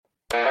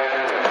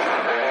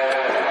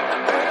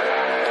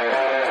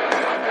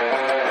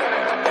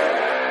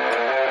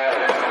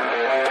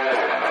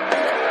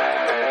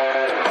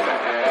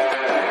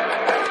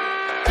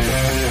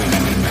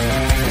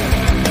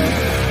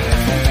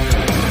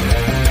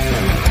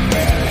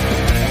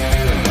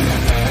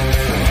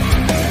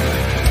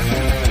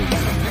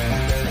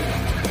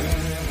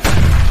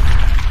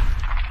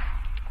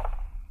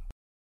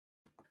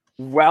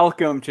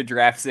Welcome to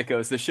Draft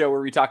Sickos, the show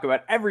where we talk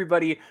about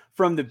everybody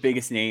from the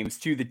biggest names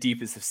to the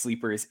deepest of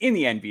sleepers in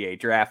the NBA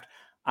draft.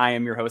 I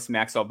am your host,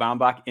 Maxwell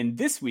Baumbach, and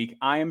this week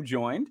I am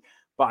joined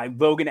by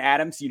Logan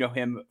Adams. You know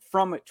him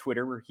from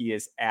Twitter, where he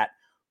is at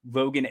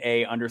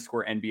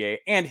LoganA_NBA,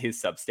 and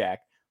his Substack,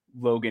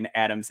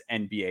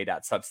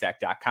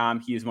 LoganAdamsNBA.substack.com.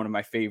 He is one of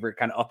my favorite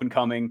kind of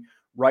up-and-coming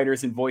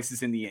writers and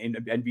voices in the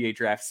NBA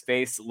draft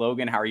space.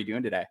 Logan, how are you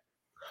doing today?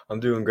 I'm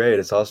doing great.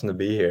 It's awesome to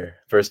be here.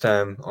 First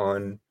time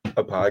on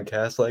a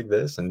podcast like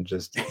this, and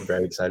just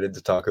very excited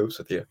to talk hoops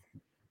with you.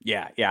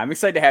 Yeah, I'm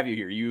excited to have you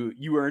here.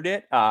 You earned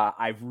it.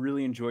 I've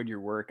really enjoyed your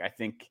work. I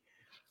think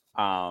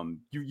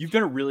you've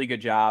done a really good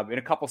job in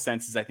a couple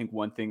senses. I think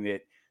one thing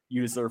that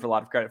you deserve a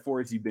lot of credit for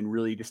is you've been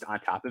really just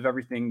on top of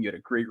everything. You had a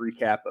great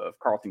recap of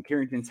Carlton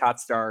Carrington's hot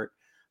start,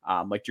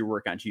 liked your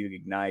work on G-League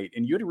Ignite,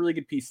 and you had a really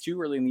good piece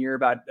too early in the year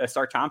about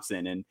Star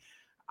Thompson. And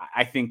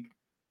I think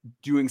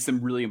doing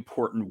some really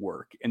important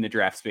work in the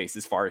draft space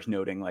as far as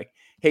noting like,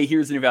 hey,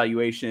 here's an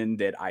evaluation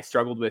that I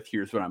struggled with.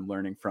 Here's what I'm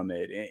learning from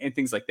it, and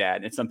things like that.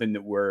 And it's something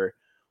that we're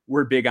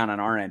big on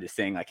our end, is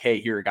saying like, hey,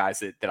 here are guys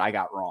that I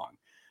got wrong.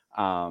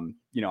 I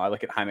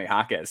look at Jaime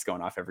Jaquez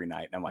going off every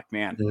night, and I'm like,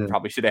 man,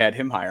 probably should have had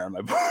him higher on my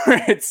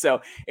board.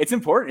 So it's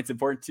important. It's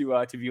important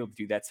to be able to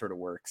do that sort of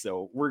work.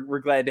 So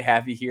we're glad to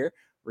have you here.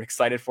 We're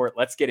excited for it.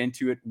 Let's get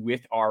into it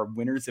with our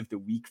winners of the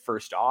week.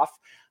 First off,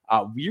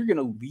 we're going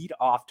to lead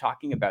off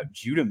talking about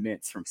Judah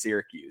Mintz from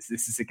Syracuse.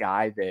 This is a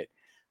guy that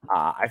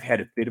I've had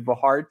a bit of a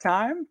hard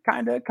time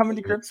kind of coming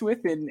to grips with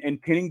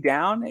and pinning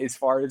down as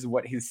far as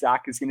what his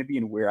stock is going to be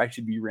and where I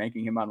should be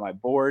ranking him on my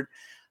board.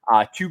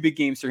 Two big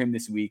games for him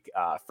this week.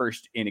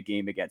 First in a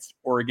game against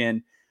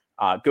Oregon,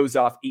 goes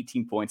off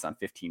 18 points on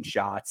 15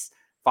 shots,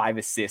 5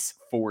 assists,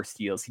 4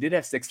 steals. He did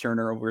have 6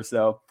 turnovers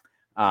though.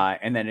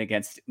 And then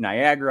against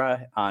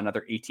Niagara,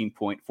 another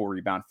 18-point, 4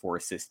 rebound, 4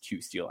 assist,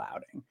 2 steal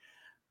outing.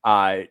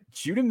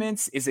 Judah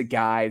Mintz is a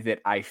guy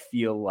that I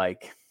feel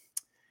like,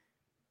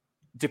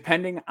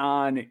 depending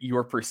on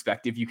your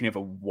perspective, you can have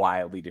a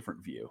wildly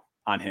different view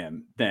on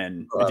him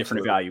than a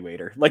different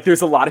evaluator. Like,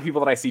 there's a lot of people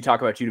that I see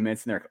talk about Judah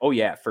Mintz and they're like, oh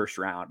yeah, first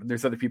round. And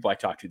there's other people I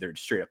talk to, they're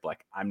straight up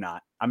like, I'm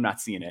not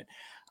seeing it.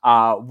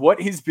 What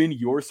has been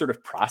your sort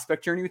of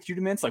prospect journey with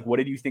Judah Mintz? Like, what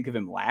did you think of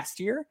him last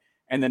year?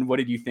 And then what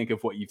did you think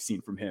of what you've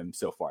seen from him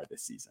so far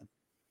this season?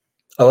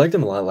 I liked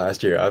him a lot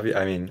last year.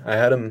 I mean, I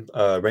had him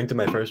ranked in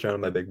my first round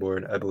on my big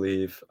board, I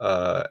believe,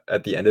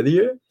 at the end of the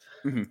year.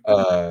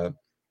 Mm-hmm.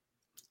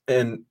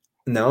 And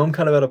now I'm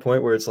kind of at a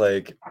point where it's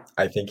like,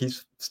 I think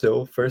he's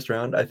still first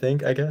round, I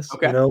guess,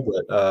 okay.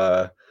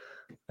 But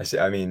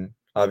I mean,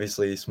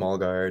 obviously small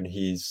guard,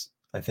 he's,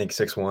 I think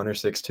 6'1" or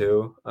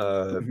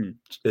 6'2".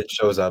 It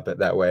shows up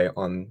that way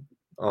on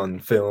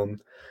film.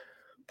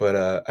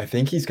 But I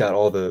think he's got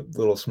all the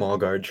little small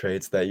guard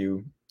traits that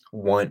you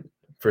want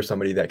for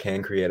somebody that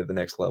can create at the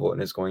next level and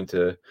is going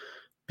to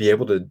be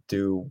able to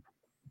do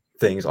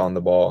things on the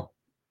ball.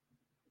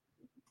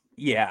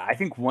 Yeah, I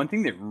think one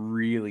thing that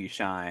really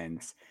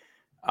shines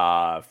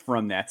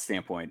from that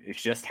standpoint is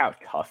just how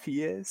tough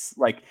he is.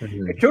 Like,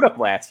 it showed up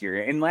last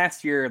year. And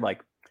last year,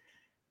 like,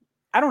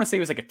 I don't want to say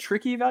it was like a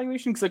tricky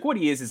evaluation, because like what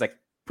he is like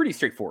pretty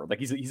straightforward. Like,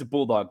 he's a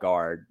bulldog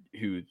guard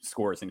who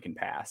scores and can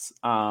pass.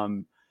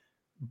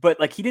 But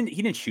like he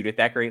didn't shoot it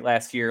that great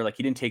last year. Like,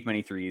 he didn't take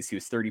many threes. He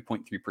was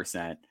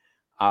 30.3%.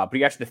 But he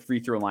got to the free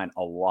throw line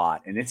a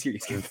lot. And this year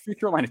he's getting the free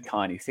throw line a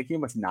ton. He's taking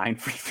almost 9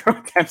 free throw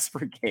attempts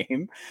per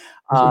game.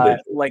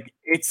 Like,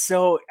 it's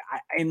so,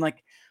 and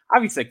like,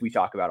 obviously, like we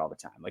talk about all the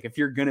time, like if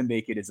you're going to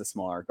make it as a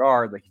smaller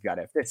guard, like you've got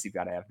to have this, you've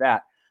got to have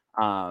that.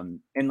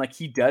 And like,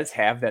 he does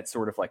have that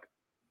sort of like,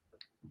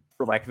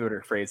 for lack of a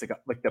better phrase,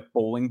 like the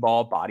bowling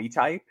ball body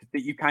type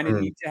that you kind of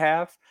need to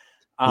have.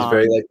 He's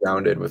very like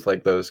rounded with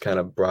like those kind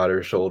of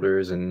broader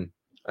shoulders. And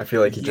I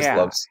feel like he just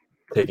loves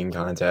taking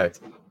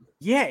contact.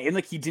 Yeah, and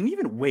like he didn't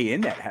even weigh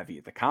in that heavy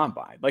at the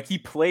combine. Like, he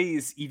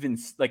plays even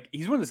like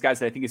he's one of those guys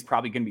that I think is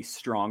probably going to be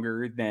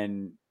stronger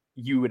than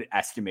you would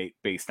estimate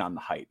based on the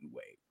height and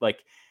weight. Like,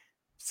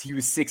 he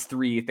was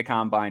 6'3" at the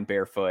combine,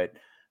 barefoot,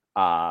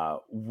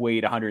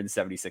 weighed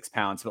 176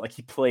 pounds, but like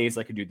he plays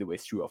like a dude that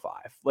weighs 205.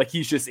 Like,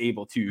 he's just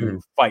able to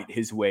fight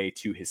his way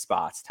to his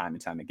spots time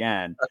and time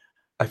again.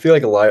 I feel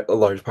like a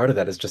large part of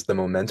that is just the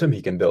momentum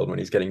he can build when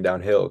he's getting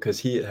downhill, because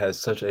he has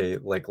such a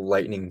like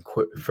lightning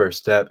quick first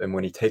step, and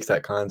when he takes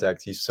that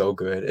contact, he's so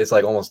good. It's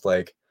like almost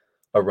like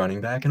a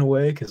running back in a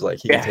way, because like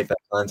he can take that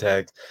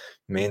contact,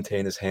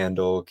 maintain his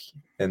handle,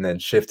 and then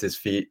shift his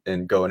feet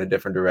and go in a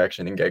different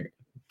direction and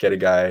get a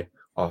guy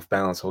off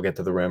balance. He'll get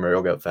to the rim or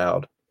he'll get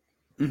fouled.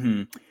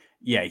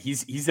 Yeah,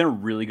 he's done a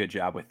really good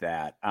job with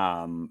that.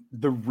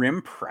 The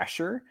rim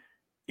pressure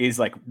is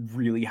like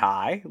really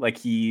high. Like,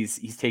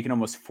 he's taken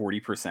almost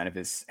 40% of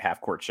his half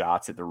court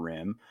shots at the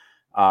rim.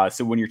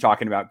 So when you're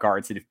talking about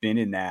guards that have been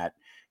in that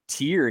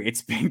tier,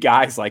 it's been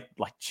guys like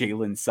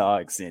Jalen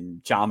Suggs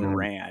and John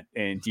Morant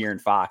and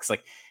De'Aaron Fox.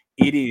 Like,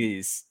 it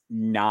is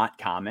not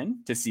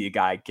common to see a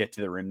guy get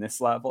to the rim this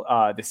level,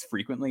 this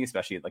frequently,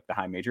 especially at like the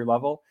high major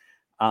level.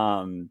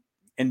 And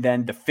And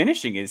then the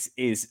finishing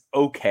is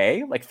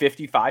okay. Like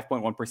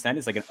 55.1%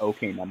 is like an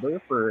okay number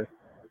for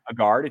a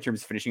guard in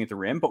terms of finishing at the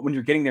rim. But when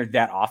you're getting there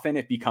that often,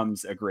 it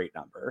becomes a great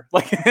number.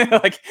 Like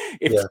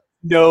if you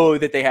know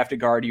that they have to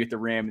guard you at the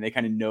rim and they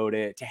kind of know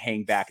to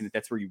hang back and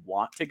that's where you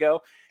want to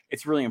go,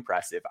 it's really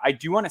impressive. I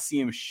do want to see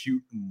him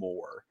shoot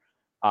more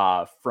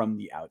from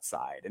the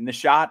outside. And the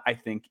shot, I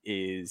think,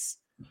 is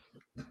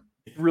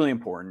really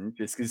important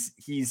just because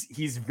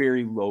he's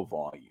very low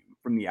volume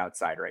from the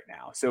outside right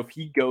now. So if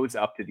he goes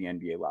up to the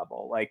NBA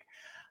level, like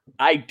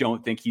I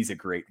don't think he's a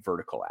great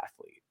vertical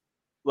athlete.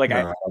 Like No,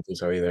 I don't think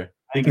so either.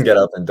 I He think can get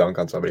up and dunk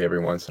on somebody every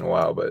once in a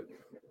while, but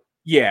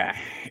yeah,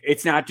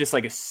 it's not just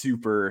like a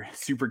super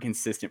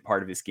consistent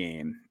part of his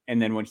game.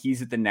 And then when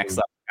he's at the next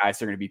level, guys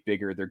are going to be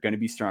bigger, they're going to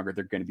be stronger,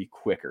 they're going to be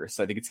quicker.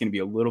 So I think it's going to be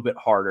a little bit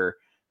harder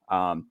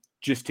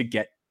just to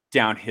get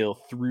downhill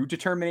through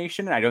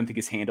determination. And I don't think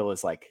his handle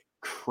is like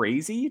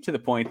crazy to the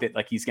point that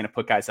like he's going to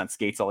put guys on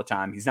skates all the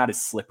time. He's not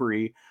as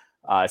slippery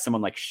as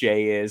someone like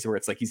Shea is, where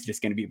it's like he's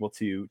just going to be able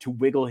to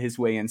wiggle his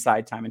way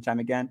inside time and time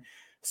again.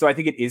 So I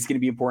think it is going to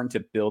be important to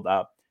build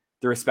up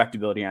the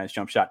respectability on his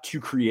jump shot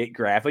to create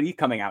gravity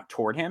coming out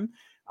toward him.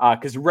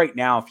 Because right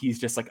now, if he's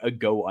just like a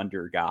go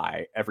under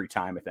guy every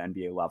time at the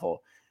NBA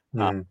level,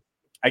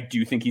 I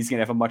do think he's going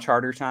to have a much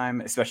harder time,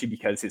 especially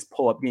because his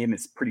pull-up game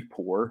is pretty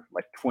poor,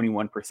 like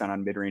 21%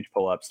 on mid-range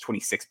pull-ups,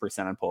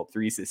 26% on pull-up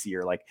threes this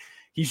year. Like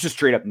he's just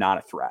straight up not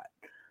a threat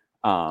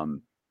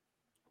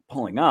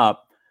pulling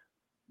up,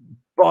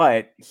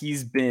 but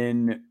he's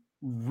been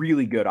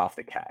really good off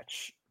the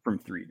catch from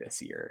three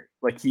this year.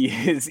 Like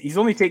he's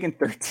only taken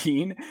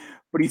 13,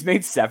 but he's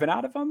made 7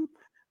 out of them.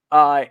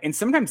 And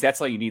sometimes that's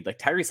all you need. Like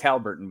Tyrese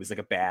Halliburton was like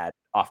a bad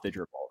off the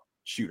dribble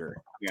shooter.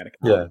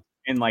 yeah.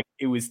 And like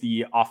it was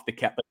the off the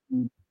cap,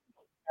 like,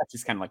 that's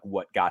just kind of like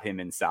what got him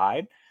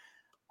inside.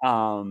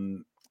 How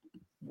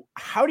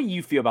do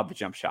you feel about the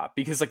jump shot?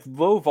 Because like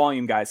low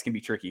volume guys can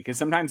be tricky because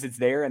sometimes it's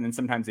there and then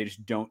sometimes they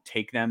just don't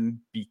take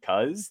them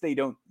because they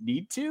don't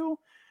need to.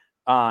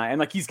 And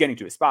like he's getting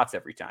to his spots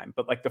every time,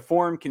 but like the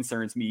form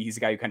concerns me. He's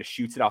a guy who kind of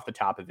shoots it off the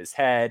top of his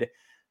head.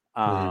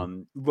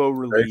 Low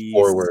release. Very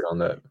forward on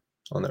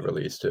that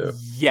release too.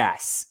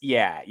 Yes.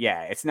 Yeah.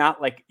 It's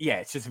not like,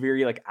 it's just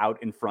very like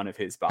out in front of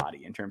his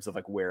body in terms of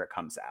like where it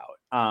comes out.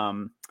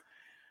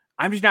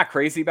 I'm just not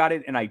crazy about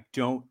it. And I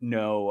don't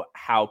know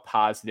how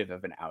positive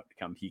of an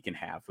outcome he can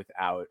have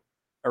without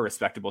a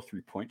respectable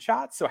 3-point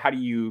shot. So how do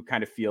you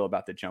kind of feel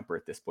about the jumper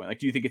at this point? Like,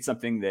 do you think it's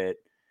something that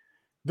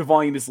the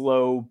volume is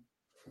low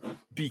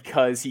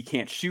because he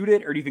can't shoot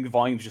it? Or do you think the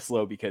volume is just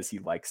low because he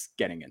likes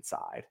getting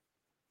inside?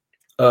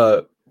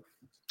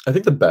 I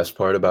think the best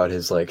part about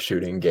his like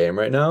shooting game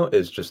right now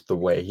is just the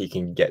way he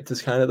can get to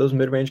kind of those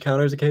mid-range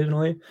counters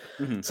occasionally.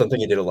 Something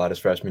he did a lot his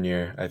freshman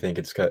year. I think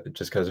it's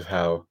just because of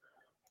how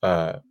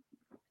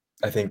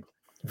I think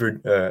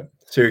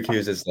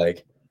Syracuse's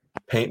like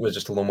paint was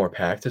just a little more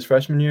packed his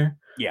freshman year.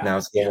 Yeah. Now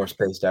it's a little more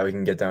spaced out. He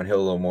can get downhill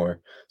a little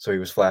more. So he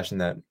was flashing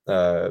that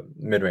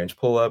mid-range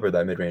pull-up or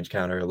that mid-range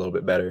counter a little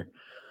bit better.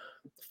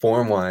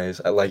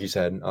 Form-wise, like you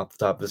said, off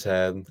the top of his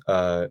head,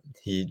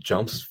 he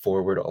jumps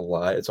forward a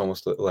lot. It's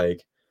almost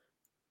like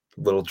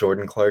little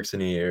Jordan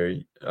Clarkson-y or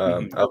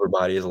upper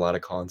body has a lot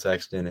of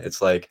context in it.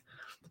 It's like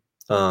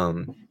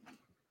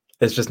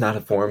it's just not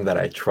a form that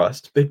I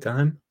trust big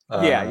time.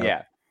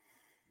 Yeah.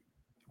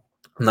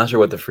 I'm not sure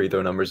what the free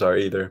throw numbers are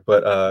either,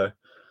 but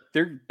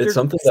they're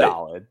something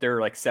solid.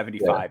 They're like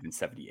 75 and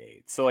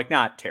 78. So like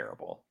not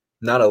terrible.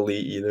 Not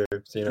elite either.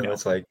 So, No.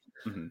 It's like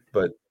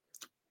but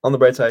on the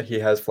bright side, he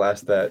has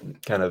flashed that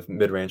kind of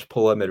mid-range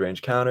pull-up,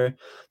 mid-range counter.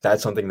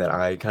 That's something that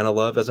I kind of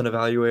love as an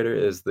evaluator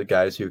is the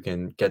guys who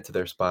can get to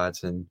their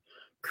spots and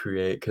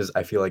create, because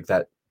I feel like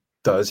that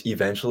does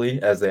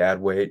eventually, as they add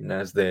weight and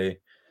as they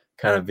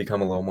kind of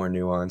become a little more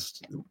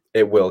nuanced,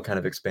 it will kind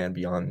of expand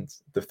beyond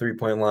the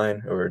three-point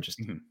line or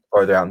just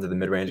farther out into the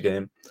mid-range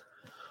game.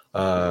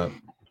 But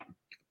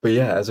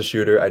yeah, as a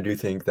shooter, I do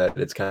think that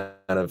it's kind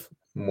of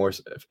more,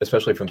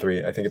 especially from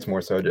three, I think it's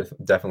more so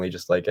definitely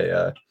just like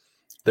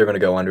they're going to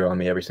go under on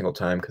me every single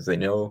time because they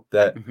know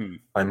that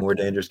I'm more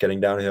dangerous getting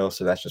downhill.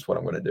 So that's just what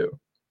I'm going to do.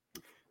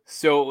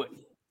 So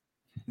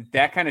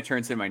that kind of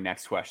turns into my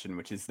next question,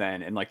 which is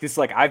then, and like this,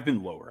 like I've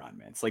been lower on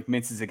Mintz. Like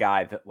Mintz is a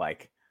guy that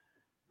like,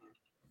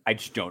 I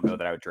just don't know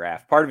that I would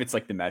draft. Part of it's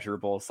like the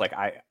measurables. Like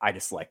I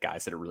just like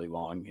guys that are really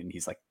long and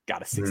he's like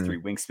got a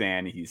 6'3"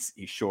 wingspan. He's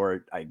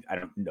short. I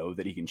don't know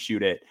that he can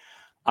shoot it.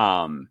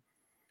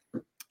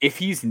 If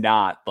he's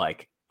not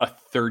like a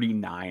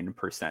 39%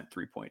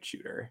 3-point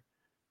shooter,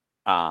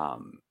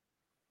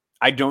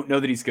 I don't know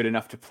that he's good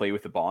enough to play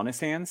with the ball in his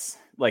hands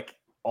like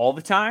all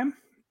the time.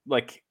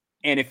 Like,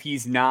 and if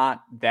he's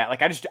not that,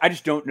 like, I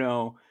just don't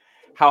know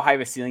how high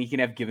of a ceiling he can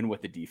have given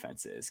what the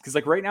defense is. Cause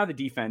like right now the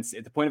defense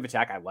at the point of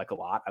attack, I like a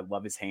lot. I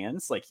love his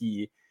hands. Like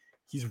he's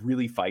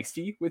really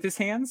feisty with his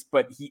hands,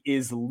 but he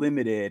is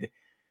limited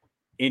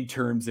in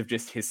terms of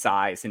just his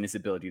size and his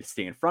ability to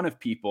stay in front of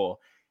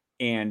people,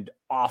 and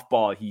off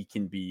ball, he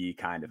can be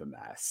kind of a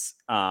mess.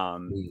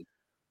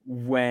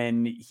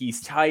 When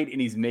he's tight and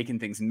he's making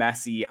things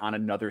messy on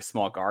another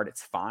small guard,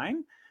 it's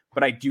fine.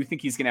 but I do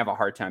think he's going to have a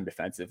hard time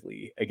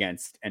defensively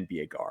against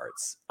NBA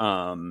guards.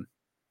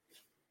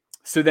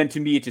 So then to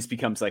me, it just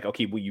becomes like,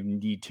 okay, well, you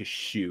need to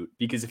shoot,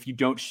 because if you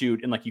don't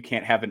shoot and like you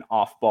can't have an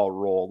off ball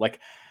role, like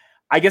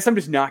I guess I'm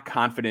just not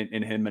confident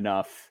in him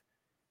enough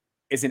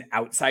as an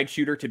outside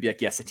shooter to be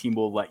like, yes, a team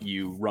will let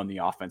you run the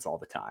offense all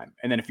the time.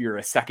 And then if you're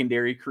a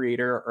secondary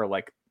creator or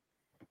like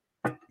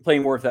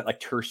playing more of that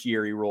like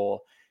tertiary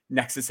role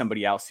next to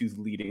somebody else who's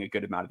leading a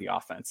good amount of the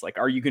offense, like,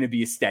 are you going to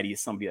be as steady as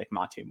somebody like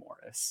Monte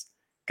Morris?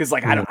 Because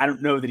like, I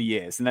don't know that he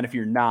is. And then if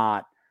you're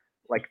not,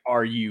 like,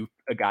 are you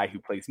a guy who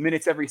plays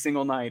minutes every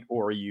single night,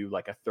 or are you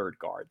like a third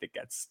guard that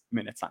gets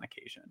minutes on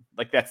occasion?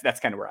 Like that's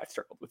kind of where I've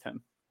struggled with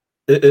him.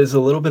 It is a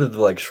little bit of the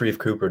like Shreve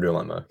Cooper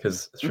dilemma,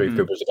 because Shreve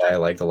Cooper's a guy I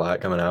liked a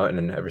lot coming out, and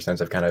then ever since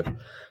I've kind of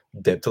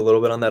dipped a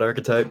little bit on that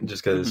archetype,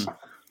 just because,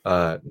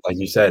 like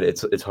you said,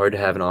 it's hard to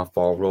have an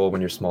off-ball role when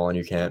you're small and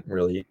you can't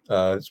really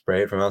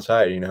spray it from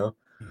outside. You know,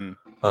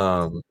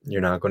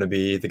 you're not going to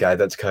be the guy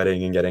that's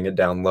cutting and getting it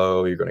down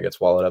low. You're going to get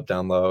swallowed up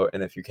down low,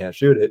 and if you can't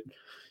shoot it,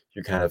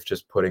 you're kind of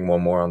just putting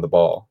one more on the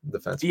ball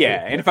defensively.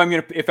 Yeah, and if I'm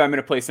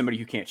gonna play somebody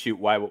who can't shoot,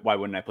 why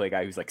wouldn't I play a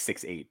guy who's like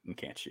 6'8" and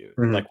can't shoot?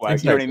 Like, why?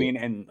 Exactly. You know what I mean?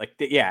 And like,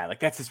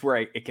 like that's just where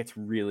it gets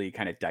really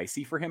kind of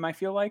dicey for him, I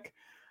feel like.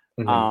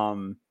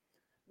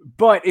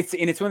 But it's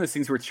one of those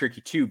things where it's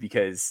tricky too,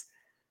 because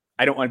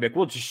I don't want to be like,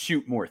 well, just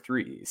shoot more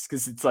threes,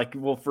 because it's like,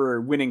 well, for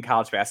winning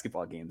college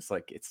basketball games,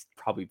 like it's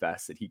probably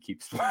best that he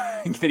keeps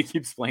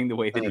playing the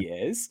way that he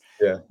is.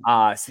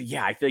 Yeah. So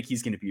yeah, I feel like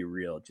he's going to be a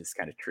real, just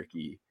kind of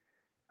tricky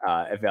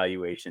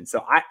evaluation.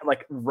 So I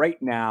like right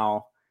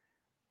now,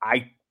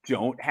 I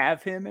don't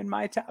have him in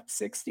my top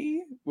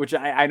 60, which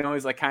I know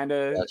is like kind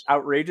of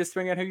outrageous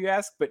depending on who you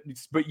ask, but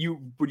would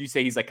you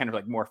say he's like kind of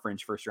like more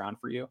fringe first round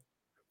for you?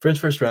 Fringe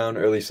first round,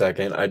 early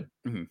second.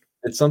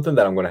 It's something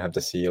that I'm going to have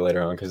to see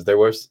later on, because there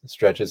were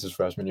stretches his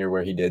freshman year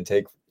where he did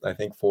take, I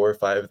think, 4 or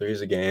 5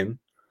 threes a game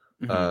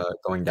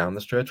going down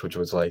the stretch, which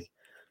was like,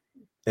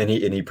 and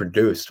he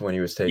produced when he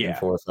was taking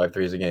 4 or 5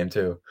 threes a game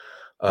too.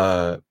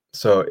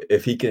 So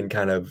if he can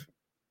kind of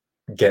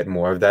get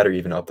more of that, or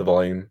even up the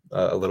volume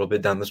a little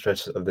bit down the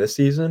stretch of this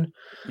season,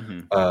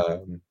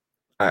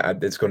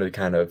 it's going to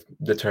kind of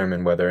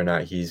determine whether or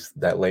not he's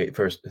that late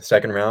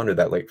second round or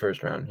that late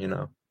first round, you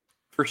know.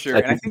 For sure.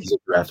 And I think he's a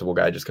draftable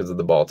guy just because of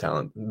the ball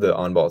talent, the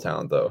on-ball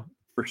talent, though.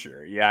 For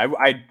sure. Yeah,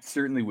 I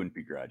certainly wouldn't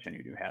begrudge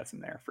anyone who has him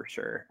there, for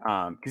sure.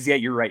 Because yeah,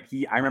 you're right.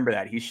 I remember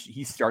that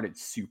he started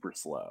super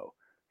slow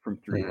from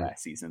 3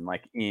 last season.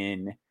 Like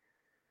I'm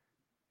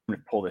going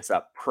to pull this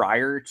up.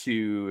 Prior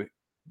to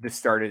the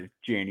start of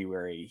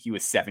January, he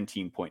was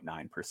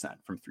 17.9%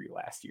 from 3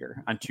 last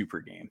year on 2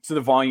 per game. So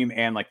the volume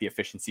and like the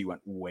efficiency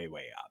went way,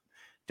 way up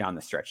down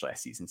the stretch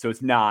last season. So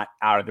it's not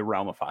out of the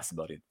realm of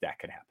possibility that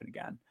could happen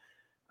again.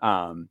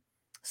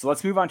 So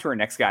let's move on to our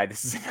next guy.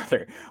 This is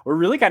we're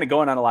really kind of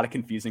going on a lot of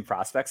confusing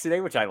prospects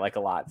today, which I like a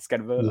lot. It's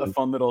kind of a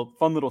fun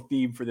little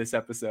theme for this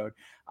episode.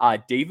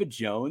 David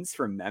Jones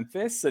from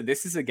Memphis. So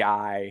this is a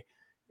guy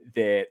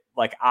that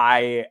like,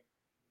 I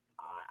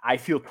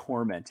feel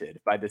tormented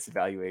by this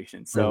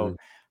evaluation. So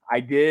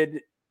I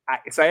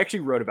actually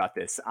wrote about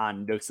this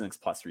on No Ceilings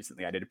Plus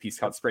recently. I did a piece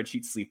called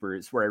Spreadsheet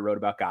Sleepers, where I wrote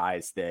about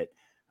guys that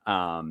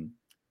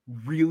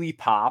really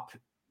pop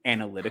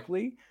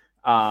analytically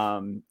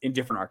in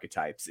different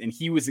archetypes. And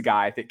he was a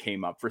guy that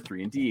came up for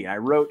 3-and-D. And I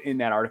wrote in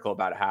that article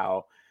about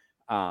how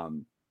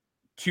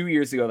 2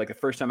 years ago, like the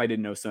first time I did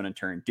No Stone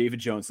Unturned, David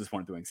Jones was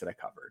one of the wings that I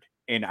covered.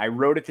 And I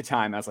wrote at the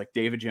time, I was like,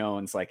 David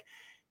Jones, like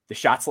the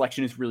shot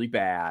selection is really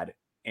bad.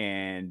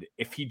 And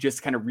if he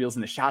just kind of reels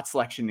in the shot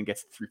selection and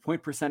gets the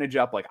 3-point percentage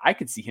up, like I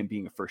could see him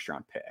being a first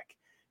round pick.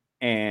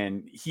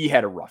 And he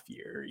had a rough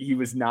year. He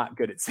was not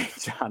good at St.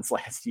 John's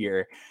last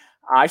year.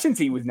 I shouldn't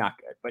say he was not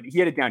good, but he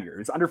had a down year. It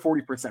was under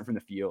 40% from the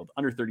field,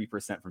 under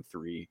 30% from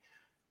 3.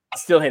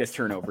 Still had his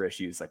turnover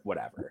issues, like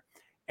whatever.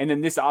 And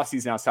then this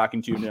offseason, I was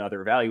talking to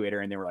another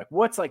evaluator, and they were like,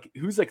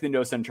 who's like the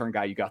no sun turn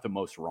guy you got the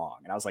most wrong?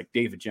 And I was like,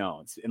 David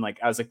Jones. And like,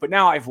 I was like, but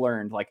now I've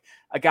learned like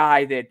a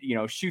guy that,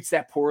 shoots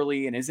that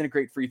poorly and isn't a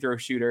great free throw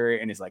shooter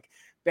and is like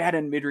bad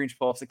in mid-range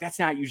pull-ups. Like that's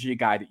not usually a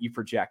guy that you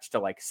project to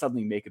like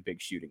suddenly make a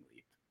big shooting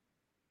leap.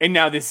 And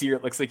now this year,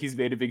 it looks like he's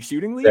made a big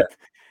shooting leap.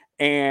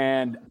 Yeah.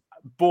 And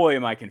boy,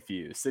 am I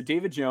confused. So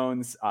David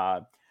Jones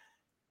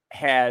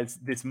has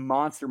this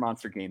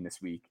monster game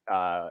this week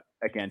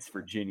against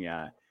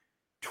Virginia.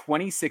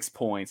 26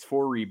 points,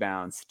 4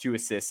 rebounds, 2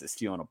 assists, a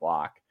steal, and a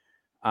block.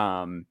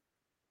 On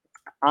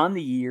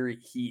the year,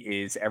 he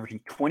is averaging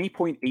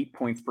 20.8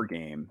 points per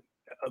game,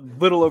 a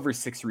little over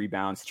 6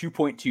 rebounds,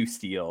 2.2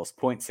 steals,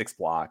 0.6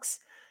 blocks.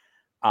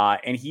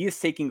 And he is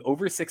taking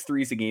over 6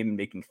 threes a game and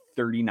making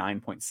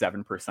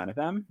 39.7% of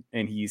them.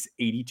 And he's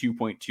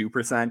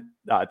 82.2%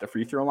 at the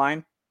free throw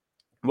line,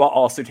 while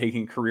also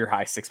taking career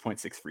high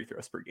 6.6 free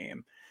throws per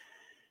game.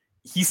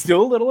 He's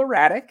still a little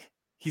erratic.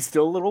 He's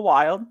still a little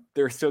wild.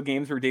 There are still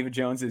games where David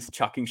Jones is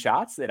chucking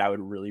shots that I would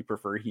really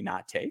prefer he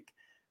not take.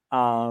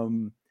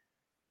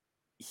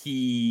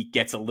 He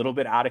gets a little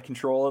bit out of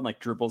control and like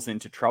dribbles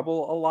into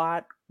trouble a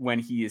lot when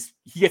he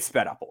gets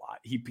sped up a lot.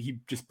 He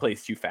just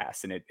plays too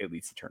fast and it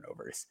leads to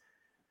turnovers.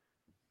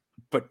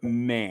 But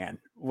man,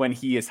 when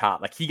he is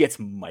hot, like he gets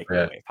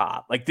microwave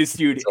hot. Like this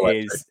dude It's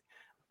electric. is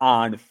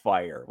on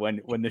fire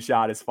when the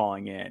shot is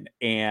falling in.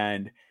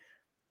 And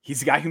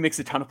he's a guy who makes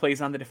a ton of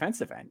plays on the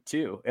defensive end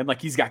too. And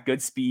like he's got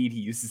good speed. He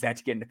uses that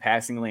to get into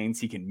passing lanes.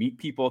 He can meet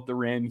people at the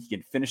rim. He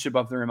can finish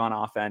above the rim on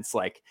offense.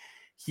 Like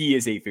he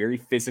is a very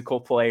physical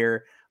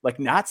player, like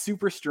not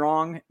super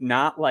strong,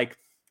 not like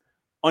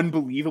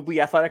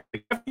unbelievably athletic,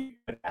 but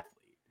good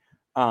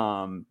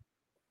athlete.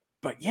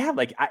 But yeah,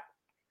 like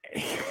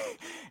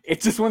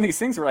it's just one of these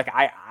things where like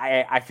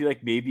I feel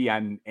like maybe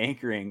I'm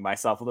anchoring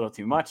myself a little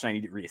too much and I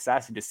need to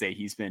reassess and just say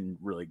he's been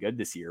really good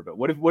this year. But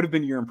what have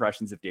been your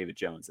impressions of David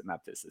Jones at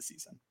Memphis this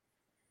season?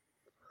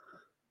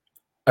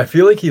 I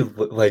feel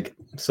like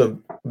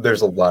so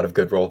there's a lot of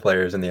good role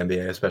players in the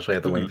NBA, especially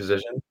at the wing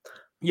position.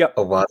 Yep.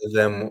 A lot of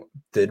them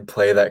did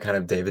play that kind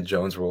of David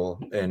Jones role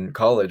in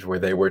college where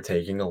they were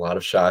taking a lot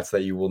of shots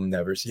that you will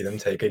never see them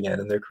take again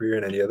in their career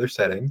in any other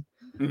setting.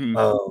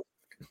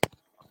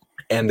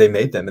 And they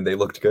made them and they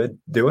looked good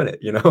doing it,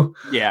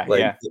 Yeah, like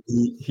yeah.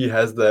 he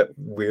has that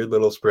weird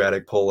little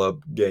sporadic pull-up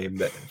game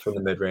that from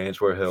the mid-range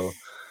where he'll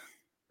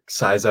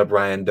size up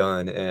Ryan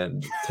Dunn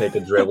and take a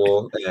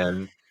dribble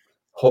and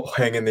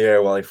hang in the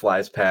air while he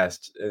flies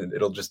past, and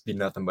it'll just be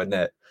nothing but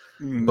net.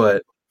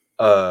 But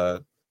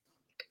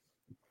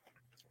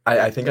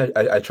I think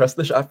I trust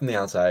the shot from the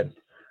outside.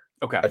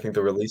 Okay. I think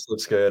the release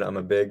looks good. I'm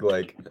a big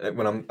like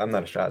when I'm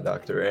not a shot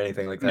doctor or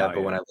anything like that,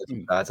 but when I look at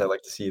shots, I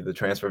like to see the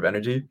transfer of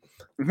energy.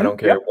 I don't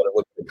care what it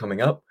looks like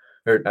coming up,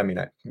 or I mean,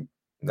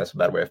 that's a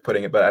bad way of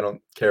putting it, but I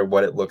don't care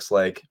what it looks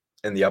like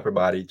in the upper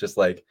body. Just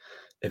like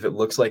if it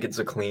looks like it's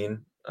a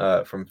clean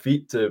from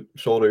feet to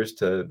shoulders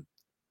to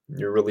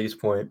your release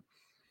point,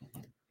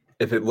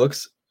 if it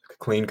looks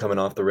clean coming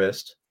off the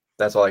wrist,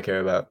 that's all I care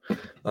about.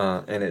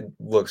 And it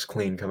looks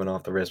clean coming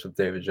off the wrist with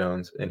David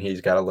Jones, and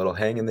he's got a little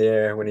hang in the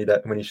air when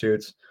he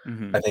shoots.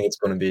 I think it's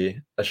going to be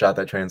a shot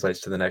that translates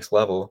to the next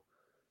level,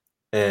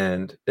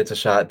 and it's a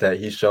shot that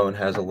he's shown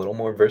has a little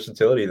more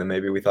versatility than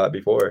maybe we thought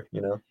before.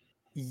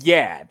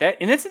 Yeah,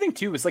 that's the thing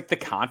too. Is like the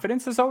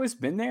confidence has always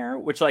been there,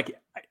 which like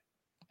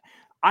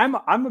I'm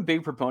a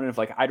big proponent of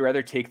like I'd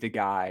rather take the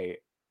guy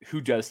who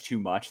does too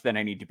much than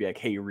I need to be like,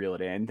 hey, you reel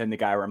it in, than the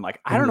guy where I'm like,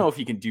 I don't know if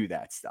he can do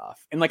that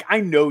stuff. And like,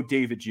 I know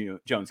David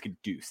Jones can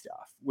do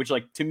stuff, which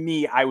like to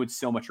me, I would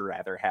so much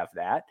rather have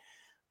that.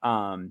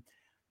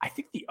 I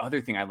think the other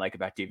thing I like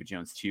about David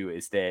Jones too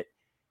is that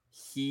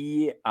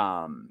he,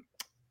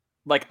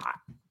 like,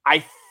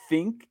 I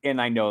think,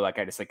 and I know, like,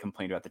 I just like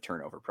complained about the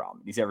turnover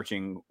problem. He's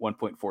averaging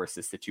 1.4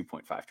 assists to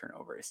 2.5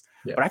 turnovers.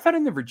 Yeah. But I thought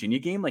in the Virginia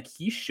game, like,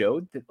 he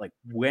showed that, like,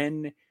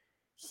 when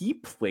he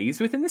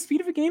plays within the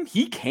speed of a game,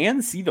 he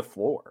can see the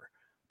floor.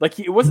 Like,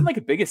 it wasn't like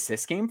a big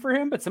assist game for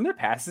him, but some of the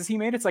passes he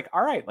made, it's like,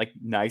 all right, like,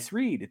 nice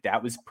read.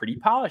 That was pretty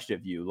polished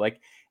of you. Like,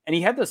 and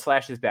he had those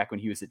flashes back when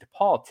he was at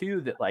DePaul,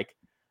 too, that, like,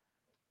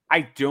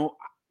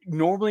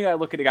 normally I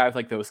look at a guy with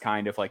like those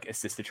kind of like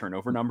assist to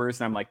turnover numbers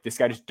and I'm like, this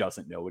guy just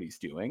doesn't know what he's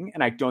doing.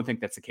 And I don't think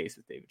that's the case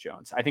with David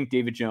Jones. I think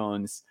David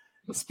Jones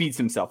speeds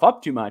himself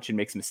up too much and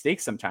makes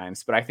mistakes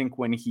sometimes. But I think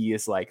when he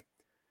is like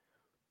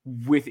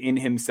within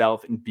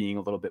himself and being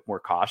a little bit more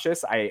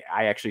cautious, I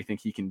actually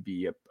think he can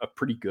be a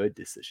pretty good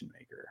decision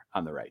maker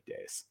on the right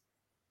days.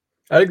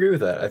 I agree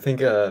with that. I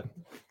think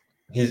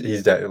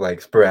he's like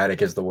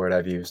sporadic is the word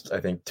I've used, I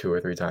think 2 or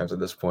 3 times at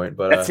this point,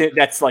 but that's it.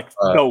 That's like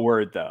the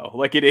word though.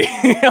 Like it is.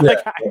 Like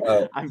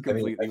I'm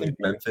completely. I think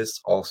Memphis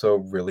also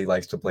really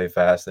likes to play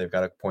fast. They've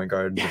got a point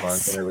guard, Javon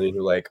Kennerly,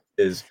 who like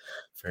is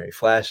very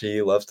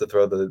flashy, loves to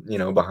throw the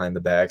behind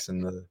the backs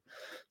and the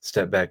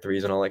step back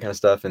threes and all that kind of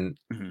stuff. And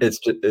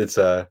it's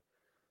a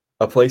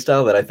play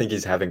style that I think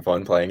he's having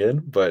fun playing in.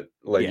 But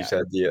like you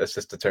said, the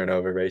assist to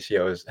turnover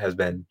ratio has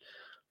been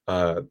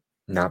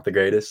not the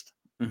greatest,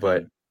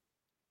 but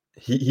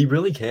he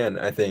really can,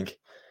 I think,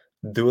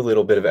 do a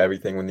little bit of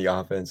everything when the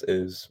offense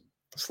is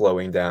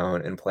slowing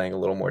down and playing a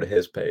little more to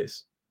his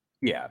pace.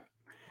 Yeah.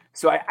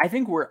 So I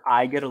think where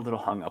I get a little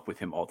hung up with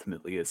him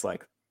ultimately is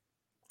like,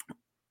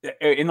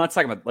 and let's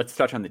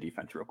touch on the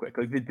defense real quick.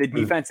 Like the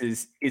defense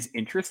is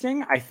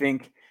interesting. I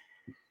think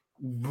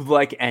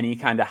like any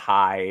kind of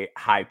high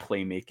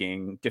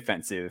playmaking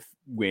defensive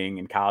wing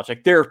in college,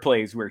 like there are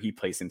plays where he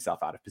plays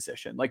himself out of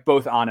position, like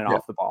both on and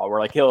off the ball,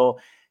 where like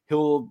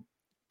he'll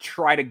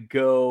try to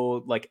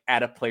go like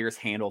at a player's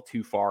handle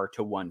too far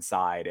to one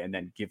side and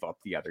then give up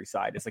the other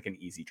side. It's like an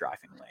easy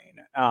driving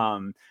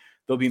lane.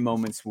 There'll be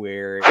moments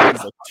where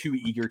he's like too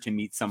eager to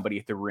meet somebody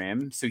at the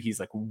rim, so he's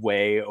like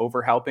way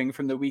over helping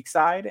from the weak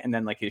side, and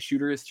then like his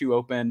shooter is too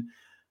open.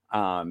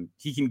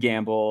 He can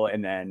gamble,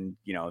 and then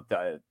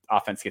the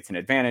offense gets an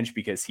advantage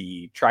because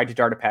he tried to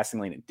dart a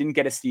passing lane and didn't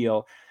get a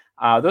steal.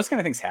 Those kind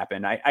of things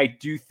happen. I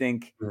do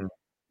think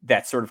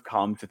that sort of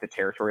comes with the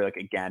territory. Like,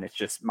 again, it's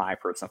just my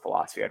personal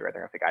philosophy. I'd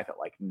rather have the guy that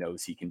like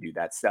knows he can do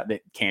that stuff,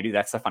 that can do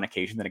that stuff on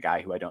occasion, than a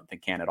guy who I don't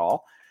think can at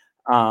all.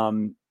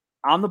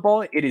 On the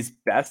ball, it is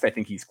best. I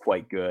think he's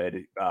quite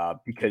good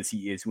because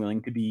he is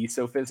willing to be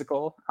so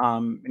physical,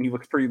 and he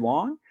looks pretty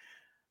long.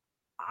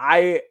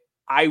 I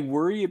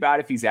worry about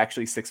if he's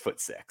actually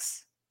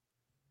 6'6".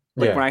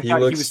 Like when Yeah, I he thought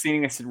he was looks.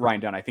 standing next to Ryan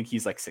Dunn, I think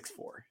he's like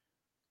 6'4".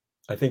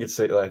 I think it's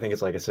like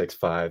a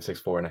 6'5",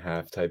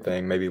 6'4.5" type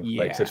thing. Maybe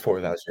like Yeah. 6'4"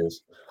 without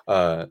shoes.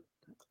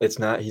 It's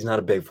not. He's not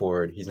a big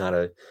forward. He's not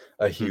a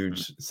Mhm.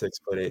 huge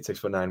 6'8",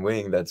 6'9"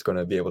 wing that's going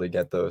to be able to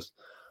get those.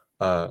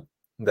 Uh,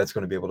 that's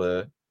going to be able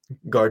to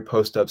guard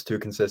post ups too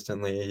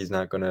consistently. He's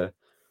not going to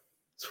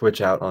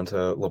switch out onto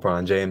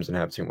LeBron James and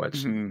have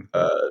Mhm.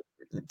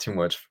 too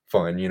much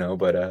fun, you know.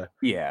 But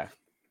Yeah.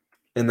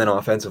 and then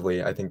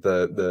offensively, I think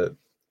the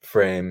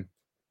frame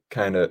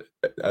kind of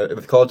at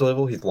the college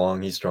level, he's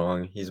long, he's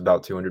strong, he's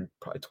about 200,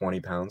 probably 20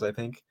 pounds, I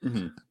think.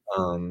 Mhm.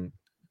 Um,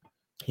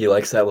 he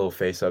likes that little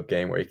face-up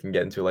game where he can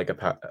get into like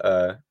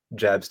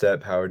jab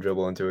step, power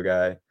dribble into a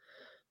guy,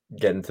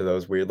 get into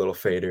those weird little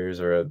faders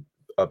or a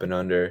up and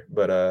under.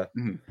 But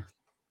Mhm.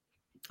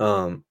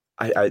 um,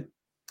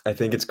 I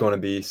think it's going to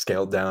be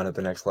scaled down at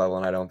the next level,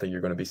 and I don't think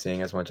you're going to be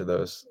seeing as much of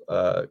those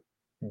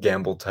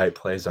gamble type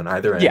plays on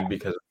either Yeah. end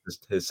because of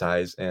just his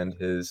size and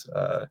his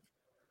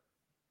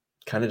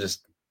kind of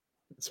just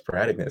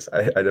sporadicness.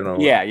 I don't know.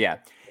 Yeah, yeah.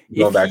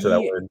 Going If back to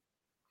that he word.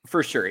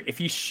 For sure. If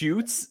he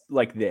shoots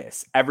like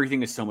this,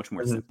 everything is so much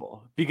more Mhm.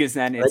 simple because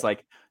then Right? it's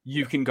like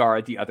you can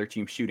guard the other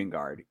team's shooting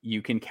guard.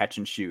 You can catch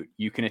and shoot.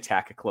 You can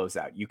attack a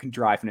closeout. You can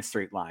drive in a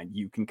straight line.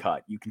 You can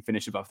cut. You can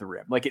finish above the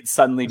rim. Like it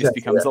suddenly just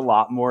Exactly, becomes yeah. a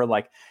lot more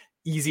like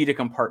easy to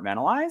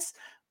compartmentalize.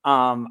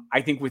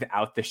 I think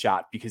without the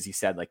shot, because you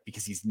said like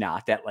because he's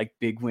not that like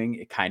big wing,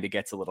 it kind of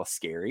gets a little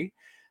scary.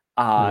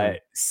 Mhm.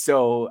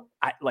 So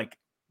I like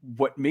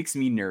what makes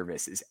me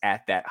nervous is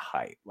at that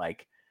height.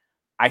 Like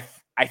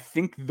I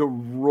think the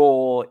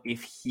role,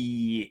 if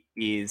he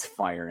is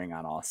firing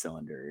on all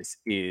cylinders,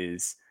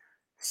 is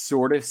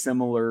sort of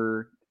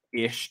similar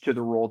ish to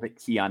the role that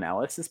Keon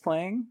Ellis is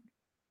playing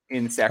in I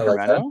like that.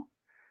 Sacramento,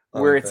 I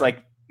where like it's that.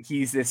 like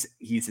he's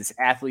this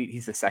athlete,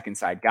 he's a second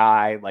side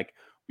guy, like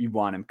we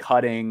want him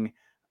cutting.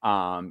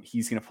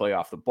 He's going to play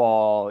off the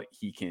ball.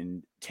 He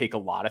can take a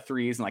lot of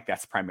threes, and like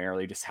that's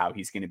primarily just how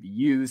he's going to be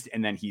used.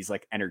 And then he's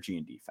like energy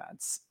and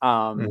defense.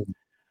 Mhm.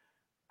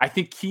 I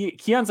think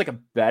Keon's like a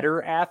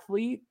better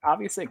athlete.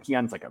 Obviously,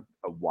 Keon's like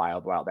a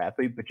wild, wild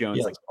athlete, but Jones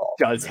like Keon's awesome,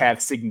 does man.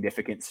 have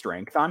significant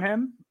strength on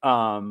him.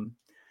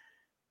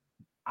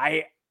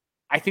 I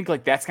I think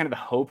like that's kind of the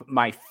hope.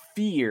 My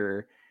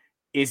fear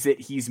is that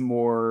he's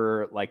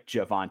more like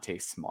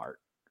Javante Smart,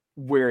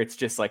 where it's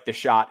just like the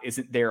shot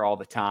isn't there all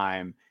the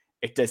time.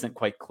 It doesn't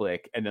quite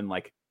click. And then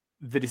like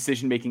the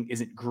decision making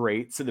isn't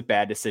great. So the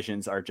bad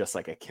decisions are just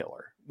like a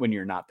killer when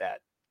you're not that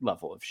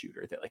level of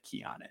shooter that like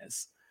Keon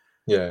is.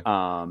 Yeah.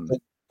 Um,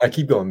 I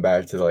keep going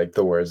back to, like,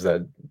 the words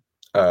that,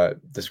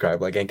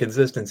 describe, like,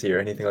 inconsistency or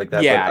anything like that,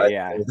 but yeah,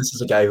 yeah. this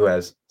is a guy who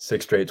has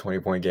 6 straight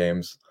 20-point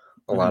games,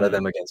 a lot of Mhm.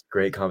 them against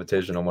great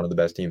competition on one of the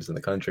best teams in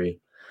the country.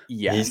 He's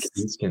Yes.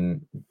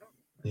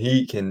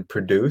 he can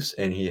produce,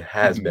 and he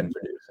has been Mhm.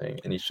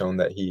 producing, and he's shown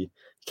that he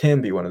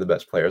can be one of the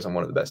best players on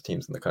one of the best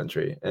teams in the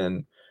country,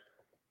 and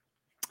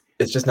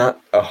it's just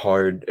not a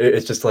hard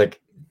it's just, like,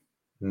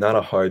 not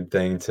a hard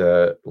thing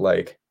to,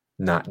 like,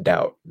 not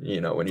doubt, you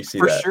know, when you see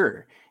For that.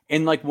 sure.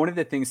 And like one of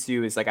the things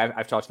too is like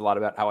I've talked a lot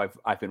about how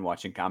I've been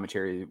watching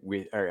commentary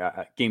with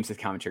or games with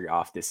commentary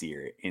off this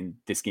year. In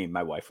this game,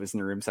 my wife was in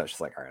the room, so I was just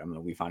like, all right, I'm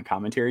gonna leave on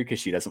commentary because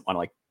she doesn't want to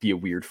like be a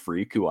weird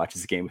freak who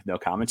watches a game with no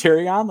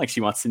commentary on. Like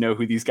she wants to know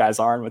who these guys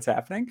are and what's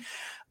happening.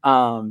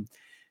 Um,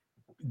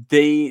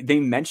 they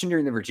mentioned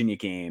during the Virginia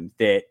game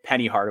that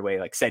Penny Hardaway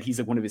like said he's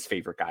like one of his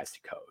favorite guys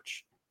to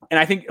coach. And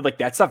I think like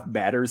that stuff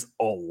matters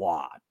a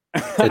lot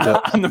It does.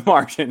 on the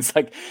margins.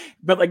 Like,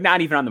 but like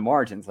not even on the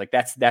margins. Like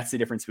that's the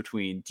difference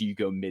between do you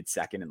go mid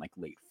second and like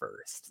late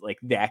first? Like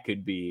that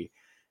could be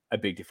a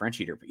big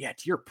differentiator. But yeah,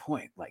 to your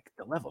point, like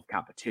the level of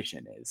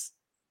competition is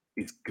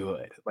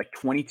good. Like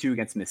 22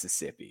 against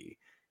Mississippi,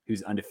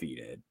 who's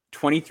undefeated,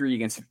 23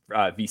 against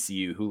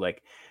VCU, who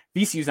like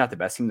VCU's not the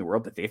best team in the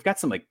world, but they've got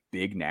some like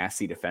big,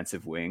 nasty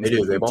defensive They wings do,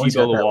 with they've like always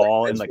Debo got that, like, Lawal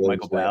and Vince like Michael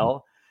Williams wing.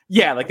 Bell.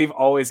 Yeah, like they've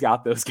always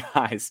got those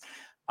guys.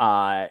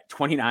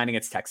 29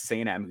 against Texas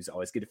A&M, who's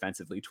always good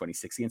defensively.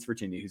 26 against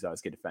Virginia, who's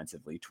always good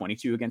defensively.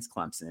 22 against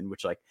Clemson,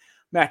 which like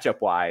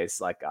matchup wise,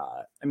 like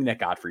I mean that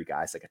Godfrey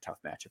guy's like a tough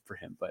matchup for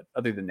him, but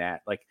other than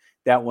that, like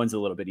that one's a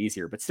little bit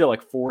easier. But still,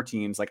 like four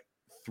teams, like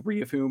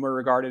three of whom are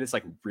regarded as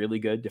like really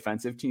good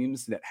defensive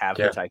teams that have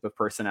the Yeah, type of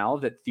personnel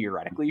that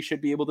theoretically should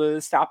be able to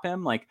stop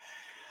him. Like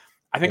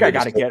I think and I they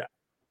got just to get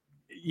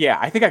yeah,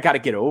 I think I got to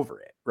get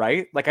over it,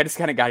 right? Like I just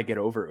kind of got to get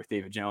over it with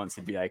David Jones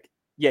and be like,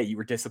 yeah, you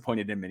were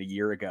disappointed in him a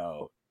year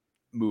ago.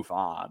 Move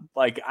on.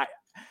 Like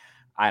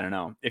I don't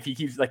know if he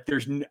keeps like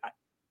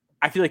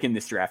I feel like in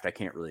this draft I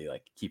can't really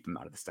like keep him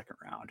out of the second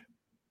round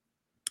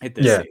at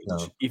this yeah, stage,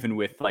 no. even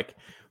with like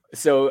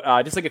so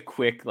just like a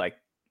quick like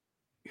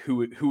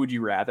who would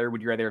you rather?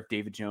 Would you rather have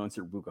David Jones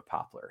or Wooga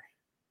Poplar?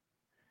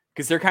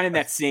 Because they're kind of in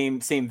that same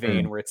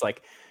vein Mm, where it's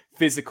like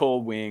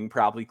physical wing,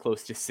 probably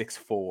close to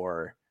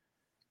 6'4".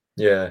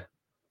 yeah.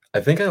 I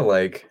think I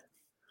like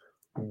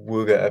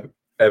Wooga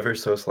ever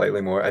so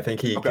slightly more. I think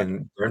he Okay.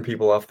 can burn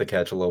people off the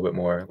catch a little bit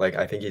more. Like,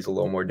 I think he's a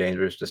little more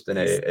dangerous just in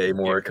He's a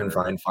more thicker.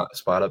 confined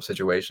spot up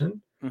situation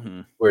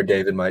Mm-hmm. where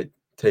David might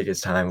take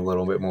his time a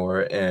little bit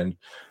more and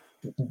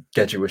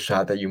get you a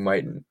shot that you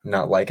might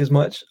not like as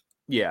much.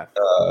 Yeah.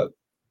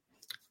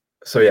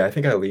 So yeah, I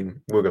think I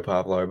lean Wooga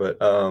Poplar, but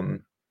I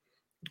mean,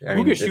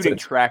 Wooga's shooting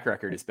track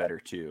record is better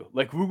too.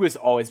 Like Wooga's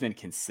always been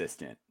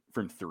consistent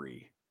from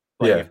 3,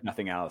 like yeah. if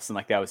nothing else, and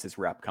like that was his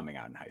rep coming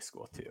out in high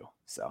school too.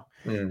 So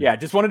Mm. yeah,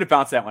 just wanted to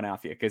bounce that one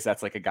off you because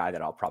that's like a guy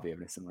that I'll probably have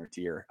in a similar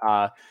tier.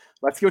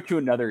 Let's go to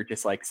another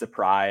just like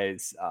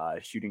surprise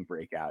shooting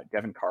breakout,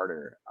 Devin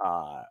Carter.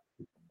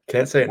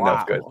 Can't say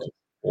enough good Wow, things.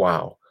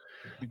 Wow.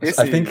 this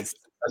I think is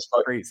as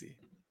far, crazy.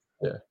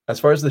 yeah, as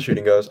far as the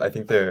shooting goes, I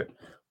think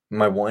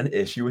my one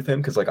issue with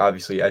him, because like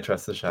obviously I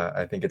trust the shot.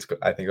 I think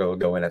it'll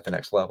go in at the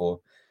next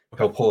level.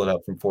 Okay. He'll pull it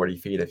up from 40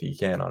 feet if he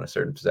can on a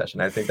certain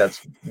possession. I think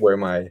that's where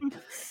my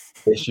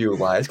issue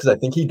lies, because I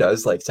think he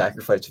does like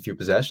sacrifice a few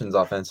possessions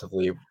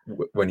offensively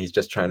when he's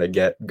just trying to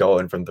get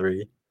going from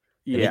 3, and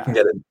he can Yeah.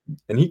 get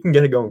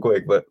it, going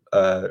quick. But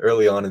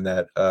early on in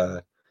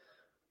that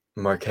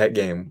Marquette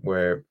game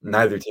where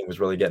neither team was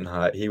really getting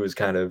hot, he was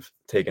kind of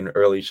taking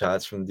early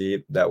shots from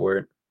deep that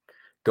weren't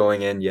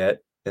going in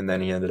yet, and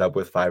then he ended up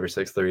with 5 or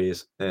 6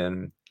 threes,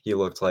 and he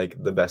looked like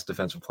the best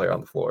defensive player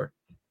on the floor.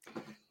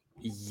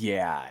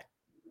 Yeah.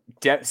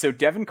 So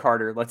Devin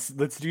Carter, let's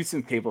do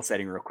some table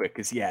setting real quick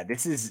because yeah,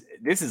 this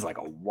is like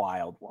a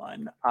wild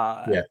one.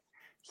 Yeah,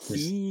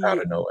 he's out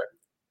of nowhere.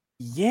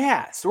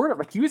 Yeah, sort of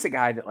like he was a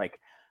guy that like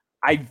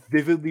I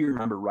vividly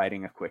remember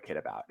writing a quick hit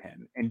about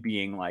him and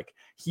being like,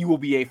 he will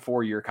be a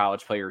 4-year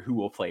college player who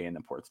will play in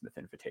the Portsmouth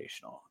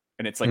Invitational.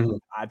 And it's like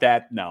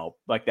that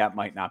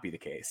might not be the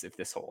case if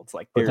this holds.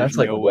 Like, But there's that's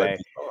like no what way.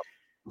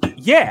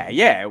 Yeah,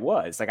 it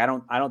was. Like, I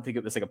don't think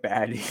it was like a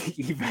bad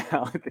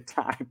eval at the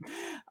time.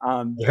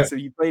 So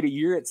he played a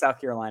year at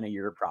South Carolina, a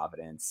year at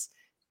Providence.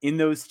 In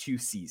those 2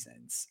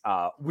 seasons,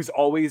 was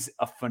always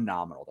a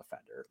phenomenal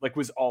defender. Like,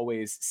 was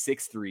always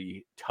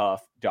 6'3",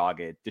 tough,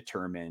 dogged,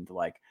 determined,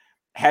 like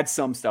had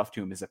some stuff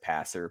to him as a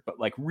passer, but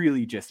like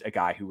really just a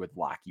guy who would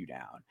lock you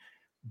down.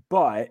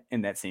 But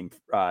in that same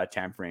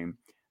time frame,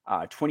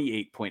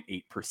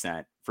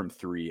 28.8% from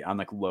 3 on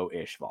like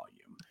low-ish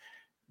volume.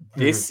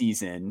 This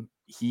season,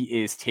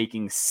 he is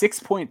taking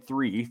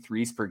 6.3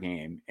 threes per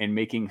game and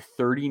making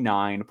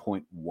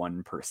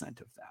 39.1% of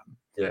them.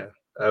 Yeah.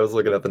 I was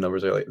looking at the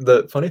numbers earlier.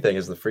 The funny thing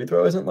is the free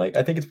throw isn't like,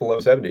 I think it's below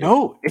 70.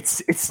 No,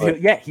 it's still,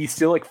 yeah, he's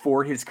still like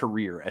for his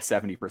career a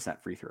 70%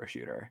 free throw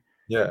shooter.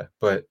 Yeah,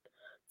 but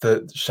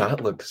the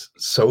shot looks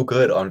so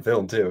good on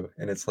film too,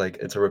 and it's like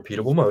it's a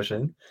repeatable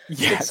motion.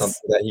 Yes. It's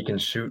something that he can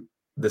shoot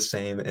the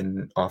same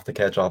and off the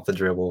catch, off the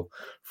dribble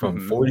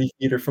from 40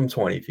 feet or from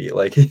 20 feet.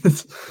 Like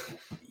it's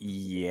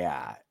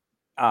yeah.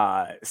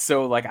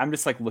 So like I'm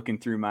just like looking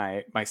through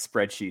my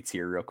spreadsheets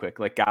here real quick.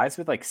 Like guys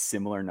with like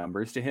similar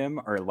numbers to him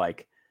are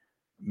like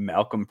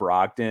Malcolm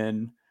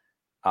Brogdon,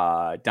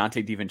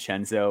 Dante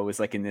DiVincenzo was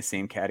like in the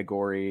same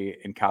category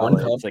in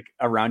college, like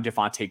around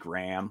Devontae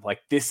Graham.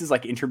 Like this is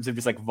like in terms of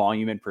just like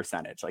volume and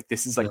percentage, like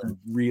this is like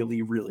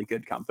really, really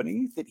good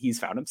company that he's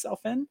found himself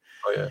in.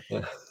 Oh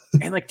yeah.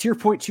 And like to your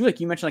point too, like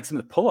you mentioned like some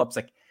of the pull-ups,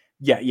 like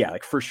yeah,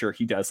 like for sure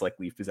he does like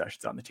leave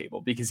possessions on the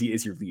table because he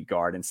is your lead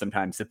guard. And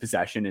sometimes the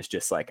possession is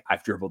just like,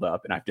 I've dribbled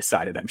up and I've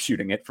decided I'm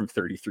shooting it from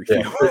 33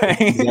 feet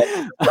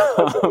away.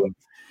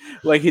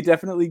 Like it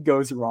definitely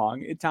goes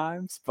wrong at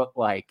times, but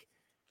like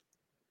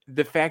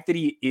the fact that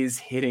he is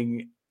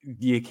hitting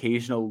the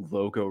occasional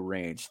logo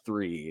range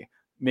 3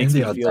 makes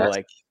me feel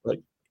like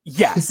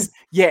yes.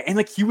 Yeah. And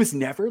like he was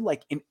never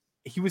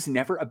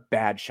a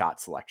bad shot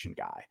selection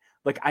guy.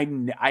 Like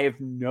I have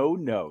no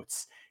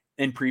notes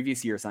in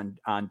previous years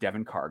on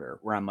Devin Carter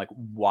where I'm like,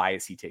 why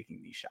is he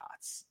taking these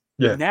shots?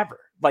 Yeah. Never.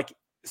 Like,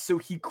 so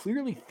he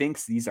clearly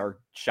thinks these are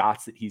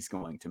shots that he's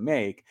going to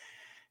make,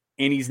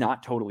 and he's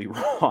not totally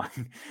wrong.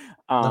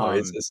 No,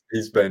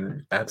 he's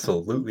been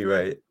absolutely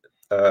right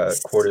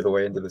quarter of the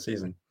way into the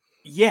season.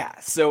 Yeah.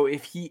 So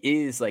if he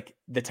is like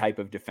the type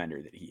of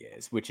defender that he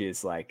is, which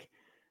is like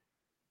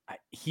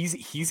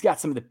he's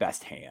got some of the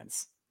best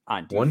hands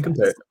on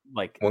defense.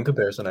 One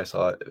comparison I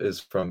saw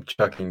is from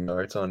Chucking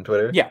Darts on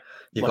Twitter. Yeah.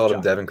 He called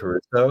him Devin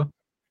Caruso.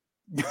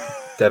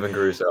 Devin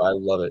Caruso. I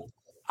love it.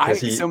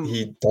 Because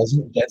he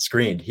doesn't get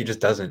screened. He just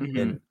doesn't.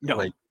 And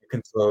like you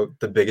can throw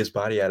the biggest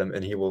body at him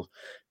and he will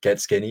get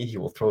skinny. He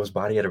will throw his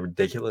body at a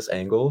ridiculous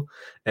angle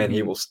and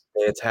he will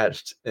stay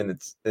attached.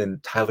 And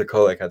Tyler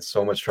Kolek had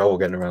so much trouble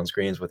getting around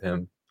screens with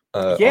him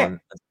on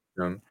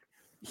Instagram.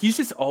 He's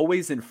just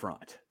always in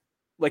front.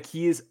 Like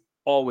he is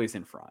always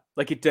in front.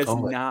 Like it does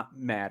not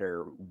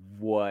matter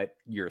what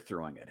you're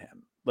throwing at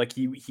him. Like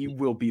he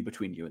will be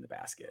between you and the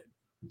basket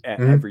at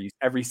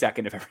every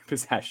second of every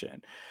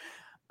possession.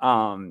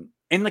 And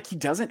like he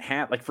doesn't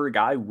have like for a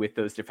guy with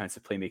those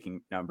defensive playmaking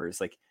numbers,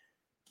 like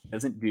he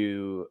doesn't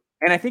do.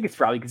 And I think it's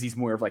probably because he's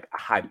more of like a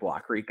high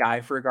block rate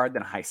guy for a guard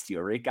than a high steal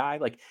rate guy.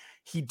 Like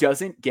he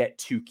doesn't get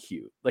too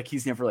cute. Like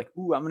he's never like,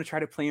 ooh, I'm going to try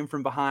to play him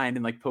from behind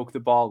and like poke the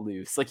ball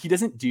loose. Like he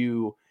doesn't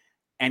do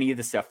any of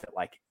the stuff that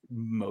like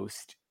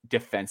most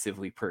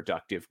defensively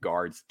productive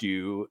guards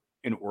do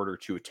in order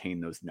to attain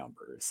those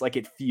numbers. Like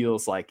it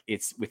feels like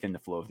it's within the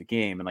flow of the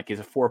game, and like he's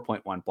a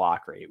 4.1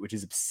 block rate, which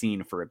is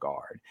obscene for a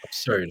guard.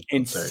 Absurd.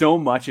 And so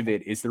much of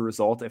it is the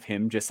result of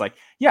him just like,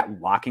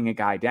 locking a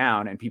guy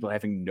down and people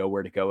having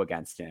nowhere to go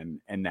against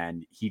him. And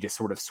then he just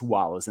sort of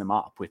swallows them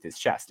up with his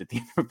chest at the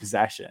end of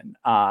possession.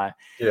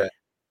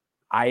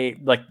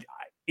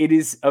 It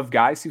is of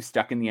guys who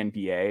stuck in the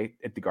NBA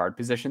at the guard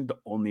position. The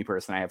only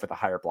person I have with a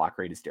higher block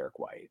rate is Derek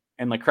White,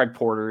 and like Craig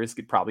Porter is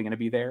probably going to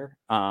be there.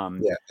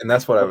 And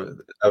that's what I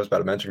was about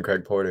to mention,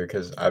 Craig Porter,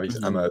 because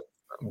obviously I'm a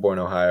born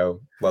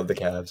Ohio, love the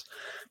Cavs.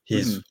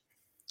 He's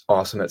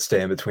awesome at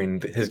staying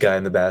between his guy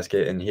in the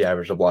basket, and he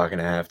averaged a block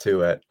and a half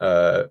too at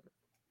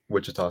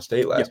Wichita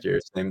State last year.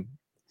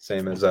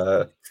 Same as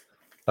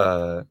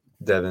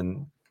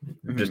Devin.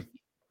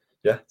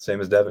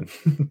 Same as Devin.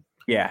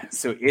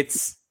 So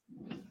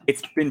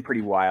it's been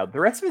pretty wild. The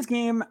rest of his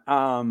game,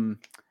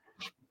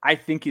 I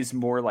think, is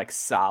more like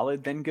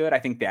solid than good. I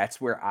think that's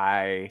where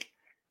I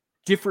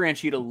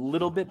differentiate a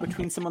little bit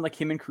between someone like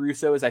him and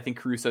Caruso. Is I think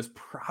Caruso's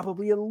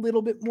probably a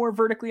little bit more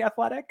vertically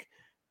athletic.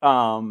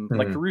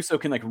 Like Caruso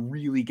can like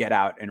really get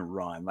out and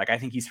run. Like I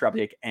think he's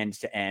probably like end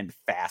to end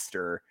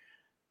faster,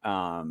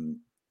 a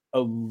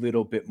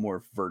little bit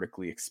more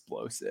vertically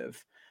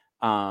explosive.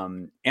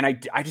 And I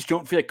just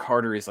don't feel like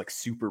Carter is like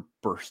super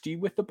bursty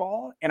with the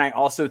ball. And I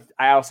also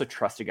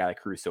trust a guy like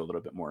Caruso a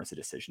little bit more as a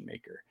decision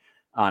maker.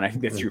 And I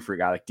think that's true for a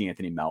guy like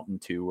D'Anthony Melton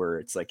too, where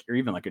it's like, or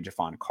even like a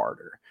Javon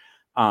Carter,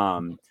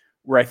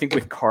 where I think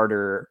with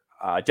Carter,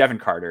 Devin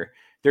Carter,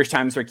 there's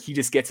times where he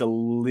just gets a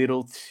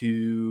little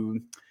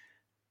too,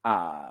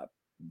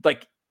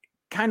 like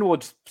kind of will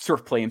just sort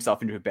of play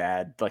himself into a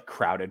bad, like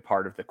crowded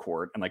part of the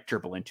court and like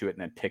dribble into it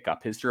and then pick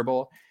up his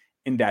dribble.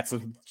 And that's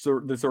the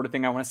sort of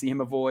thing I want to see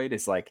him avoid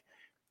is like,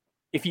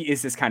 if he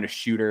is this kind of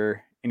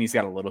shooter and he's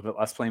got a little bit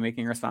less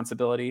playmaking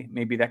responsibility,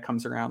 maybe that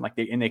comes around like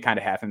they kind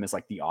of have him as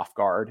like the off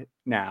guard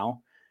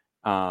now.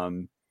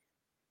 I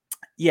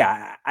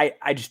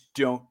just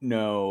don't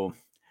know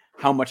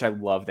how much I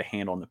love the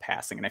handle and the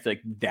passing. And I feel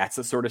like that's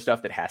the sort of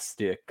stuff that has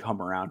to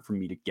come around for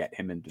me to get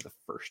him into the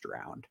first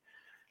round.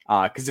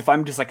 Because if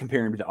I'm just like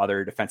comparing to the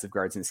other defensive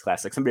guards in this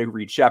class, like somebody like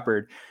Reed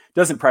Shepherd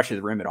doesn't pressure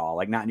the rim at all,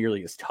 like not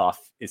nearly as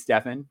tough as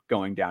Devin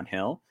going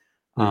downhill.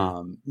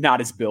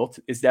 Not as built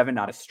as Devin,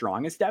 not as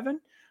strong as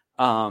Devin.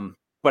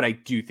 But I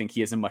do think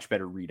he has a much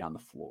better read on the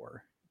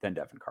floor than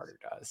Devin Carter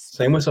does.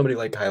 Same with somebody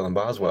like Kylan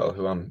Boswell,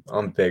 who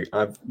I'm big.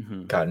 I've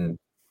gotten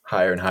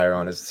higher and higher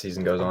on as the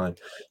season goes on.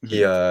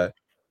 He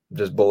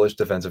just bullish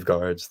defensive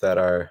guards that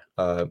are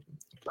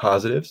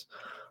positives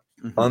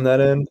on that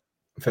end.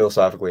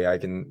 Philosophically, I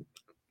can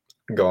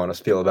go on a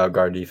spiel about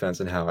guard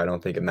defense and how I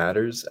don't think it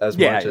matters as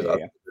much as other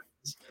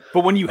defense.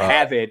 But when you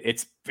have it,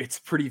 it's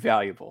pretty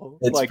valuable.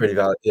 It's like, pretty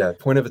valuable. Yeah,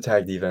 point of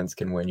attack defense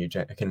can win you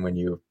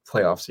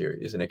playoff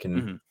series, and it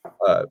can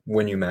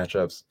win you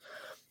matchups.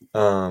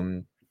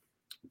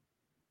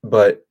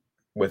 But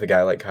with a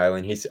guy like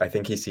Kylan, I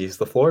think he sees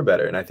the floor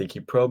better, and I think he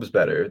probes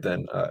better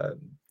than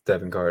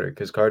Devin Carter,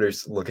 because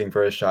Carter's looking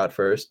for a shot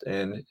first,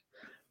 and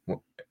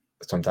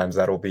sometimes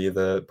that'll be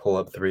the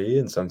pull-up three,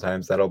 and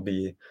sometimes that'll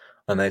be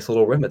a nice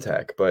little rim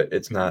attack, but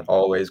it's not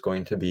always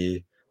going to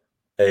be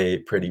a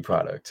pretty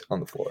product on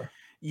the floor.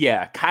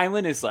 Yeah,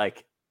 Kylan is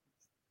like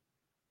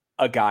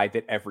a guy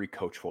that every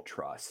coach will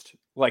trust.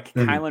 Like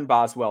Kylan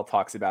Boswell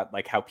talks about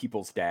like how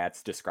people's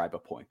dads describe a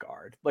point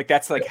guard. Like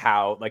that's like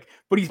how like,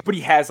 but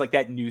he has like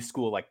that new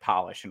school like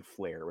polish and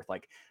flair with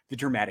like the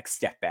dramatic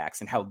step backs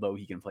and how low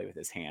he can play with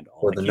his handle.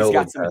 Or like, the he's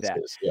got some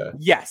passes, of that.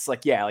 Yes,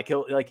 like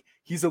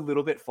he's a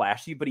little bit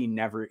flashy, but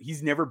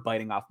he's never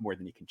biting off more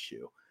than he can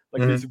chew.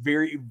 Like there's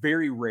very,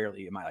 very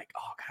rarely am I like,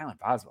 oh, Kylan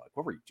Boswell, like,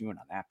 what were you doing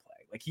on that play?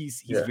 Like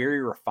he's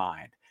very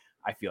refined.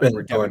 I feel like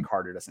where Devin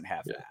Carter doesn't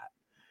have that.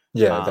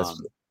 Yeah,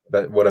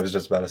 that's what I was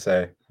just about to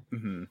say.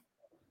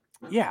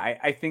 Yeah,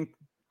 I think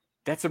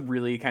that's a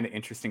really kind of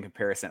interesting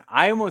comparison.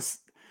 I'd almost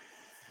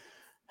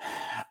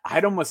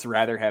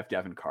rather have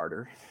Devin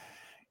Carter,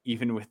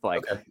 even with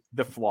like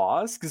the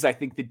flaws, because I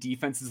think the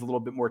defense is a little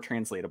bit more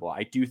translatable.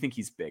 I do think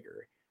he's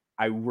bigger.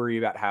 I worry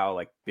about how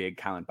like big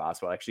Kylan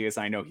Boswell actually is.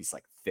 I know he's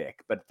like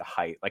thick, but the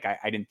height, like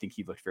I didn't think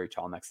he looked very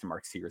tall next to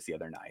Mark Sears the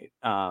other night.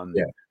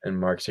 And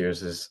Mark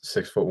Sears is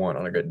 6'1"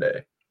 on a good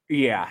day.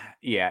 Yeah,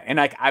 and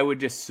like I would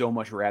just so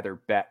much rather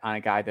bet on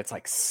a guy that's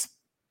like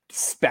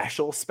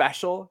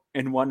special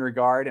in one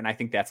regard, and I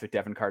think that's what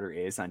Devin Carter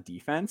is on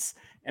defense.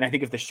 And I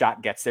think if the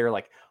shot gets there,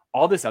 like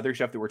all this other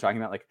stuff that we're talking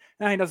about, like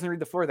he doesn't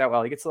read the floor that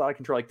well, he gets a lot of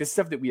control. Like this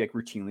stuff that we like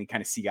routinely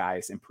kind of see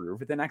guys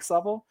improve at the next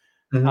level.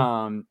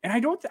 And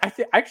I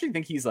actually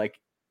think he's like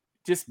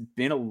just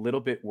been a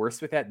little bit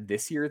worse with that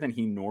this year than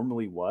he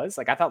normally was.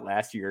 Like I thought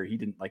last year he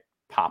didn't like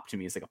pop to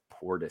me as like a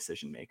poor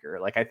decision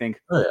maker. Like I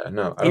think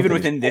even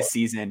within this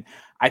season,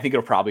 I think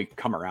it'll probably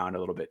come around a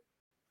little bit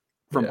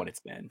from what it's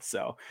been.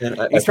 So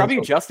he's probably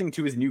adjusting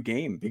to his new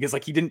game, because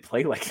like he didn't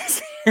play like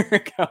this a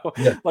year ago.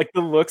 Like the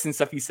looks and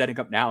stuff he's setting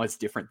up now is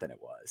different than it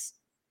was.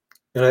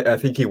 And I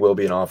think he will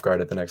be an off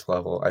guard at the next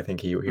level. I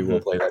think he will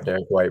play that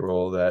Derek White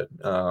role that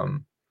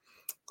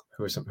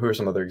who are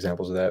some other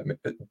examples of that?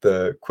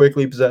 The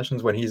quickly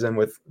possessions when he's in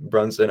with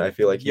Brunson, I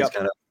feel like he's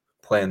kind of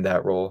playing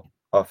that role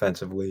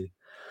offensively,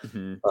 It's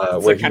where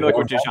like he kind of like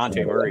what won't DeJounte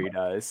handle Murray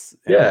does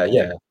in a yeah,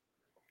 way.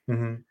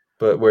 yeah.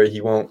 But where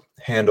he won't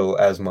handle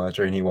as much,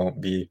 or he won't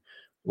be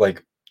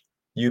like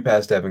you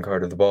pass Devin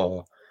Carter the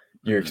ball,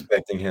 you're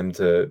expecting him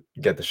to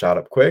get the shot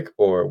up quick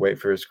or wait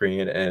for a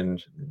screen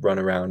and run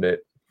around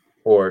it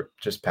or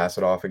just pass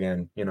it off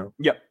again, you know?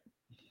 Yep.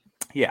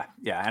 Yeah.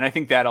 And I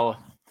think that'll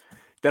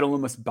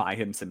almost buy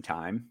him some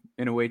time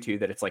in a way too,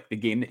 that it's like the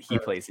game that he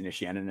plays in a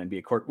Shannon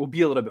NBA court will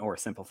be a little bit more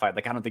simplified.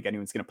 Like, I don't think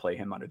anyone's going to play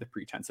him under the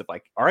pretense of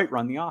like, all right,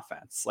 run the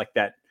offense. Like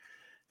that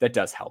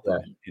does help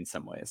him in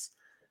some ways.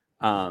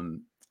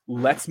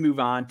 Let's move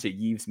on to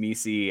Yves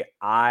Missi.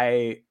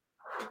 I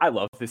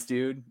love this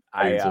dude.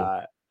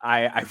 I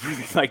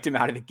really liked him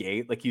out of the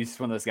gate. Like, he's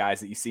one of those guys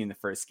that you see in the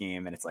first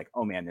game and it's like,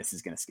 oh man, this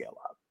is going to scale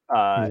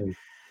up.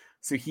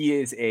 So he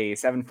is a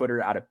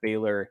 7-footer out of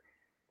Baylor.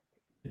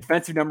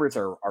 Defensive numbers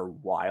are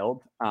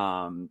wild.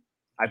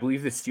 I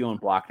believe the steal and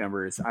block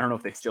numbers, I don't know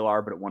if they still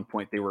are, but at one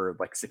point they were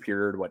like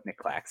superior to what Nick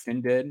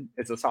Claxton did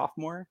as a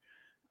sophomore.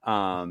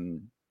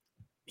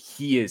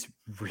 He is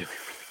really,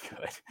 really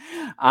good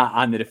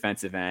on the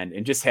defensive end,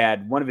 and just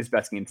had one of his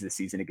best games of the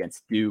season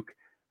against Duke.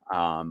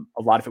 A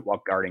lot of it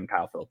while guarding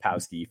Kyle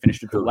Filipowski. He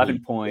finished with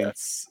 11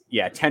 points.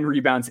 10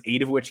 rebounds,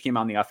 8 of which came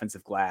on the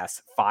offensive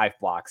glass, 5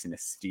 blocks and a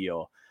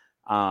steal.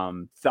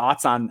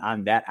 Thoughts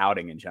on that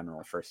outing in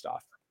general, first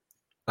off?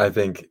 I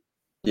think,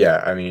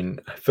 I mean,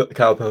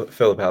 Kyle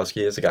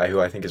Filipowski is a guy who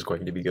I think is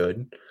going to be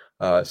good.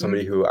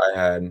 Somebody who I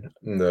had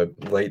in the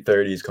late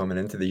 30s coming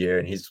into the year,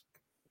 and he's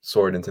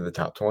soared into the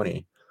top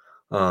 20.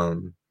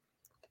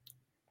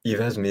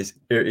 Yves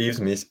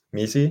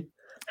Missi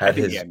had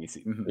his I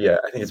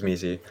think it's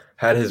Missi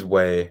had his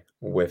way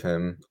with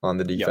him on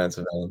the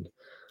defensive end.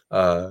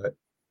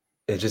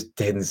 It just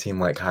didn't seem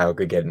like Kyle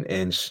could get an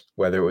inch,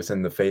 whether it was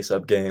in the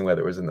face-up game,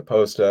 whether it was in the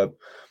post-up.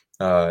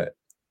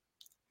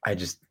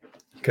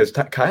 Because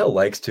Kyle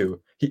likes to,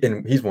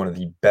 and he's one of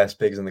the best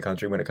bigs in the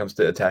country when it comes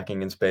to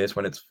attacking in space.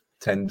 When it's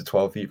 10 to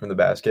 12 feet from the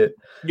basket,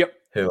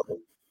 he'll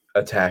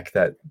attack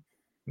that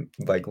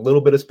like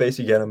little bit of space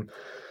you get him,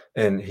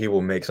 and he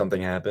will make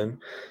something happen.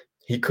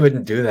 He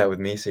couldn't do that with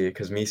Missi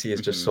because Missi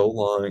is just so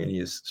long and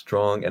he's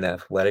strong and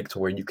athletic to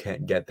where you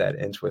can't get that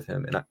inch with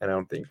him. And I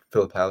don't think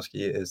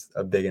Filipowski is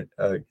a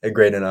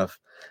great enough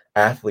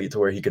athlete to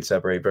where he could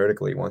separate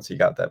vertically once he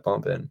got that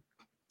bump in.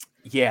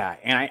 Yeah,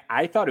 and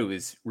I thought it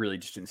was really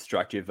just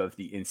instructive of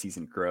the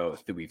in-season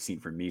growth that we've seen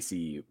from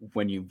Missi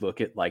when you look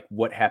at like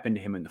what happened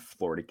to him in the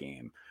Florida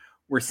game,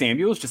 where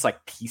Samuels just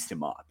like pieced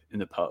him up in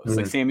the post.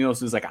 Like,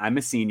 Samuels was like, I'm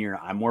a senior,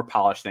 I'm more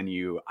polished than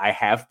you, I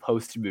have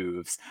post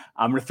moves,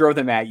 I'm gonna throw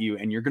them at you,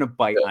 and you're gonna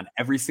bite on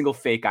every single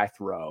fake I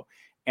throw,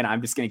 and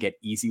I'm just gonna get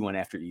easy one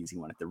after easy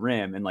one at the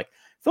rim. And like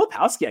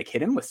Filipowski like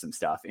hit him with some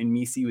stuff, and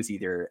Missi was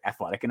either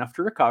athletic enough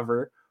to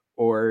recover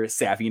or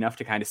savvy enough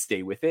to kind of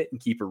stay with it and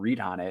keep a read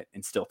on it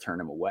and still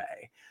turn him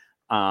away.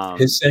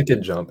 His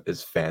second jump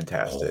is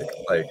fantastic.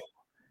 Like,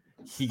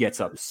 he gets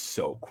up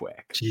so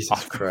quick.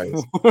 Jesus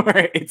Christ.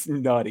 It's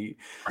nutty.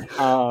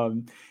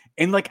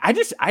 And like, I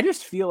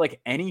just feel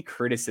like any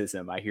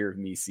criticism I hear of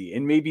Missi,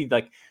 and maybe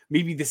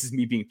this is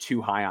me being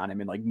too high on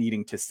him and like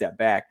needing to step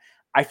back,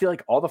 I feel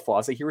like all the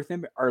flaws I hear with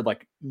him are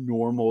like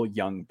normal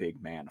young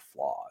big man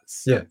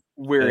flaws. Yeah.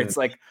 Where it's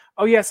like,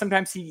 oh yeah,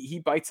 sometimes he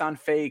bites on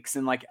fakes,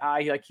 and like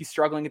he's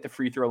struggling at the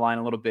free throw line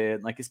a little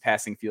bit. Like, his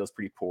passing feels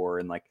pretty poor,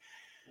 and like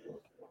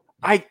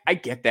I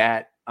get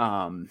that.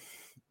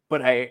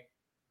 But I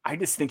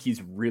just think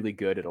he's really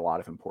good at a lot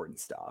of important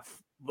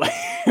stuff.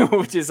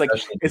 Which is like,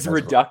 as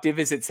reductive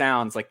as it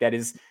sounds, like that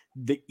is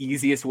the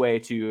easiest way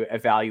to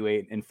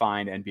evaluate and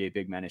find NBA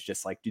big men. Is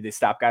just like, do they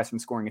stop guys from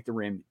scoring at the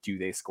rim? Do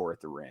they score at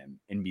the rim?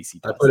 And Missi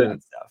does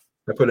that stuff.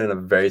 I put in a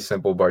very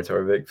simple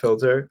Bartorovic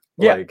filter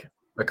like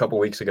a couple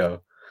weeks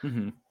ago.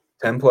 10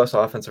 plus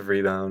offensive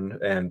rebound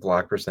and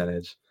block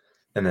percentage,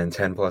 and then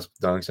 10 plus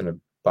dunks and a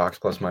box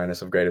plus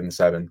minus of greater than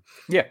 7.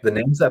 Yeah. The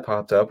names that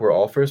popped up were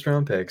all first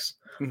round picks.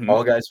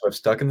 All guys who have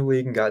stuck in the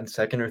league and gotten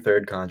second or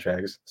third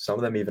contracts. Some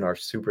of them even are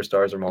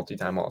superstars or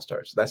multi-time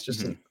all-stars. That's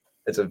just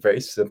it's a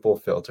very simple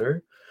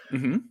filter,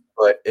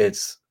 but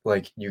it's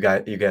like you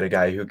get a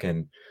guy who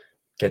can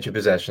get you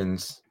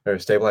possessions or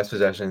stabilize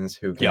possessions,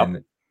 who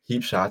can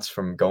keep shots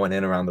from going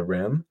in around the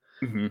rim,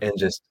 and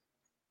just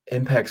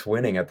impacts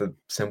winning at the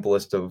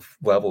simplest of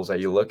levels that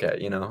you look at,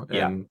 you know,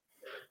 and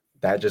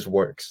that just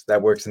works.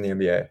 That works in the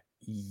NBA.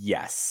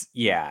 Yes.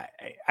 Yeah.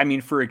 I mean,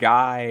 for a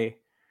guy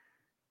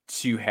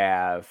to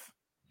have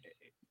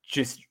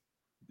just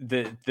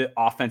the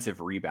offensive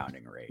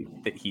rebounding rate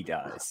that he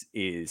does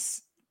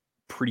is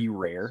pretty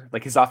rare.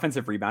 Like, his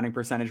offensive rebounding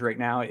percentage right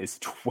now is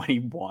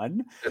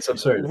 21. It's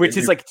absurd. Which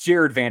is like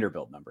Jared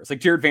Vanderbilt numbers. Like,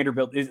 Jared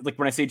Vanderbilt is like,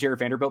 when I say Jared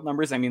Vanderbilt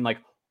numbers, I mean like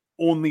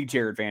only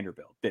Jared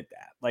Vanderbilt did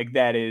that. Like,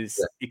 that is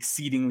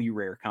exceedingly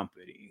rare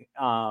company.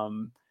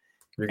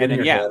 You're getting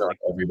your hand on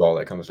every ball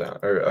that comes down,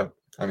 or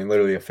I mean,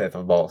 literally a fifth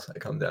of balls that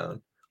come down,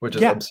 which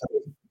is absurd.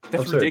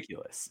 That's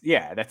ridiculous.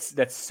 Yeah,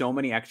 that's so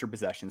many extra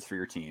possessions for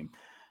your team.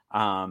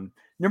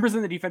 Numbers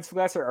in the defensive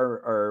class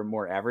are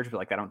more average, but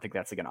like I don't think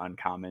that's like an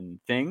uncommon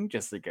thing,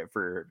 just like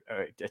for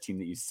a team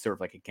that uses sort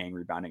of like a gang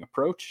rebounding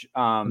approach.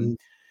 In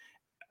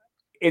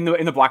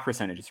the block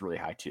percentage is really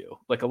high too.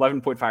 Like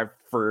 11.5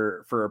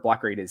 for a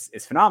block rate is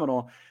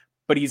phenomenal,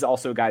 but he's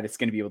also a guy that's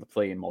going to be able to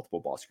play in multiple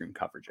ball screen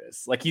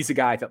coverages. Like he's a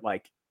guy that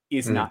like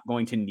is not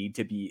going to need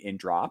to be in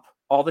drop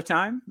all the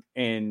time,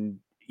 and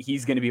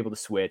he's going to be able to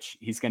switch.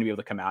 He's going to be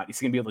able to come out. He's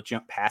going to be able to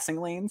jump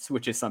passing lanes,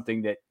 which is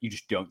something that you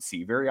just don't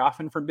see very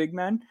often from big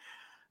men.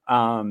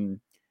 And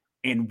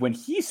when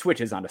he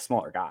switches onto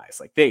smaller guys,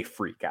 like they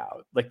freak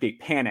out, like they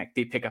panic,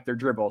 they pick up their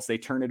dribbles, they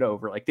turn it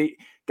over. Like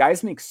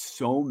guys make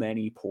so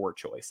many poor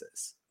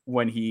choices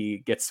when he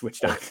gets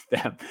switched on to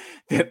them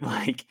that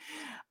like,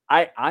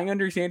 I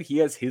understand he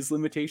has his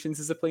limitations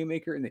as a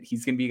playmaker and that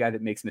he's going to be a guy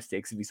that makes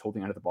mistakes if he's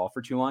holding onto the ball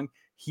for too long.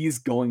 He's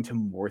going to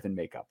more than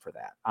make up for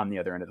that on the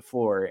other end of the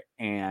floor.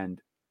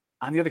 And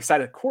on the other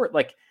side of the court,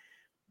 like,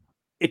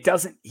 he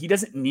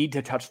doesn't need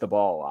to touch the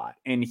ball a lot.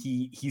 And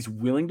he's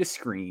willing to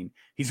screen.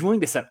 He's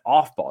willing to set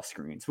off ball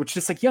screens, which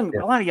just like a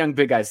lot of young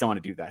big guys don't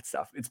want to do that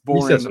stuff. It's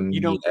boring.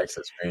 You don't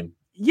access screen.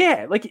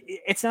 Yeah. Like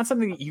it's not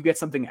something that you get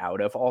something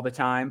out of all the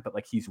time, but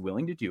like he's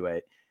willing to do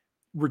it.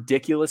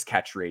 Ridiculous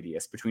catch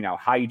radius between how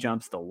high he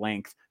jumps, the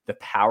length, the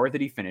power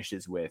that he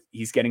finishes with.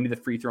 He's getting to the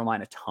free throw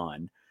line a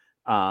ton.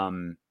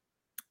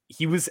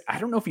 He was, I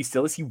don't know if he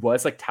still is, he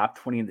was like top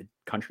 20 in the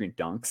country in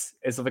dunks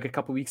as of like a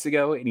couple weeks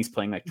ago, and he's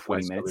playing like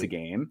 20 minutes a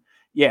game.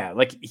 Yeah,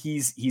 like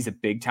he's a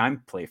big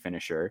time play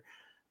finisher.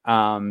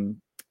 And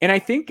I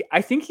think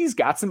he's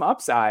got some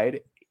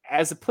upside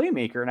as a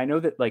playmaker. And I know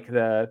that like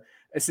the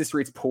assist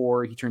rate's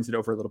poor, he turns it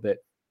over a little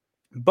bit,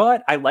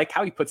 but I like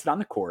how he puts it on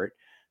the court.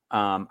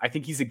 I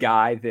think he's a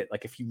guy that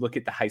like if you look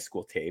at the high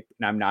school tape,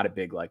 and I'm not a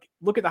big like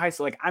look at the high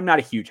school, like I'm not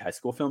a huge high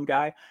school film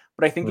guy,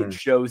 but I think it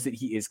shows that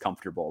he is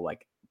comfortable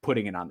like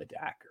putting it on the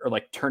deck or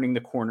like turning the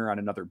corner on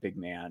another big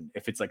man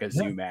if it's like a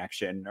zoom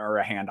action or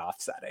a handoff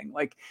setting.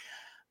 Like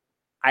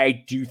I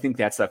do think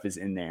that stuff is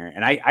in there,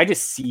 and I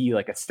just see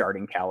like a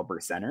starting caliber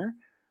center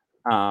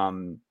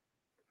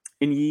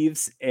in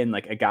Yves and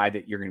like a guy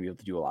that you're going to be able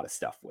to do a lot of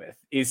stuff with.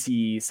 Is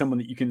he someone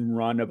that you can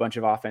run a bunch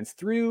of offense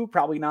through?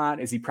 Probably not.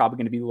 Is he probably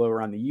going to be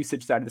lower on the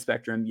usage side of the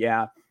spectrum?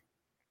 Yeah.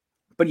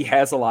 But he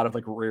has a lot of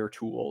like rare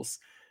tools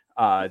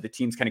the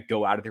teams kind of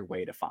go out of their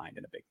way to find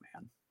in a big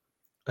man.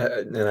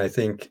 And I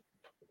think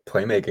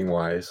playmaking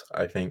wise,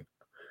 I think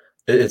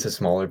it's a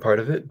smaller part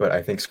of it, but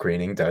I think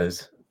screening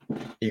does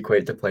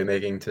equate to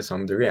playmaking to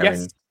some degree.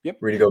 Yes. I mean,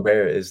 Rudy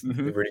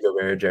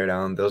Gobert, Jared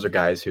Allen. Those are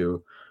guys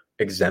who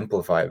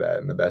exemplify that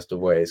in the best of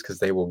ways because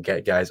they will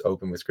get guys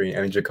open with screen.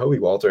 I mean, Jacoby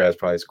Walter has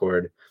probably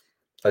scored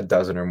a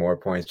dozen or more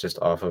points just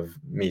off of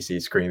Missi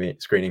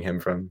screening him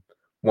from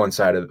one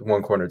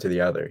corner to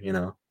the other, you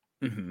know?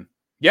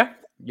 Yeah.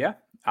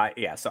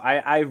 So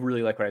I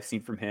really like what I've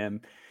seen from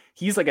him.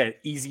 He's like an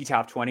easy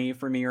top 20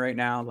 for me right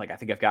now. Like I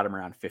think I've got him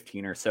around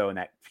 15 or so, and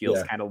that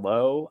feels kind of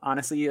low,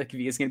 honestly. Like if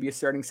he is going to be a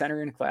starting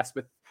center in a class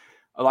with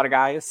a lot of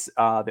guys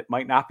that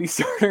might not be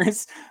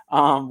starters,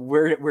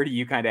 where do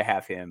you kind of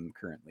have him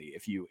currently?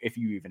 If you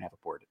even have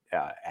a board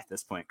at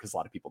this point, because a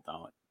lot of people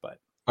don't. But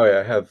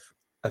I have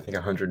I think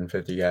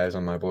 150 guys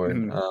on my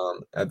board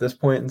at this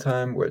point in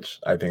time, which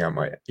I think I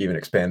might even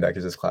expand that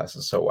because this class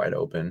is so wide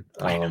open.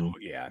 I know,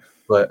 yeah.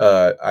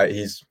 But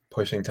he's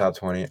pushing top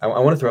 20. I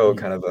want to throw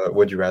kind of a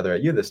would you rather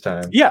at you this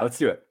time. Yeah, let's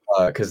do it.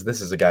 Because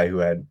this is a guy who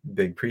had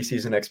big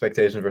preseason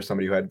expectations for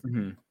somebody who had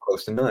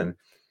close to none.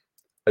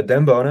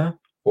 Adembona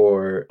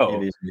or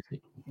Yves?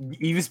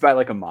 Yves by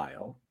like a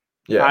mile.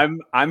 Yeah,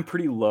 I'm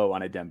pretty low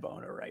on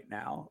Adembona right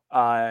now.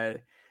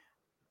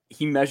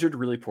 He measured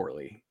really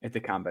poorly at the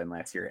combine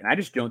last year, and I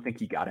just don't think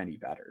he got any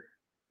better.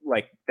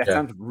 Like that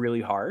sounds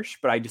really harsh,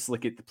 but I just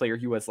look at the player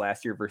he was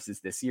last year versus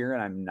this year,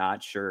 and I'm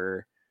not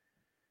sure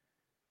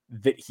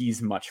that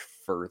he's much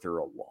further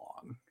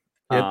along.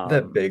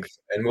 that big,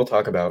 and we'll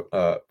talk about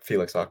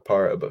Felix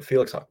Okpara, but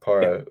Felix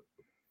Okpara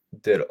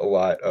did a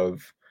lot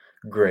of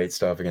great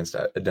stuff against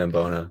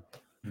Adembona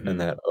in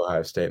that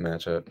Ohio State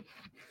matchup.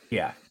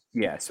 Yeah.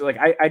 So like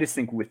I just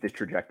think with the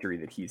trajectory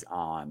that he's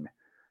on,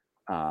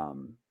 I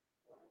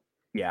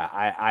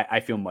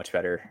feel much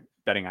better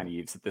betting on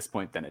Yves at this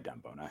point than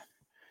Adembona.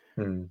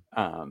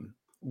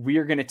 We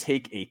are going to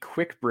take a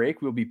quick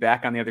break. We'll be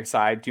back on the other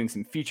side doing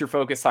some feature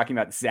focus, talking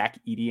about Zach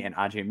Edey and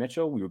Ajay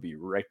Mitchell. We will be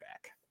right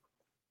back.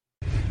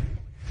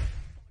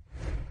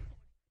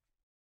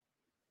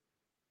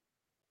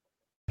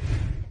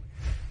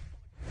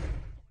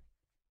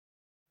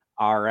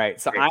 All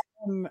right. So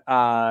I'm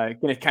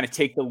going to kind of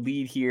take the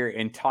lead here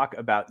and talk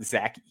about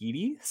Zach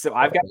Edey. So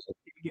I've got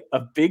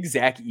a big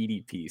Zach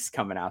Edey piece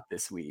coming out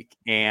this week,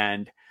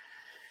 and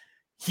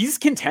he's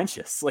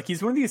contentious. Like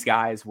he's one of these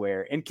guys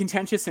and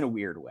contentious in a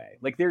weird way.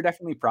 Like there are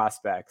definitely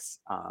prospects.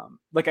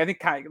 Like I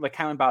think like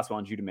Kylan Boswell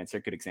and Judah Mintz are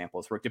good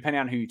examples where depending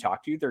on who you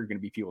talk to, there are going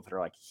to be people that are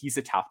like, he's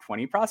a top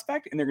 20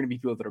 prospect. And there are going to be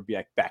people that are be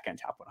like back end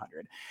top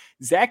 100.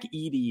 Zach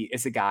Edey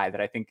is a guy that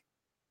I think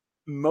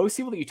most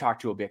people that you talk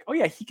to will be like, oh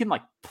yeah, he can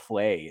like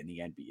play in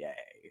the NBA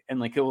and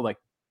like he'll like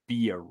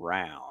be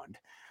around.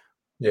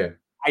 Yeah.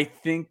 I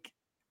think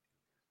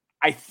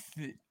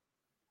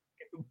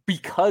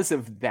because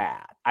of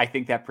that, I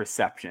think that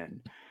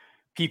perception,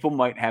 people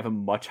might have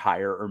him much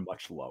higher or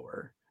much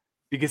lower.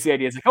 Because the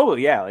idea is like, oh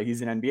yeah, like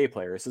he's an NBA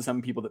player. So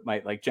some people that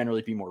might like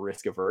generally be more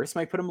risk averse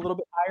might put him a little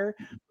bit higher.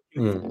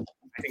 I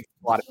think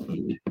a lot of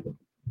people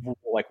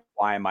like,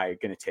 why am I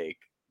going to take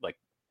like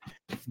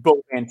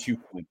both and 2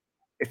 points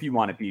if you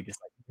want to be just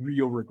like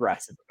real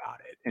regressive about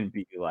it and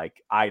be like,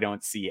 I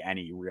don't see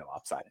any real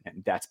upside in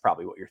him. That's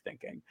probably what you're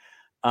thinking.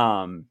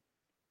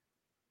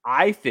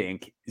 I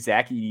think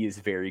Zach Edey is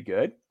very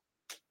good.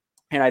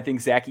 And I think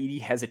Zach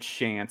Edey has a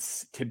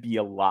chance to be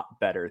a lot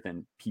better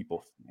than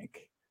people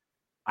think.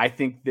 I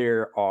think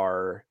there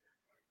are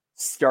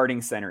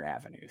starting center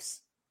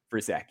avenues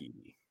for Zach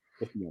Edey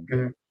with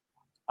the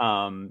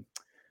NBA.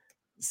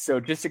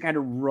 So just to kind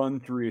of run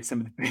through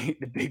some of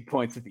the big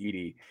points with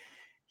Edey,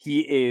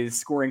 he is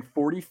scoring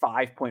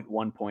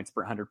 45.1 points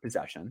per 100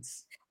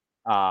 possessions,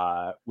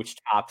 which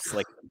tops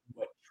like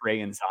what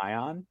Trey and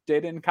Zion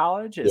did in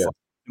college as like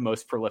the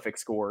most prolific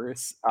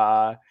scorers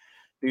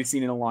we've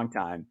seen in a long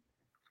time.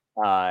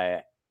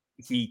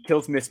 He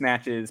kills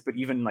mismatches, but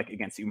even like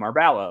against Umar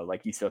Ballo,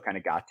 like he still kind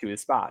of got to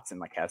his spots and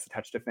like has the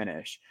touch to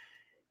finish.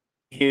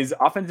 His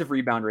offensive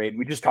rebound rate,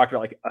 we just talked about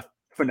like a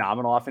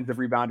phenomenal offensive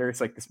rebounder.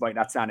 So like this might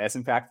not sound as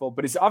impactful,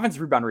 but his offensive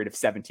rebound rate of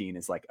 17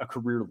 is like a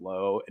career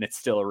low, and it's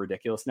still a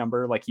ridiculous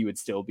number. Like he would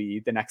still be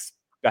the next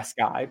best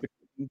guy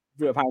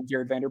behind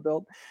Jared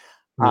Vanderbilt.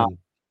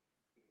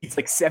 He's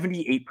like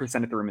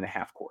 78% of the rim in the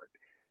half court.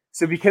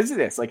 So because of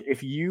this, like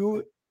if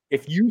you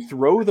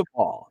throw the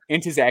ball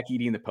into Zach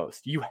Edey in the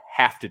post, you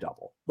have to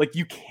double. Like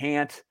you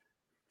can't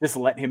just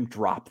let him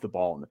drop the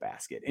ball in the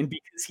basket. And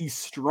because he's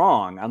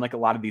strong, unlike a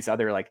lot of these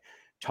other like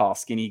tall,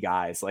 skinny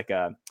guys, like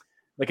a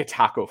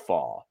Taco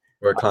Fall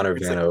or Connor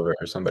Vanover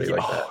like, or somebody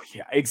like that.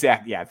 Yeah,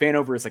 exactly. Yeah,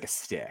 Vanover is like a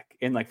stick,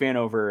 and like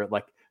Vanover,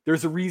 like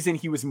there's a reason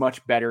he was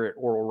much better at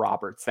Oral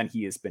Roberts than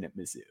he has been at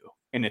Mizzou,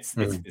 and it's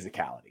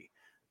physicality.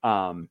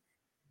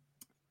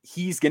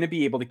 He's going to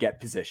be able to get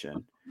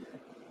position,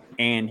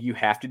 and you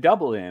have to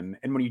double him.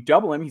 And when you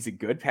double him, he's a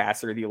good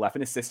passer. The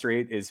 11 assist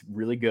rate is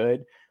really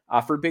good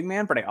for a big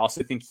man, but I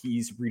also think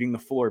he's reading the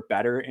floor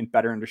better and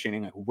better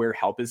understanding like where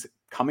help is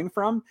coming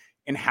from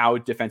and how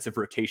defensive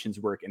rotations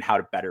work and how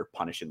to better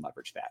punish and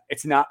leverage that.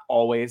 It's not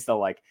always the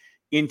like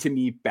into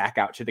me, back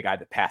out to the guy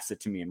that passed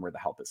it to me and where the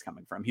help is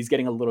coming from. He's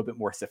getting a little bit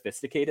more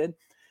sophisticated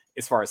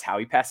as far as how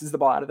he passes the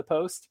ball out of the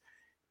post.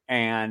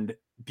 And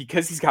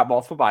because he's got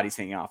multiple bodies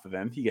hanging off of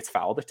him, he gets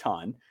fouled a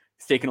ton.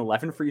 He's taking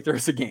 11 free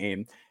throws a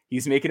game.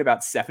 He's making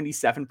about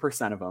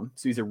 77% of them.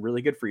 So he's a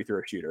really good free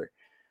throw shooter.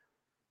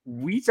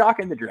 We talk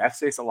in the draft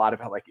space a lot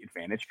about like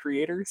advantage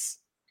creators.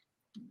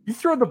 You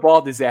throw the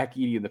ball to Zach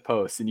Edey in the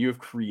post and you have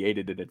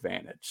created an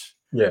advantage.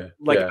 Yeah.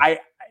 Like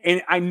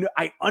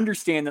I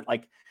understand that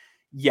like,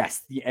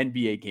 yes, the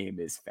NBA game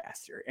is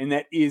faster and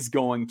that is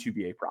going to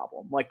be a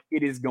problem. Like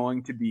it is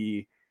going to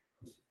be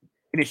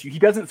an issue. He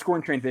doesn't score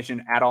in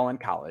transition at all in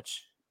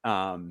college.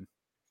 And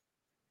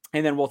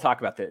then we'll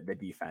talk about the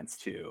defense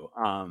too.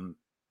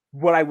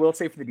 What I will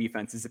say for the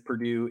defense is that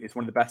Purdue is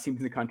one of the best teams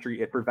in the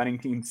country at preventing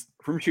teams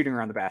from shooting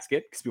around the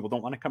basket because people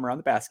don't want to come around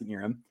the basket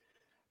near him.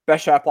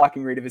 Best shot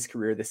blocking rate of his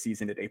career this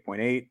season at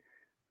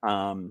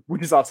 8.8,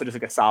 which is also just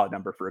like a solid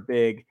number for a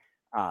big.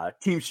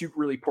 Teams shoot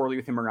really poorly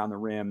with him around the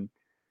rim.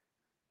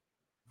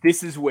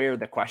 This is where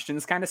the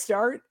questions kind of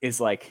start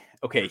is like,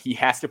 okay, he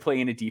has to play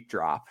in a deep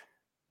drop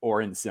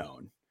or in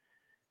zone.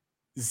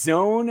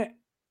 Zone,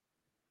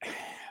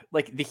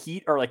 like the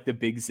Heat are like the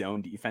big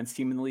zone defense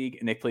team in the league,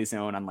 and they play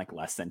zone on like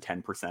less than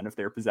 10% of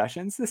their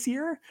possessions this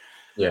year.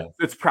 Yeah. So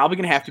it's probably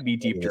going to have to be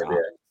deep drop.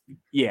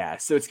 Yeah.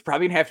 So it's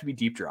probably going to have to be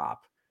deep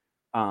drop.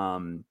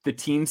 The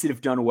teams that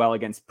have done well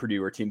against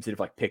Purdue are teams that have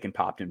like pick and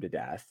popped him to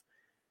death.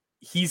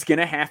 He's going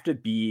to have to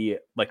be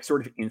like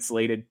sort of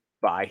insulated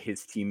by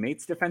his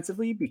teammates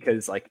defensively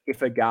because like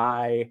if a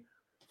guy,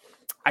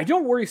 I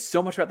don't worry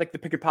so much about like the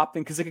pick and pop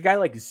thing because like a guy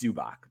like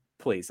Zubac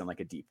plays on like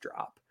a deep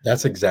drop.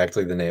 That's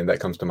exactly the name that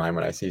comes to mind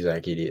when I see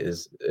Zach Edey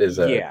is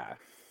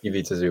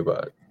Ivica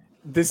Zubac.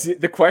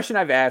 The question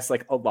I've asked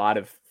like a lot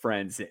of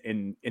friends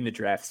in the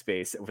draft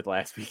space over the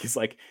last week is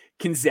like,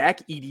 can Zach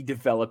Edey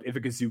develop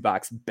Ivica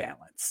Zubac's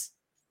balance?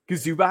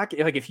 Because Zubac,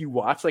 like if you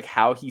watch like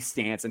how he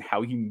stands and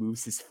how he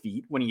moves his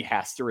feet when he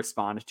has to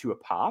respond to a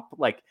pop,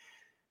 like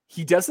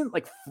he doesn't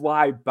like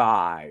fly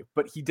by,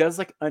 but he does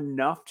like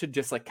enough to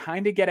just like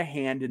kind of get a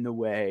hand in the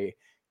way,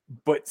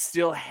 but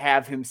still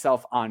have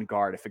himself on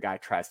guard if a guy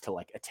tries to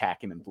like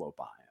attack him and blow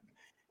by him.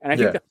 And I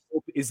think the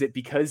hope is that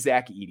because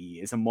Zach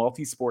Edey is a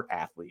multi-sport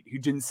athlete who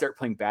didn't start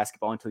playing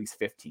basketball until he's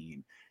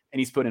 15 and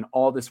he's put in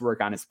all this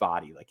work on his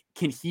body, like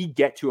can he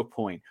get to a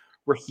point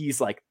where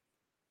he's like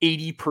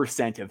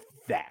 80% of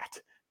that?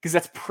 Because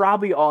that's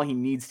probably all he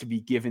needs to be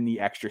given the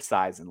extra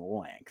size and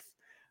length.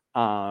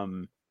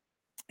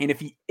 And if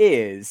he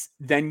is,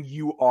 then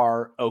you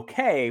are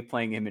okay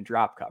playing him in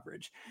drop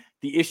coverage.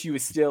 The issue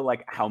is still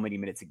like how many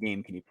minutes a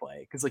game can he play?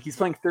 Because like he's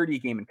playing 30 a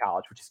game in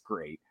college, which is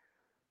great.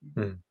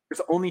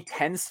 There's only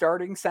 10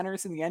 starting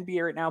centers in the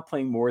NBA right now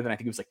playing more than I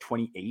think it was like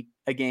 28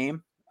 a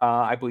game.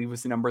 I believe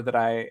was the number that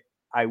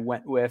I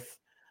went with.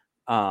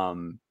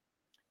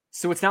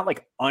 So it's not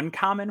like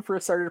uncommon for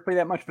a starter to play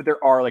that much, but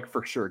there are like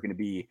for sure going to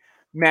be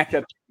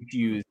matchups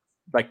used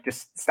like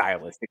just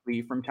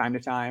stylistically from time to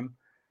time.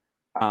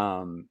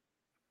 And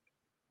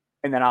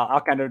then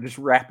I'll kind of just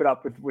wrap it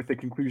up with the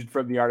conclusion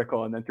from the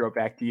article and then throw it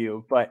back to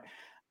you. But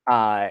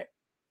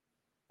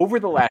over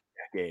the last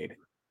decade,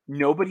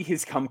 nobody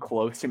has come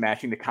close to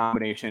matching the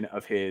combination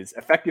of his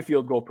effective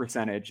field goal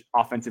percentage,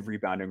 offensive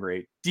rebounding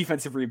rate,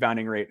 defensive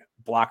rebounding rate,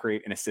 block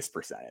rate, and assist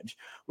percentage,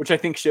 which I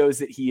think shows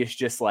that he is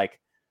just like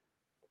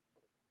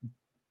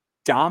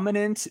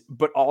dominant,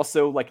 but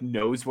also like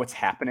knows what's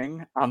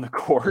happening on the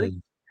court.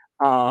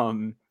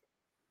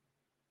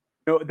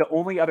 The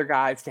only other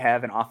guys to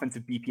have an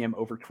offensive BPM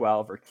over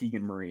 12 are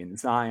Keegan Murray and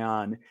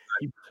Zion.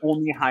 He's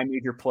only high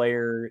major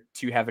player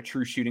to have a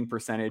true shooting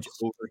percentage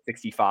over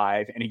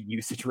 65 and a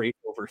usage rate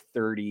over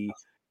 30.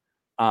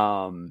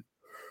 I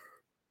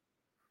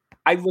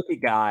look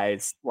at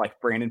guys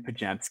like Brandon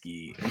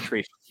Pajemski and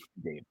Trace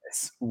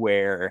Davis,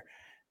 where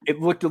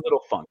it looked a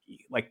little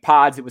funky. Like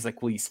Pods, it was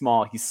like, well, he's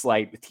small, he's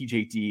slight. With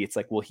TJD, it's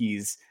like, well,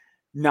 he's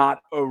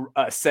not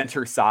a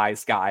center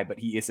size guy, but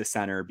he is a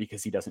center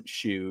because he doesn't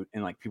shoot.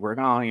 And like people are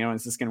like, oh,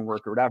 is this going to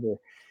work or whatever?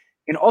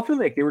 And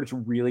ultimately, like, they were just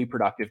really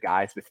productive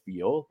guys with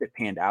feel that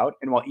panned out.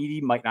 And while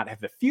Edey might not have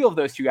the feel of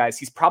those two guys,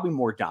 he's probably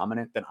more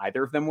dominant than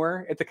either of them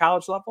were at the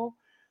college level.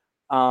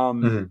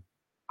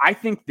 I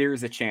think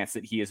there's a chance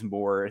that he is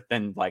more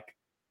than like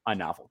a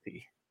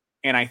novelty.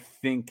 And I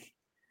think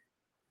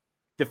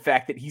the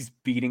fact that he's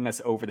beating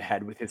us over the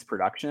head with his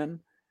production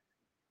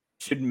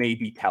should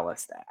maybe tell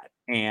us that.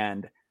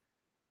 And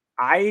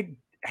I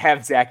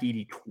have Zach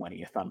Edey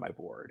 20th on my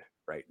board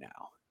right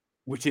now,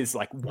 which is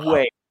like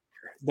way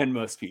better than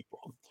most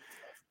people.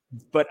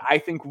 But I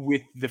think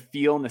with the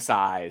feel and the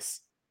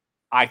size,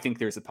 I think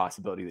there's a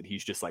possibility that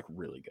he's just like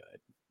really good.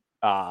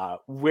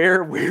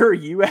 Where are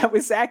you at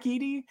with Zach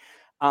Edey?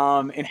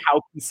 And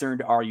how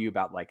concerned are you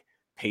about like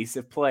pace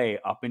of play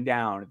up and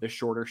down, the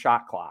shorter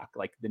shot clock,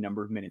 like the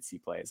number of minutes he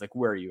plays? Like,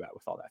 where are you at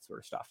with all that sort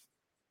of stuff?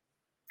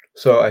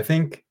 So I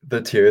think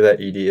the tier that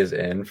Edey is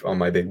in on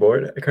my big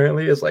board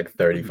currently is like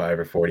 35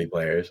 or 40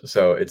 players.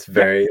 So it's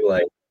very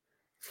like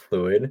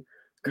fluid.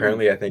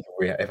 Currently, I think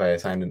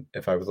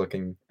if I was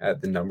looking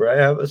at the number I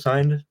have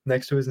assigned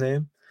next to his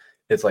name,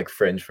 it's like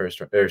fringe first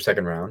or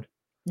second round.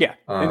 Yeah,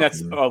 and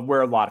that's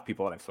where a lot of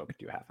people that I've spoken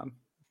to have him.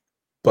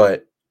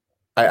 But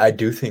I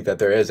do think that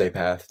there is a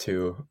path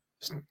to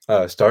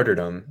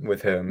starterdom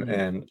with him,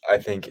 and I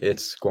think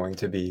it's going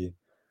to be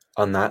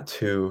a not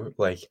too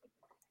like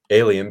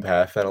alien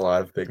path that a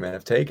lot of big men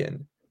have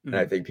taken. And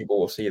I think people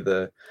will see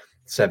the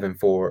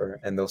 7-4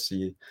 and they'll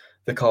see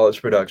the college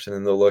production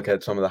and they'll look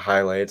at some of the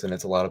highlights and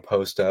it's a lot of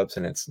post ups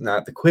and it's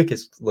not the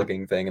quickest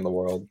looking thing in the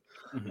world.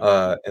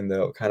 And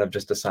they'll kind of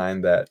just assign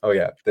that, oh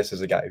yeah, this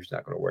is a guy who's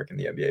not going to work in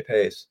the NBA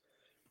pace.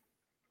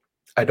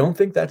 I don't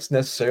think that's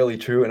necessarily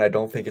true. And I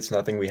don't think it's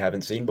nothing we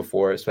haven't seen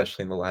before,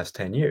 especially in the last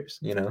 10 years,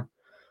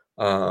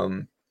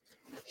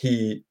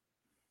 he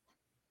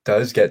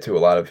does get to a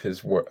lot of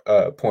his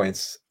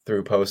points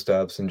through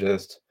post-ups and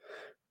just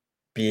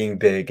being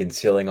big and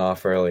sealing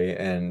off early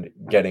and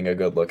getting a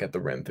good look at the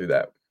rim through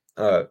that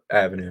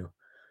avenue.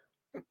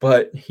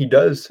 But he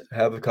does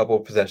have a couple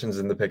of possessions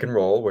in the pick and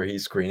roll where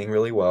he's screening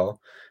really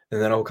well,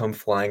 and then he'll come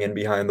flying in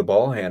behind the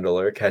ball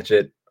handler, catch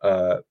it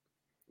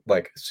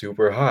like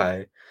super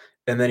high,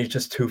 and then he's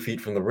just 2 feet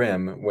from the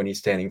rim when he's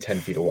standing 10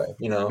 feet away,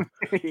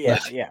 Yeah.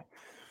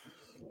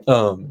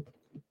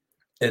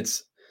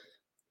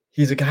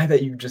 He's a guy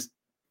that you just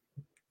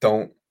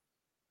don't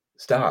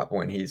stop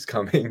when he's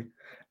coming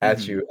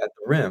at you at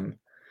the rim.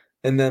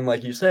 And then,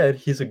 like you said,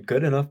 he's a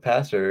good enough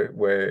passer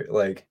where,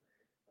 like,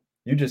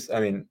 you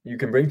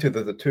can bring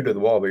the two to the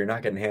wall, but you're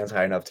not getting hands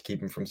high enough to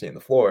keep him from seeing the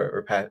floor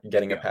or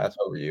getting a pass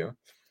over you.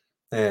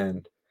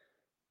 And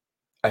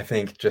I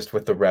think just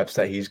with the reps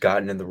that he's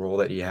gotten in the role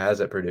that he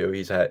has at Purdue,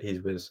 he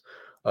was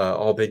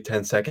all Big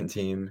Ten second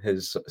team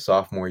his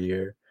sophomore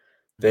year.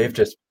 They've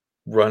just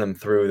run him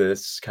through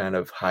this kind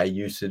of high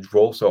usage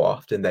role so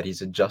often that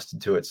he's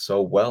adjusted to it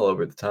so well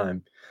over the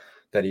time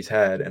that he's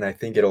had. And I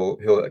think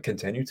he'll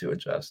continue to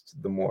adjust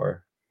the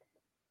more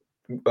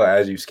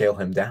as you scale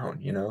him down,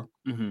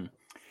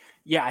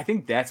 Yeah, I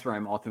think that's where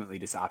I'm ultimately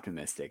just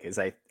optimistic is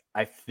I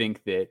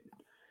think that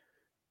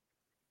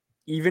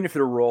even if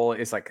the role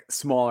is like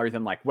smaller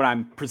than like what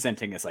I'm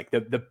presenting as like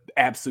the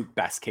absolute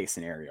best case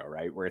scenario,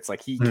 right? Where it's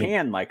like he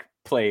can like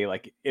play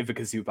like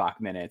Ivica Zubac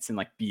minutes and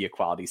like be a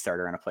quality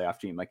starter on a playoff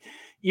team. Like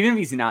even if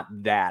he's not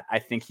that, I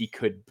think he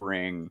could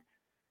bring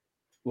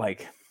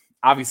like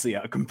obviously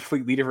a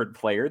completely different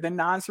player than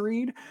Naz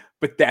Reid,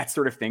 but that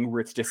sort of thing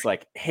where it's just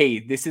like, hey,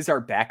 this is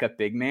our backup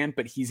big man,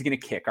 but he's going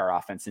to kick our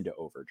offense into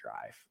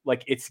overdrive.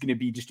 Like it's going to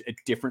be just a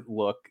different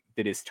look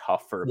that is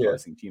tough for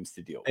opposing teams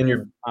to deal with.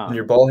 And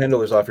your ball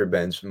handlers off your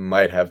bench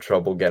might have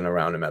trouble getting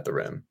around him at the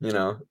rim,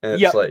 And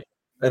it's like,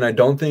 and I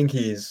don't think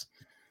he's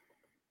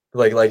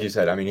like you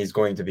said, I mean, he's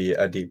going to be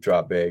a deep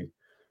drop big.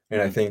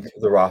 And I think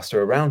the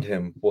roster around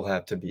him will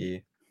have to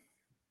be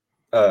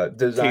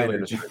designed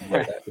in Tailored. a certain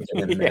way that can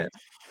get him Yeah. minutes,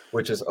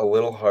 which is a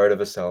little hard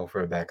of a sell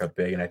for a backup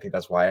big, and I think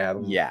that's why I have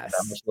him that much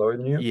Yes. lower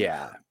than you.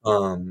 Yeah.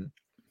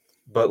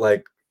 But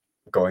like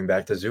going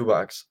back to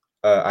Zubac,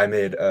 I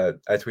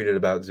tweeted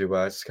about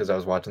Zubac because I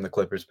was watching the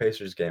Clippers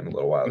Pacers game a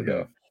little while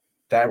ago.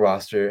 That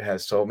roster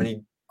has so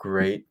many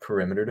great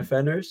perimeter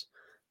defenders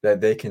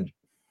that they can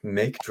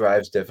make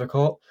drives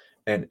difficult.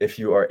 And if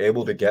you are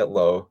able to get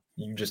low,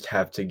 you just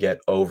have to get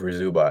over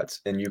Zubac,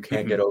 and you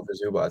can't get over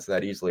Zubac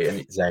that easily.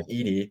 And Zach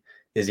Edey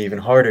is even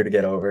harder to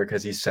get over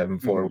because he's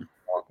 7'4"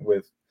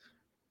 with,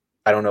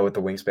 I don't know what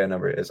the wingspan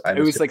number is. It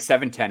was like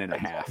 7'10" and a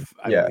half,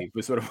 I believe,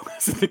 was what it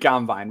was at the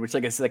combine, which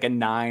like it's like a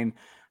 9.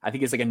 I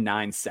think it's like a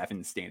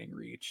 9'7" standing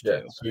reach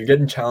too. So you're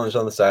getting challenged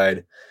on the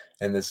side,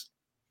 and this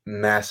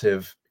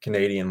massive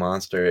Canadian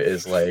monster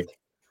is like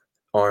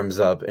arms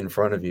up in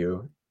front of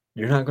you.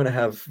 You're not going to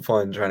have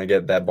fun trying to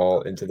get that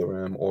ball into the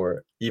rim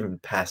or even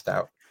passed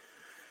out.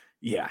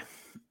 Yeah.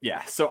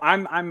 So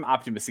I'm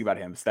optimistic about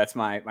him. So that's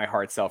my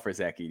hard sell for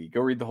Zach Edey.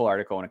 Go read the whole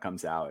article when it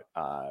comes out.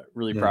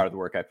 Really proud of the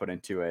work I put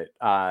into it.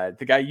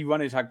 The guy you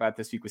wanted to talk about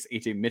this week was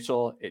Ajay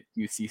Mitchell at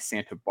UC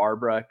Santa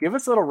Barbara. Give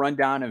us a little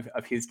rundown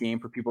of his game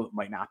for people that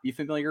might not be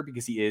familiar,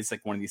 because he is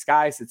like one of these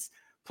guys that's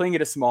playing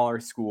at a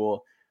smaller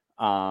school.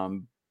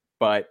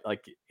 But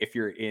like if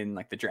you're in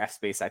like the draft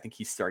space, I think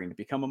he's starting to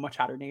become a much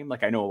hotter name.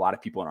 Like I know a lot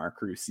of people in our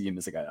crew see him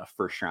as like a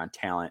first round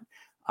talent.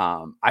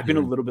 I've been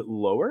a little bit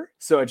lower,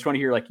 so I just want to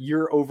hear like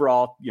your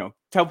overall,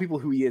 tell people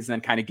who he is and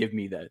then kind of give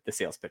me the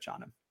sales pitch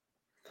on him.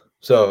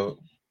 So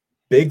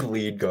big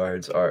lead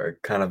guards are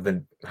kind of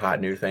the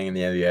hot new thing in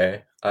the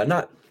NBA.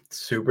 Not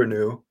super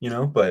new,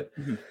 but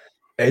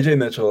Ajay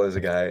Mitchell is a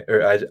guy, or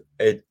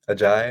Ajay.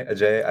 I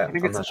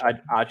think I'm it's not sure.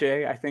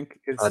 Ajay, I think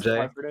is Ajay?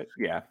 how I've heard it.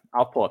 Yeah,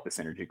 I'll pull up the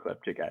synergy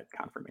clip to get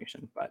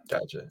confirmation. But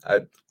Gotcha.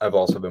 I've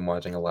also been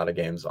watching a lot of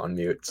games on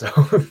mute, so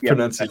yep,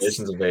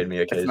 pronunciations evade me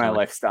that's my occasionally.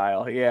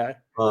 lifestyle. Yeah.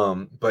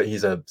 But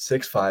he's a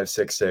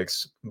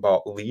 6'5",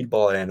 6'6" lead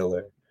ball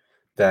handler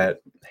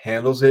that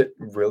handles it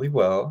really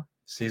well,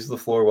 sees the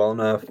floor well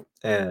enough,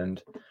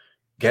 and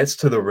gets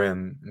to the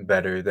rim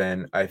better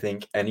than I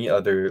think any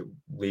other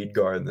lead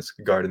guard in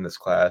this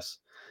class.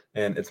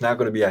 And it's not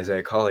going to be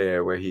Isaiah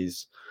Collier where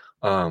he's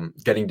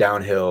getting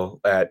downhill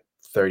at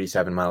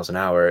 37 miles an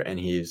hour and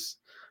he's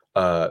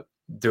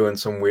doing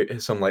some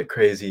like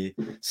crazy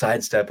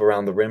sidestep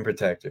around the rim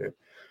protector.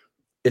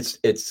 It's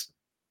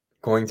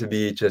going to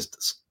be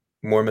just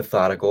more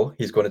methodical.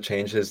 He's going to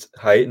change his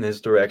height and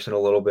his direction a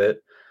little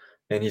bit,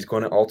 and he's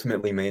going to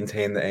ultimately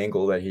maintain the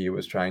angle that he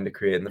was trying to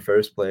create in the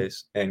first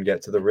place and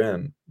get to the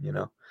rim,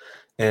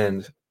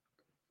 And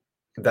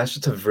that's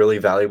just a really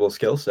valuable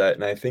skill set.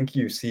 And I think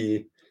you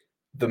see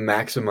the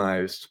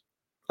maximized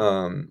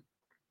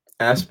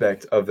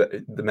aspect of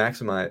the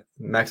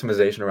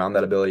maximization around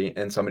that ability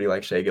in somebody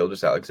like Shai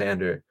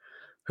Gilgeous-Alexander,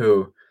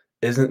 who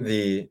isn't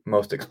the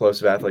most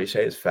explosive athlete.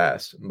 Shai is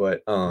fast,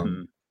 but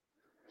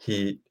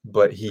he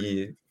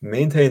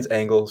maintains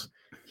angles.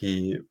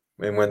 And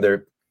when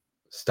they're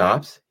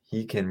stops,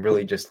 he can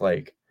really just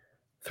like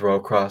throw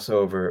a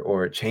crossover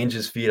or change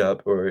his feet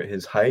up or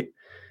his height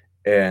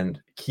and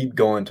keep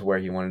going to where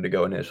he wanted to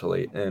go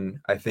initially. And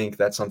I think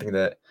that's something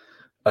that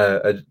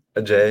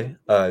Ajay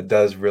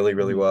does really,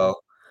 really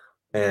well.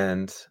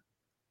 And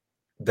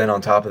then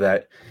on top of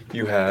that,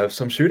 you have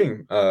some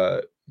shooting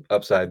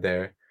upside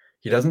there.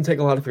 He doesn't take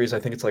a lot of threes. I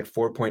think it's like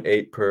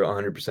 4.8 per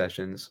 100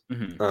 possessions.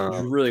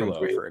 Really from low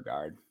three. for a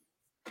guard.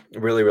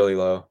 Really, really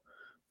low.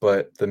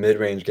 But the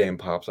mid-range game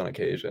pops on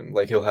occasion.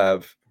 Like he'll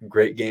have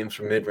great games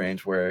from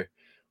mid-range where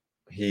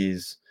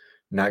he's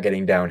not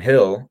getting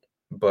downhill,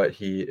 but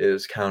he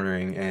is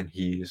countering and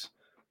he's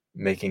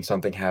making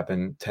something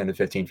happen 10 to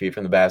 15 feet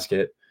from the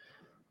basket.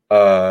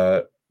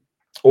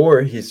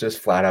 Or he's just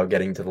flat out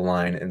getting to the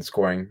line and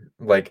scoring,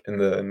 like in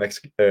the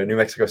New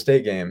Mexico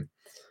State game.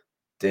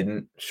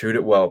 Didn't shoot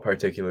it well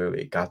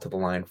particularly, got to the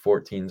line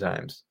 14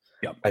 times.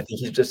 Yep. I think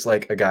he's just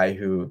like a guy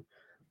who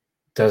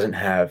doesn't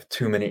have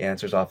too many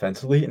answers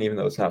offensively, and even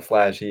though it's not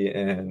flashy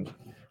and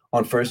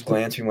on first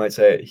glance you might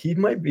say he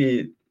might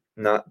be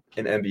not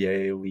an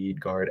NBA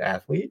lead guard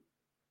athlete,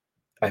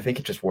 I think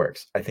it just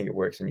works. I think it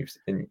works,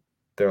 and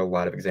there are a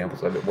lot of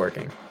examples of it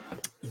working.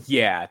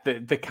 Yeah,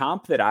 the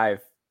comp that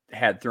I've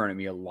had thrown at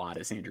me a lot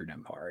is Andrew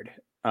Nembhard.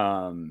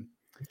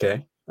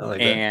 Okay, I like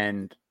that.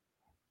 And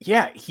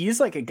yeah, he's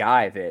like a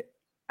guy that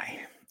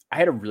I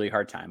had a really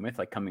hard time with,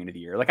 like coming into the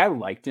year. Like I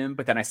liked him,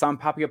 but then I saw him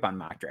popping up on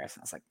mock drafts,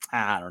 and I was like,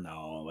 I don't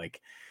know, like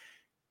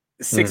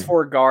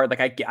 6'4" guard. Like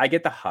I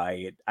get the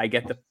height, I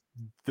get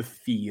the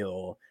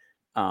feel,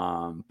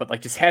 but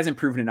like just hasn't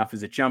proven enough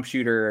as a jump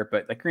shooter.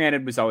 But like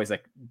granted, was always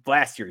like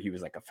last year he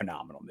was like a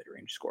phenomenal mid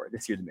range scorer.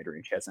 This year the mid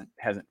range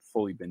hasn't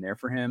fully been there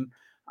for him.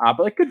 But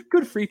like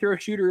good free throw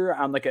shooter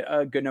on like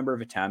a good number of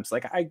attempts.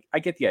 Like I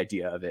get the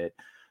idea of it,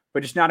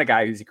 but just not a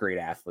guy who's a great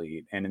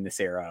athlete. And in this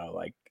era,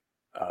 like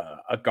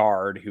a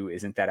guard who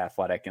isn't that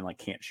athletic and like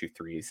can't shoot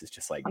threes is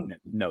just like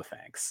no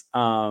thanks.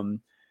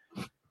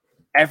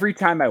 Every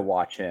time I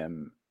watch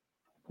him,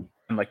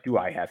 I'm like, do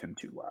I have him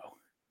too low?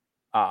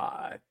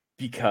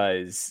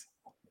 Because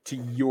to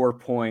your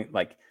point,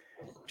 like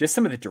just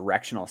some of the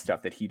directional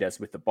stuff that he does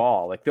with the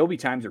ball, like there'll be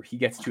times where he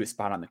gets to a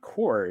spot on the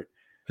court.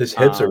 His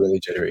hips are really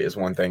jittery is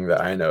one thing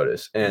that I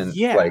notice. And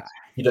like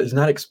he's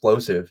not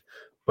explosive,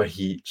 but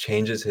he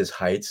changes his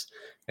heights,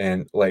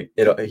 and like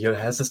he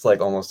has this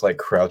like almost like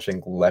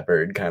crouching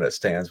leopard kind of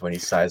stance when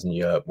he's sizing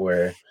you up,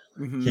 where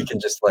he can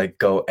just like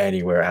go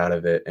anywhere out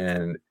of it,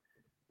 and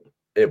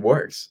it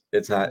works.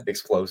 It's not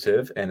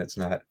explosive and it's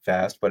not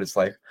fast, but it's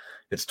like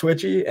it's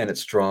twitchy and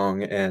it's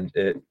strong, and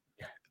it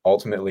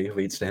ultimately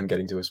leads to him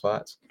getting to his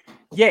spots.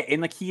 Yeah,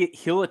 and like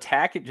he'll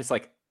attack it just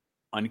like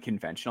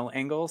unconventional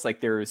angles.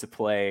 Like there was a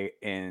play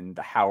in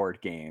the Howard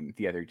game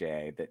the other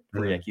day that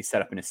where like he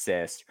set up an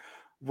assist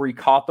where he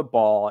caught the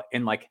ball,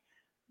 and like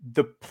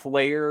the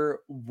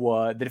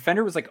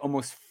defender was like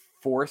almost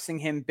forcing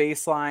him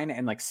baseline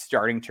and like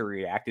starting to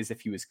react as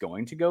if he was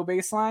going to go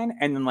baseline,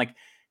 and then like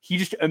he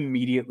just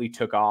immediately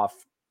took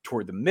off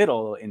toward the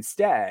middle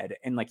instead,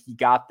 and like he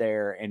got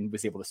there and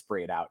was able to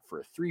spray it out for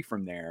a 3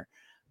 from there.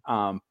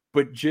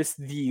 But just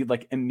the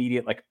like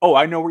immediate like, oh,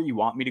 I know where you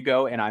want me to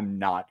go and I'm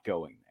not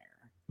going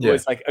there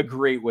was like a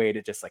great way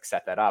to just like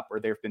set that up. Or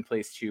there have been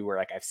plays too where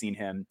like I've seen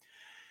him,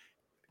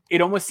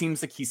 it almost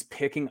seems like he's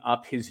picking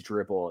up his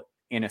dribble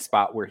in a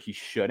spot where he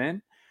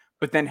shouldn't,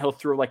 but then he'll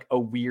throw like a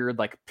weird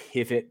like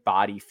pivot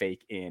body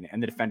fake in,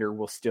 and the defender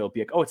will still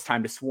be like, oh, it's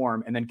time to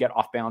swarm, and then get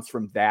off balance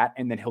from that,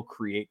 and then he'll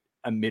create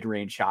a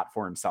mid-range shot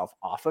for himself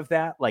off of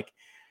that. Like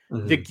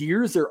the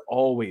gears are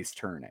always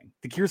turning.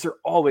 The gears are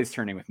always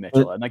turning with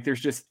Mitchell. And like there's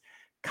just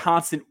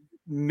constant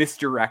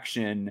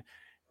misdirection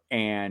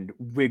and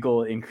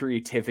wiggle and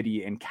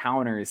creativity and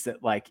counters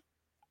that like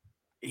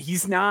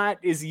he's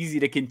not as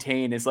easy to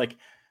contain as like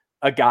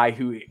a guy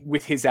who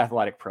with his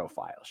athletic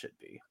profile should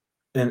be.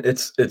 And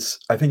it's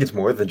I think it's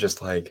more than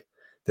just like,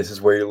 this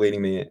is where you're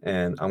leading me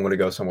and I'm going to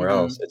go somewhere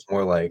else. It's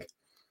more like,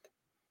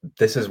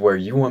 this is where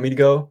you want me to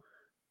go,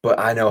 but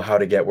I know how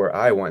to get where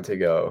I want to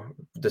go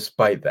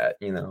despite that,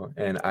 you know,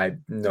 and I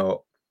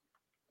know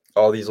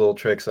all these little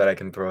tricks that I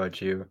can throw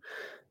at you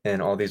and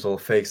all these little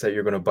fakes that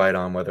you're going to bite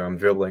on, whether I'm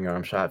dribbling or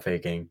I'm shot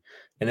faking,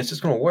 and it's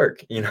just going to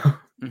work, you know,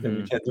 and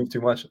you can't do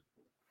too much.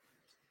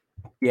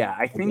 Yeah,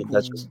 I think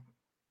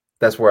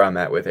that's where I'm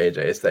at with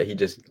Ajay, is that he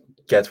just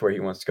gets where he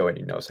wants to go and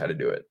he knows how to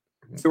do it.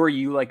 So are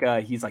you like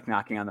he's like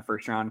knocking on the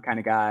first round kind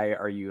of guy?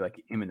 Are you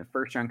like him in the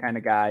first round kind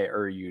of guy?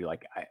 Or are you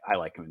like, I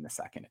like him in the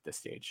second at this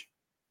stage?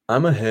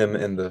 I'm a him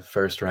in the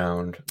first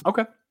round.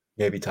 Okay.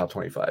 Maybe top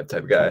 25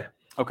 type guy.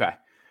 Okay.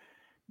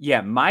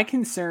 Yeah, my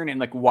concern and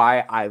like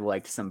why I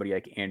liked somebody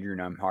like Andrew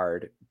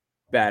Nembhard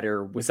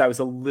better was I was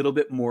a little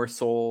bit more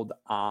sold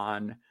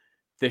on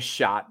the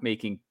shot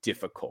making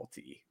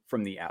difficulty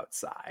from the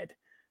outside.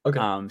 Okay.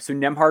 So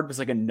Nembhard was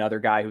like another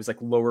guy who was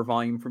like lower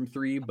volume from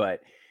 3, but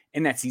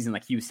in that season,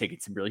 like he was taking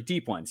some really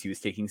deep ones. He was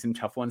taking some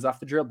tough ones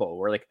off the dribble.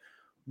 Or like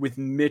with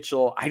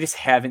Mitchell, I just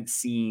haven't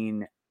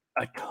seen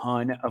a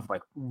ton of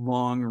like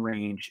long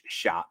range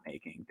shot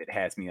making that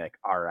has me like,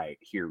 all right,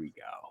 here we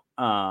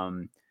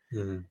go.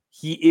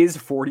 He is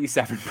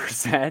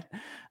 47%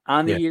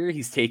 on the year.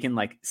 He's taken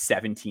like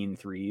 17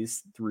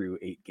 threes through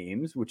 8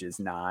 games, which is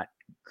not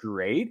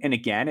great. And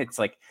again, it's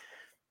like,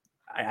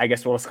 I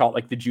guess we'll just call it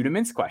like the Judah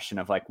Mintz question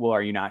of like, well,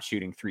 are you not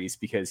shooting threes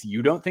because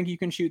you don't think you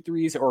can shoot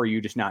threes, or are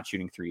you just not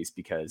shooting threes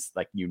because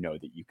like, you know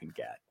that you can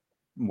get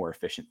more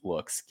efficient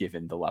looks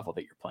given the level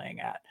that you're playing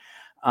at?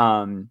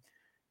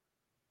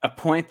 A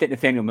point that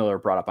Nathaniel Miller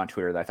brought up on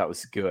Twitter that I thought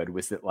was good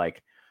was that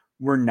like,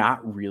 we're not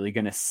really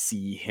going to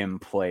see him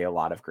play a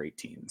lot of great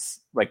teams.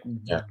 Like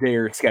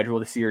their schedule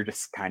this year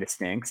just kind of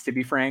stinks, to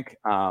be frank.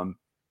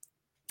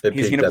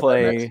 He's going to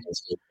play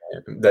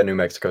that New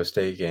Mexico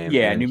State game.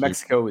 Yeah, New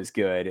Mexico is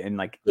good, and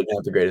like didn't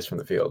have the greatest from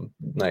the field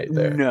night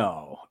there.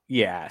 No,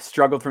 yeah,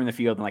 struggled from the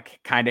field and like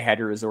kind of had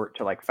to resort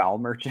to like foul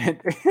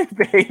merchant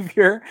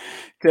behavior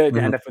to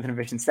end up with an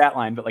efficient stat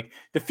line. But like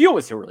the field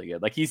was still really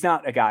good. Like he's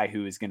not a guy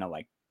who is going to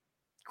like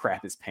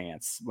crap his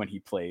pants when he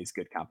plays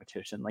good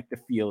competition. Like the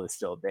feel is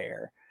still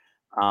there.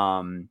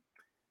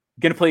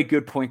 Going to play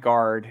good point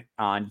guard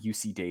on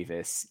UC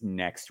Davis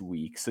next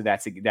week. So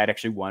that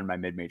actually won my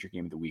mid-major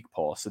game of the week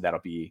poll. So that'll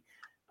be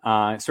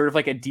sort of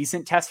like a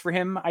decent test for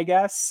him, I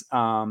guess.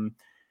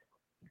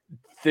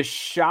 The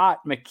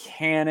shot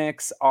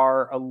mechanics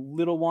are a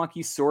little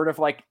wonky, sort of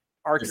like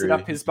arcs it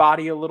up his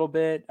body a little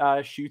bit,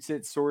 shoots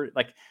it sort of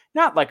like,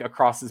 not like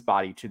across his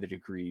body to the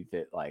degree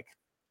that like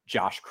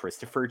Josh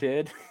Christopher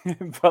did,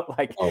 but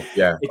like,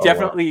 it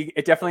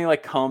definitely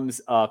like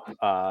comes up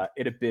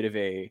at a bit of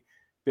a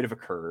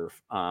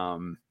curve.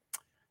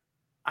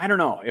 I don't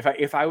know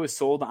if I was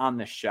sold on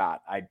the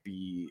shot, I'd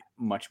be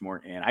much more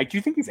in. I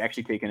do think he's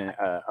actually taken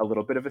a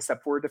little bit of a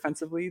step forward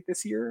defensively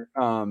this year.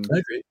 I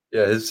agree.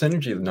 Yeah, his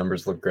synergy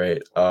numbers look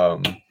great. I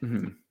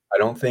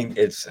don't think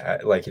it's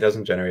like he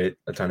doesn't generate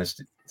a ton of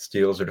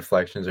steals or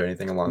deflections or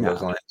anything along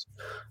those lines.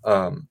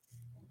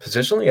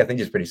 Positionally, I think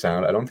he's pretty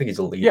sound. I don't think he's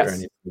elite or Yes.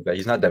 anything like that.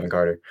 He's not Devin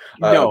Carter.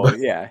 No, But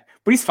yeah.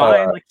 But he's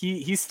fine. Like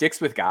he sticks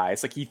with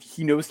guys. Like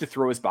he knows to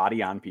throw his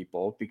body on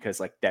people because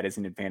like that is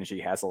an advantage that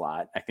he has a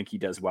lot. I think he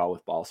does well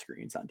with ball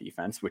screens on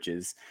defense, which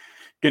is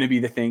going to be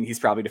the thing he's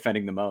probably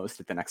defending the most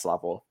at the next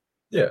level.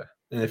 yeah.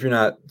 And if you're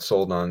not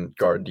sold on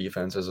guard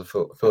defense as a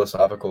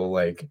philosophical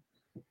like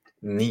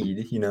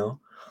need,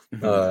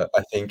 I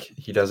think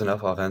he does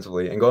enough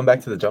offensively. And going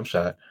back to the jump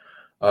shot,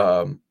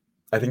 I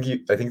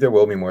think there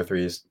will be more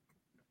threes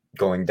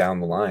going down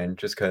the line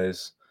just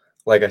because,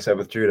 like I said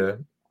with Judah,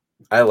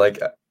 I like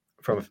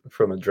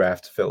from a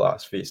draft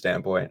philosophy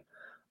standpoint,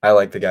 I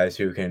like the guys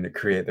who can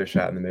create their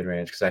shot in the mid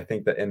range because I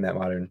think that in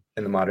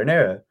the modern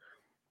era,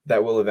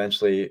 that will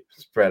eventually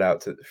spread out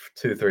to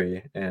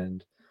 2-3.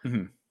 And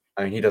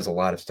I mean, he does a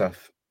lot of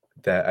stuff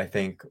that I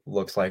think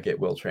looks like it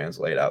will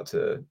translate out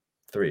to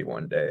 3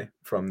 one day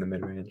from the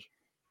mid range.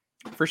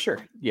 For sure.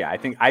 Yeah, I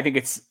think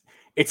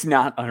it's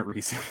not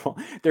unreasonable.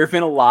 There have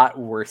been a lot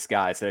worse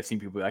guys that I've seen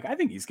people be like, I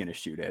think he's going to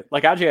shoot it.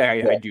 Like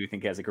Ajay, I do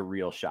think has like a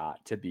real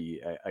shot to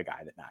be a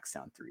guy that knocks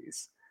down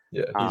threes.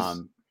 Yeah,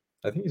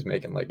 I think he's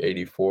making like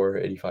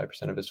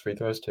 85% of his free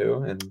throws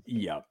too, and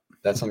yep,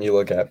 that's something you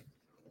look at,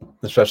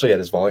 especially at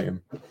his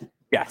volume.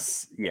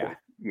 Yes, yeah,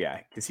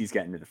 because he's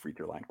getting to the free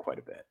throw line quite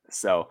a bit.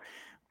 So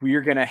we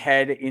are going to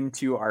head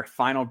into our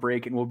final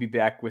break, and we'll be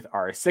back with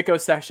our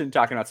Sickos session,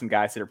 talking about some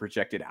guys that are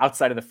projected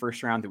outside of the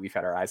first round that we've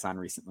had our eyes on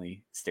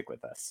recently. Stick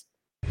with us.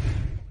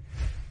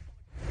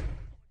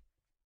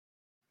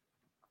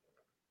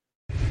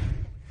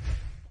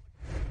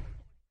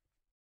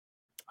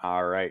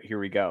 All right, here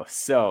we go.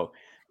 So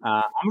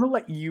I'm going to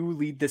let you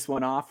lead this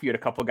one off. You had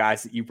a couple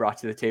guys that you brought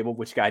to the table.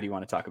 Which guy do you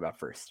want to talk about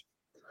first?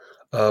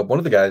 One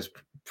of the guys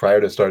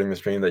prior to starting the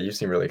stream that you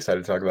seem really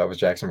excited to talk about was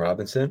Jackson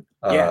Robinson.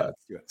 Yeah,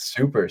 let's do it.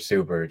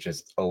 Super,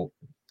 just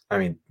I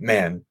mean,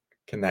 man,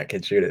 can that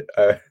kid shoot it?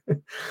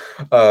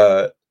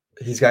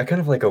 He's got kind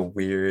of like a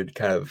weird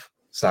kind of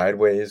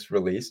sideways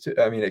release.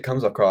 I mean, it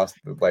comes across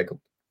like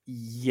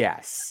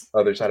yes,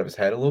 other side of his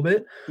head a little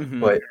bit,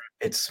 but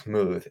it's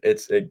smooth.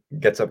 It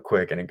gets up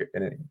quick and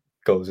it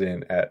goes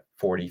in at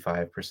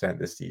 45%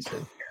 this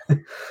season.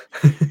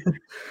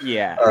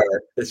 Yeah.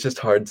 It's just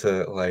hard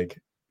to like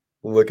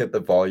look at the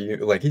volume.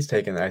 Like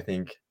I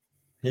think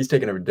he's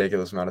taken a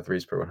ridiculous amount of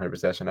threes per 100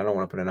 possession. I don't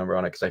want to put a number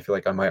on it because I feel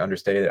like I might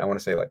understate it. I want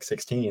to say like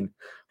 16,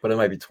 but it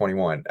might be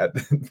 21 at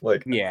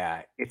like.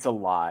 Yeah, it's a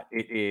lot.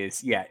 It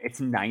is. Yeah, it's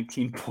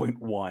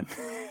 19.1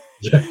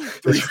 Yeah,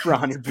 threes per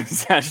 100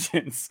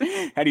 possessions,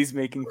 and he's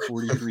making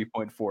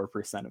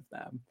 43.4% of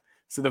them.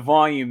 So the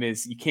volume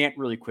is, you can't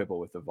really quibble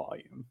with the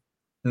volume.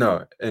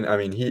 No, and I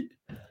mean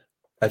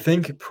I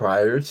think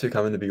prior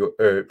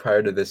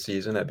to this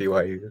season at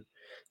BYU,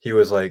 he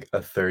was like a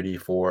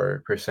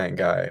 34%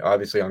 guy,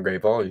 obviously on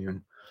great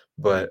volume,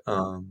 but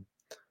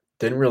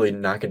didn't really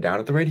knock it down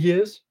at the rate he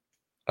is.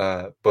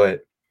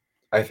 But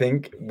I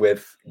think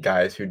with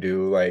guys who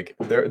do like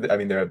there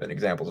have been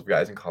examples of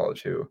guys in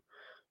college who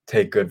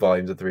take good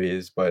volumes of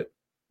threes, but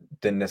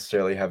didn't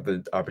necessarily have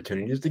the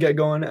opportunities to get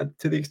going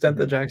to the extent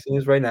that Jackson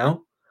is right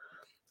now.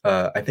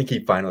 I think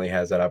he finally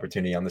has that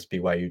opportunity on this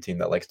BYU team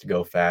that likes to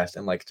go fast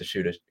and likes to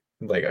shoot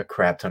a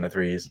crap ton of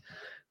threes,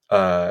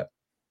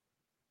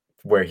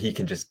 where he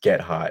can just get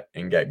hot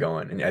and get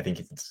going. And I think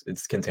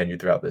it's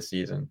continued throughout this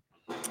season.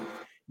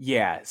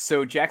 Yeah.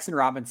 So Jackson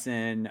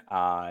Robinson,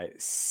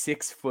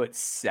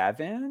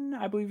 6'7",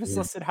 I believe is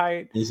listed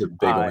height. He's a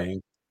big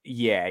wing.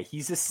 Yeah,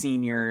 he's a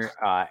senior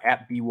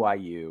at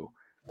BYU.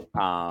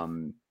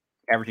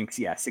 Averaging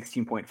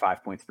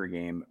 16.5 points per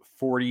game,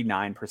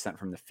 49%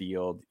 from the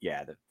field.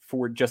 Yeah,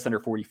 just under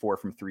 44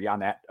 from three on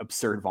that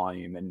absurd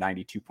volume, and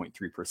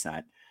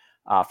 92.3%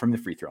 from the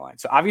free throw line.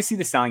 So obviously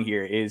the selling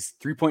here is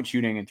 3-point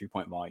shooting and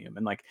 3-point volume,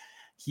 and like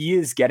he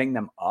is getting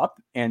them up.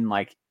 And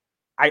like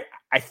I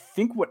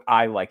think what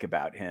I like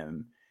about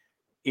him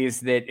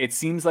is that it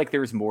seems like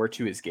there's more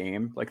to his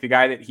game. Like the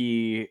guy that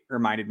he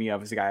reminded me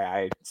of is a guy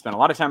I spent a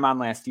lot of time on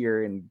last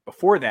year, and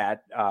before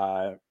that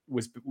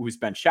was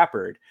Ben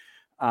Shepherd.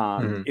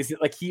 Is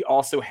it like he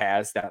also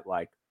has that,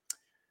 like,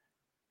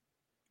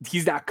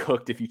 he's not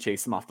cooked if you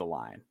chase him off the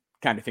line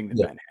kind of thing that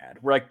Ben had,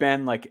 where like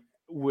Ben like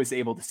was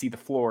able to see the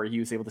floor. He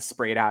was able to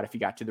spray it out if he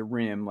got to the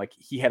rim. Like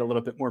he had a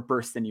little bit more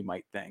burst than you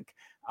might think.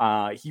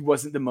 He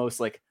wasn't the most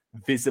like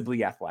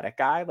visibly athletic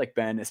guy. Like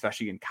Ben,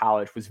 especially in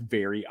college, was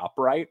very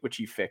upright, which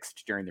he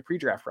fixed during the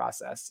pre-draft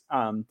process.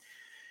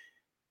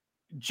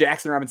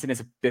 Jackson Robinson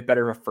is a bit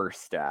better of a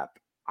first step.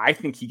 I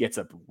think he gets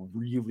up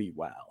really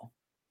well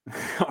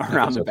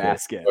around the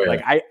basket. Oh, yeah.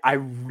 Like I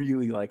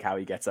really like how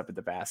he gets up at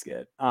the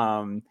basket.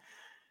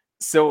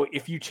 So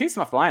if you chase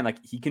him off the line,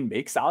 like he can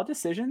make solid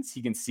decisions.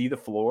 He can see the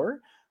floor.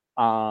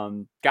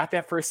 Got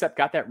that first step,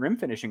 got that rim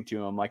finishing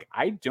to him. Like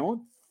I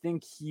don't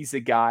think he's a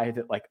guy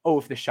that like, oh,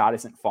 if the shot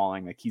isn't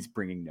falling, like he's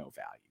bringing no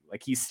value.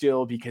 Like he's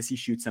still, because he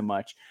shoots so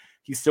much,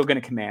 he's still going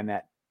to command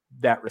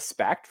that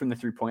respect from the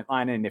 3-point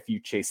line. And if you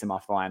chase him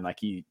off the line,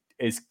 like he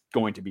is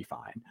going to be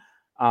fine.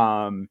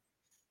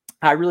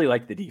 I really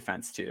like the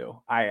defense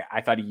too.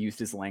 I thought he used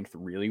his length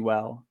really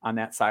well on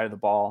that side of the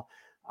ball.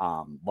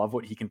 Love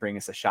what he can bring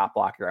as a shot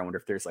blocker. I wonder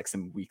if there's like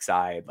some weak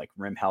side, like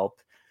rim help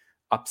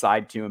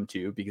upside to him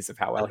too, because of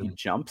how well he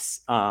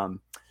jumps.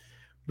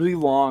 Really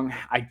long.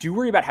 I do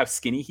worry about how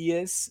skinny he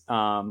is.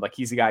 Like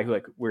he's a guy who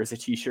like wears a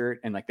t-shirt,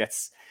 and like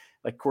that's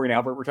like Corey and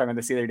Albert were talking about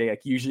this the other day.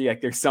 Like usually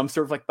like there's some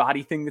sort of like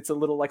body thing that's a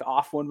little like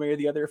off one way or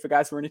the other if a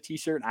guy's wearing a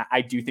t-shirt.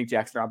 I do think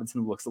Jackson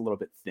Robinson looks a little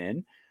bit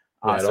thin.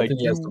 Yeah, I don't so think I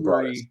he has the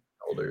broadest worry.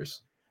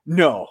 shoulders.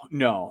 No.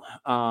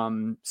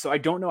 So I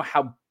don't know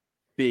how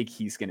big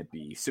he's going to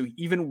be. So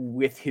even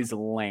with his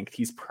length,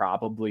 he's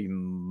probably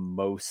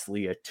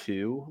mostly a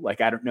 2.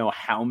 Like I don't know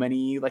how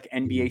many like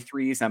NBA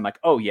threes. I'm like,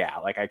 oh yeah,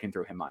 like I can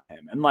throw him on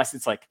him, unless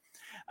it's like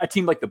a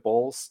team like the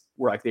Bulls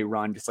where like they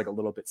run just like a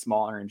little bit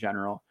smaller in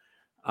general.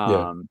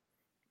 Yeah.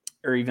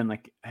 Or even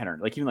like I don't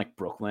know, like even like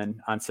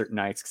Brooklyn on certain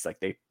nights, because like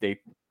they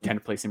tend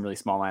to play some really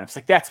small lineups.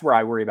 Like that's where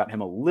I worry about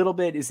him a little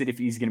bit, is that if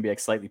he's going to be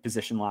like slightly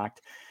position locked.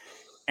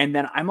 And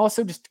then I'm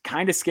also just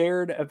kind of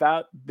scared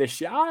about the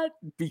shot,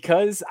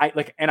 because I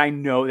like, and I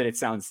know that it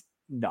sounds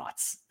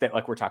nuts that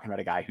like we're talking about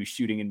a guy who's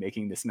shooting and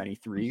making this many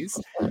threes.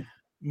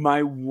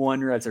 My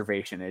one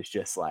reservation is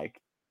just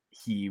like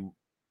he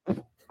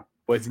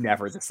was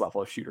never this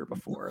level of shooter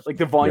before. Like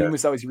the volume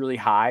was always really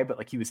high, but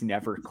like he was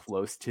never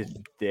close to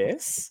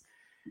this.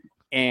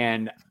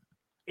 And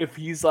if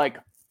he's like,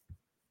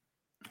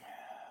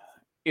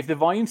 if the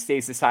volume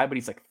stays this high, but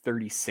he's like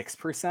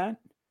 36%,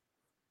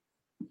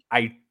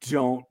 I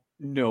don't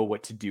know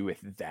what to do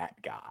with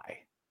that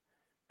guy.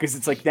 Because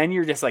it's like, then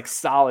you're just like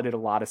solid at a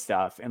lot of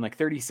stuff. And like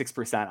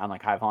 36% on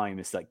like high volume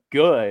is like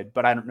good,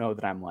 but I don't know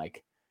that I'm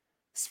like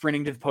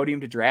sprinting to the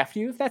podium to draft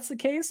you if that's the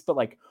case. But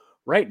like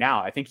right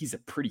now, I think he's a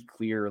pretty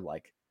clear,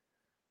 like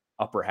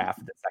upper half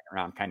of the second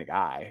round kind of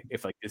guy.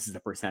 If like this is the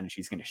percentage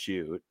he's going to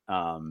shoot.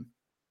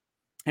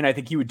 And I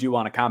think he would do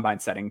on a combine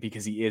setting,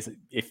 because he is,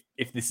 if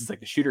this is like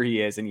the shooter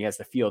he is, and he has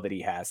the feel that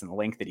he has and the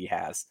length that he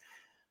has,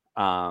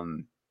 I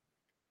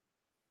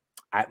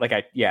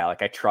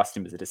trust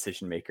him as a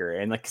decision maker.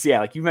 And like,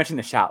 like you mentioned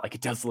the shot, like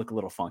it does look a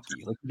little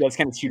funky. Like he does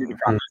kind of shoot it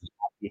across.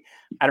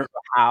 I don't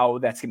know how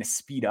that's going to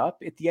speed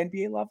up at the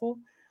NBA level.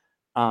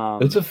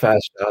 It's a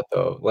fast shot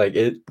though. Like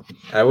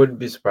I wouldn't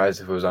be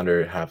surprised if it was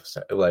under half a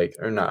second, like,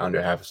 or not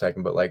under half a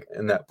second, but like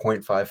in that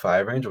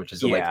 0.55 range, which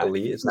is like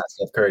elite. It's not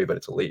Steph Curry, but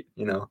it's elite,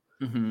 you know?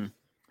 Mm-hmm.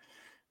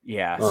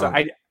 Yeah. So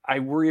I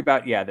worry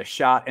about, the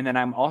shot. And then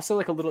I'm also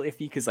like a little iffy,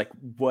 because like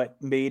what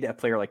made a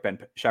player like Ben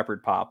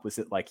Shepherd pop was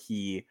that like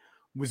he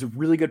was a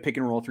really good pick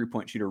and roll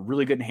 3-point shooter,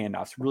 really good in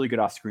handoffs, really good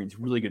off screens,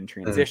 really good in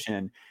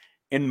transition.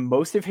 And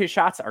most of his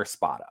shots are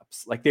spot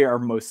ups. Like they are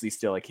mostly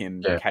still like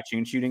him catching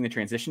and shooting. The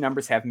transition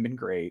numbers haven't been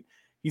great.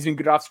 He's been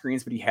good off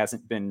screens, but he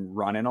hasn't been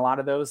running a lot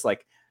of those.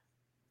 Like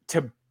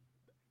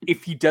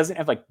if he doesn't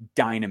have like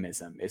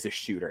dynamism as a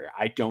shooter,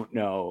 I don't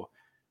know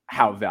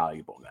how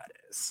valuable that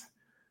is.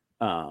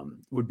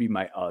 Would be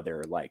my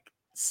other like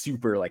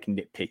super like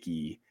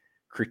nitpicky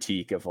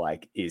critique of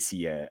like, is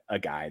he a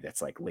guy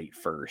that's like late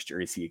first,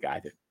 or is he a guy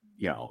that,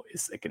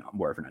 is like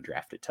more of an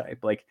undrafted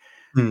type? Like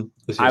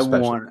I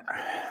want,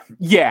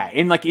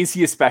 and like, is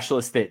he a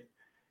specialist that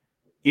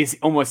is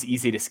almost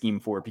easy to scheme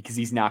for, because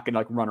he's not going to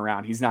like run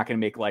around. He's not going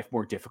to make life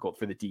more difficult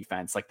for the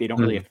defense. Like they don't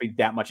really have to pay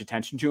that much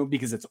attention to him,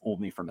 because it's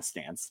only from a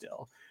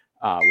standstill,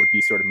 would be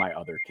sort of my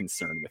other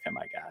concern with him,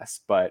 I guess.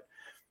 But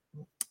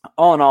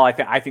all in all,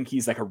 I think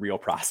he's like a real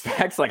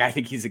prospect. Like I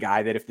think he's a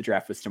guy that if the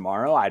draft was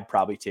tomorrow, I'd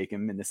probably take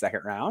him in the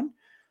second round.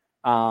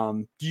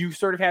 Do you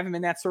sort of have him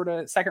in that sort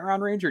of second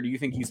round range, or do you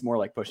think he's more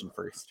like pushing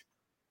first?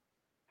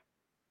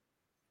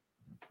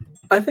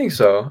 I think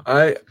so.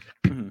 I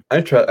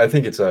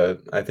think he's a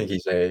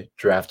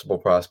draftable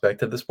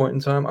prospect at this point in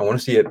time. I want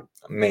to see it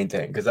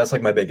maintain, because that's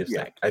like my biggest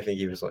thing. I think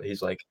he went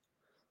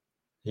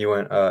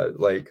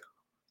let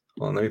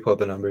me pull up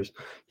the numbers.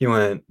 He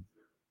went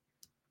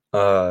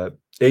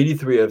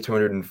 83 of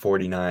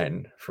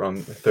 249 from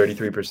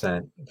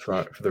 33%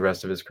 for the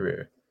rest of his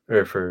career,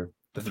 or for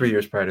the 3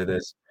 years prior to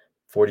this,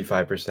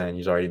 45%.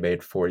 He's already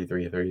made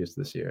 43 threes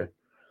this year.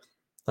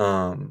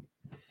 I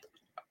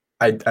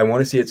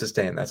want to see it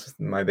sustain. That's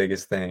my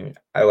biggest thing.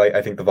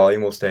 I think the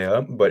volume will stay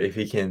up, but if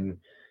he can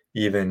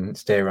even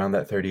stay around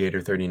that 38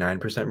 or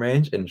 39%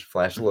 range and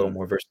flash a little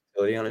more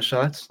versatility on his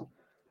shots,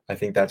 I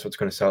think that's what's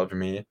going to sell it for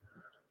me.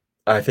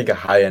 I think a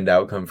high-end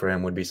outcome for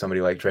him would be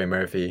somebody like Trey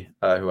Murphy,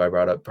 who I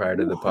brought up prior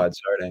to the pod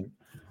starting.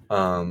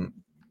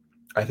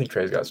 I think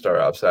Trey's got star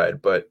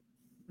upside, but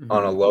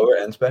on a lower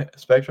end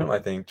spectrum, I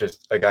think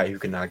just a guy who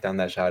can knock down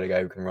that shot, a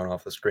guy who can run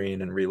off the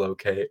screen and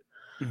relocate.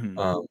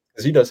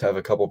 Because he does have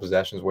a couple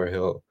possessions where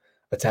he'll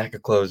attack a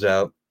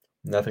closeout,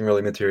 nothing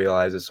really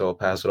materializes, so he'll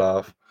pass it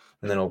off,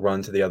 and then he'll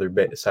run to the other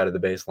side of the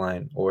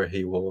baseline, or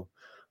he will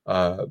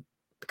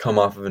come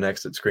off of an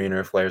exit screen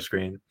or a flare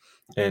screen,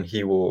 and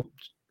he will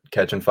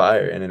catch and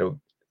fire, and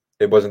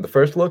it wasn't the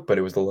first look, but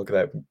it was the look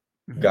that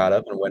got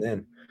up and went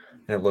in,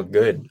 and it looked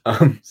good.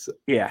 I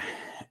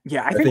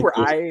think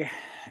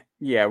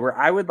where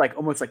I would like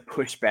almost like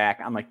push back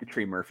on like the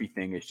Trey Murphy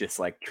thing is just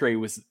like Trey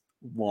was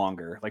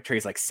longer. Like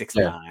Trey's like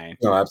 6'9".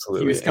 No,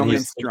 absolutely. He was coming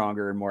in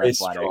stronger and more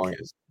athletic.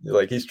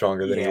 He's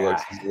stronger than he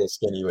looks. He's a little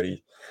skinny, but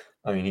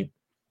I mean,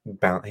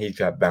 he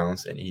got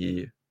bounced,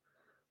 and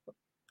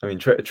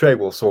Trey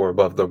will soar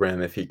above the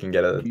rim if he can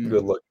get a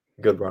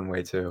good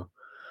runway too.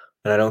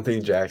 And I don't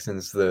think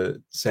Jackson's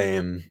the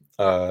same.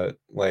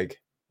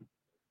 Like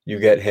you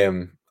get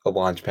him a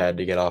launch pad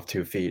to get off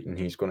 2 feet, and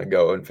he's going to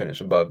go and finish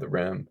above the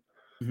rim.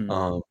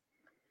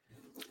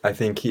 I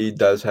think he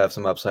does have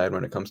some upside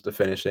when it comes to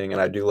finishing,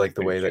 and I do like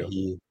the way that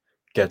he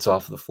gets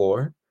off the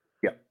floor.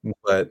 Yeah,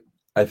 but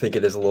I think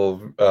it is a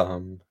little.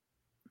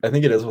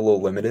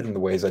 Limited in the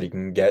ways that he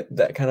can get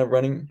that kind of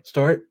running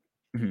start,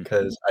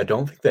 because I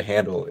don't think the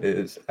handle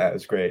is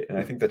as great, and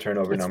I think the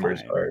turnover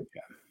numbers are.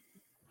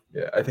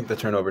 Yeah, I think the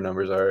turnover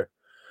numbers are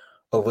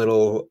a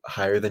little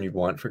higher than you'd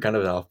want for kind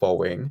of an off-ball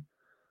wing.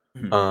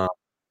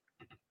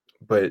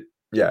 But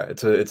yeah,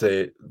 it's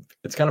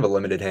kind of a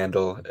limited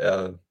handle,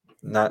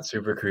 not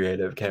super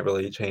creative, can't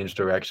really change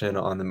direction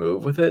on the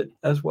move with it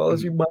as well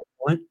as you might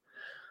want,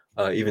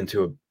 even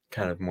to a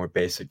kind of more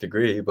basic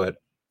degree. But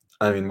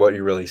I mean, what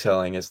you're really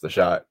selling is the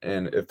shot,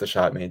 and if the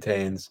shot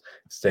maintains,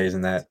 stays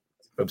in that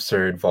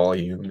absurd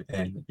volume,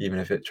 and even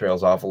if it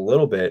trails off a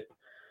little bit,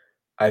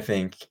 I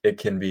think it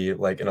can be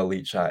like an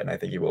elite shot, and I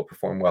think he will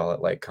perform well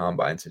at like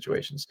combine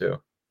situations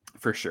too.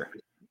 For sure.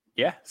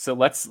 Yeah. So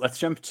let's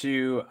jump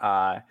to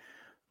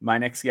my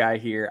next guy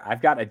here.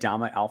 I've got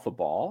Adama Alpha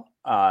Ball,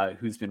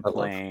 who's been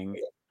playing.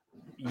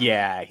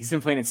 Yeah, he's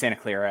been playing in Santa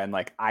Clara, and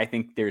like I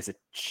think there's a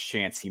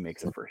chance he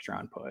makes a first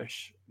round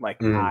push. Like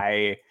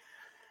I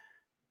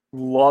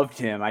loved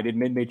him. I did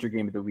mid-major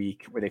game of the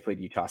week where they played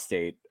Utah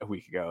State a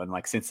week ago, and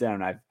like since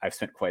then I've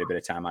spent quite a bit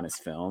of time on his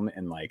film,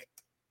 and like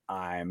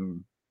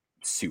I'm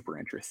super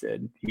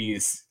interested.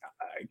 He's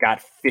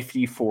got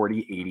 50,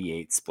 40,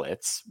 88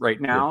 splits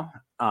right now.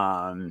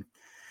 6'7".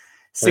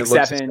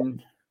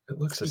 It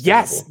looks sustainable.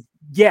 Yes.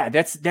 Yeah,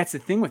 that's the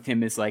thing with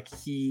him is like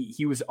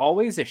he was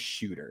always a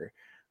shooter.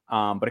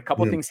 But a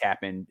couple of things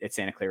happened at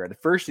Santa Clara. The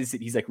first is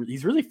that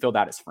he's really filled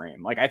out his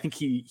frame. Like I think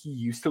he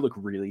used to look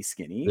really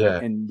skinny. Yeah.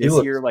 And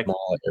this year, like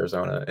small at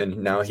Arizona, and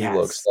now he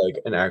looks like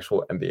an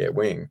actual NBA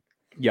wing.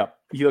 Yep.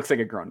 He looks like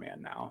a grown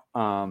man now.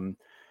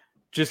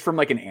 Just from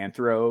like an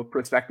anthro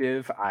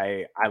perspective,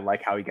 I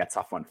like how he gets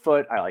off 1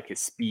 foot. I like his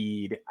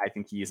speed. I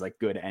think he's like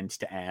good end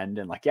to end.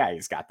 And like, yeah,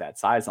 he's got that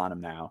size on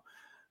him now.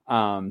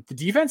 The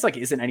defense like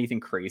isn't anything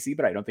crazy,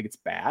 but I don't think it's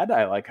bad.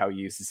 I like how he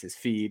uses his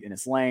feet and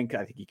his length.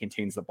 I think he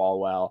contains the ball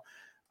well.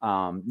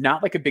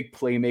 Not like a big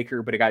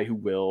playmaker, but a guy who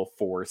will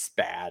force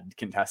bad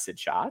contested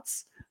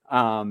shots.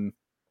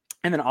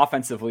 And then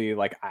offensively,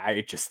 like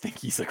I just think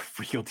he's like a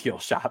real deal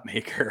shot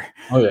maker.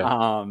 Oh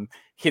yeah.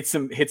 Hit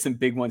some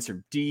big ones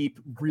from deep,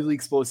 really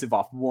explosive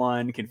off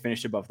one, can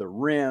finish above the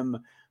rim,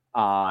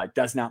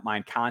 does not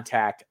mind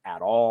contact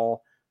at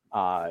all.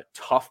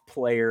 Tough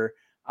player,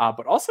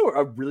 but also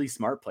a really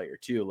smart player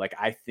too. Like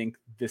I think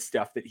the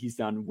stuff that he's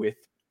done with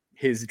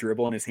his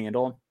dribble and his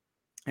handle,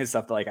 his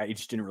stuff that like I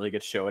just didn't really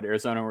get to show at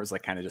Arizona, where it was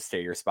like kind of just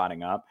stay your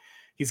spotting up.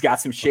 He's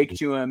got some shake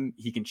to him.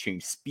 He can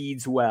change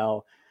speeds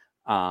well.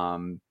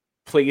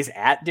 Plays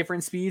at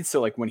different speeds.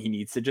 So like when he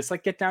needs to just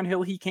like get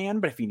downhill, he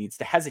can, but if he needs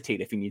to hesitate,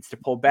 if he needs to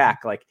pull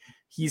back, like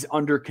he's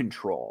under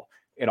control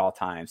at all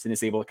times and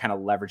is able to kind of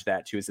leverage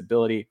that to his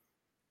ability.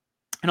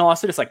 And he'll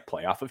also just like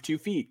play off of 2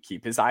 feet,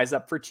 keep his eyes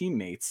up for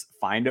teammates,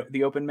 find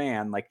the open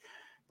man. Like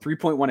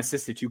 3.1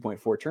 assists to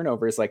 2.4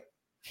 turnovers. Like,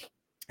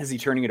 is he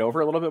turning it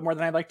over a little bit more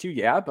than I'd like to?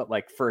 Yeah. But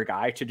like for a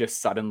guy to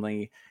just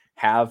suddenly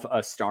have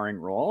a starring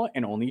role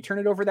and only turn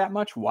it over that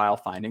much while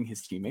finding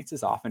his teammates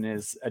as often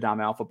as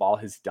Adama Alpha Ball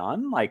has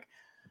done, like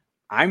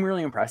I'm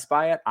really impressed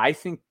by it. I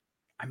think,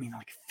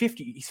 like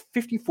he's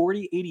 50,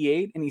 40,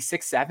 88, and he's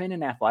 6'7"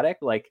 and athletic.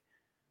 Like,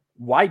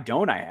 why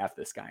don't I have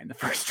this guy in the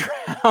first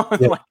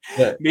round?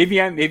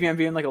 Maybe I'm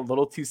being like a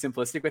little too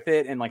simplistic with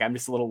it. And like, I'm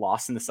just a little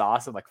lost in the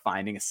sauce of like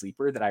finding a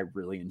sleeper that I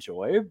really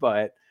enjoy,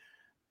 but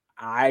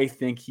I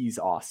think he's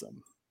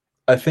awesome.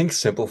 I think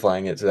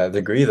simplifying it to that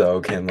degree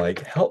though can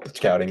like help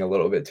scouting a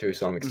little bit to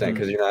some extent,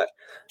 because you're not,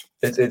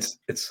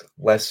 it's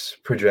less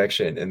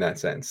projection in that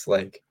sense.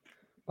 Like,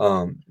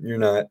 you're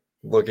not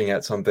looking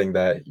at something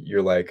that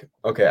you're like,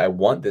 okay, I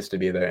want this to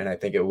be there and I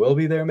think it will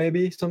be there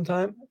maybe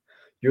sometime.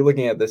 You're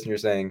looking at this and you're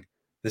saying,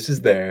 this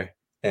is there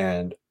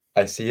and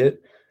I see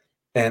it.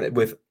 And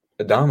with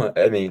Adama,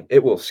 I mean,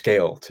 it will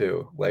scale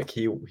too. Like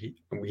he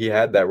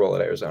had that role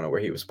at Arizona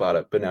where he was spot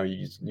up, but now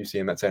you see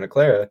him at Santa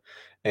Clara,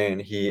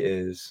 and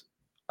he's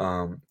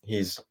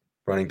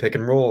running pick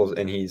and rolls,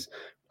 and he's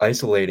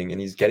isolating,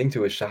 and he's getting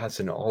to his shots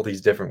in all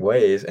these different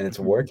ways, and it's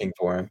working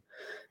for him.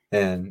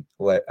 And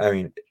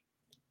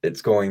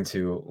it's going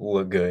to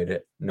look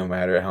good no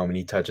matter how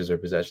many touches or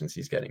possessions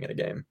he's getting in a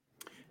game.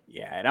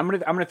 Yeah, and I'm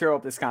gonna throw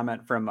up this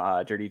comment from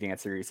Dirty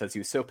Dancer. He says he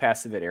was so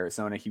passive at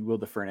Arizona, he will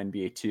defer an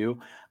NBA too.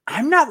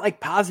 I'm not like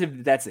positive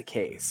that that's the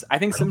case. I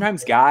think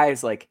sometimes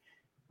guys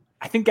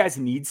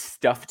need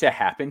stuff to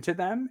happen to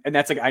them, and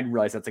that's like I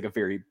realize that's like a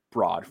very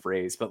broad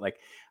phrase, but like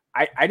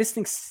I just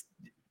think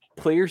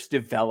players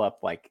develop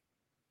like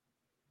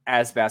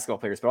as basketball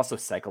players, but also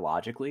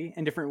psychologically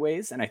in different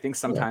ways. And I think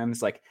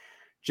sometimes like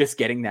just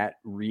getting that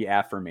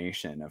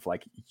reaffirmation of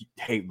like,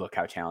 hey, look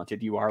how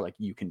talented you are. Like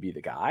you can be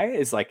the guy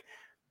is like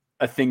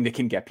a thing that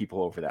can get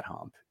people over that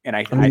hump. And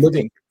I mean,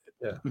 think,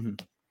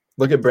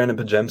 look at Brandon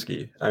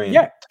Pajemski. I mean,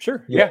 yeah,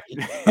 sure. Yeah.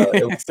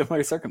 Similar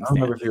I circumstance. don't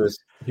remember if he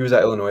was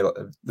at Illinois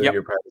the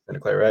year prior to Santa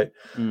Clara, right?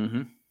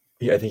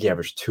 I think he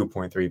averaged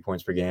 2.3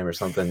 points per game or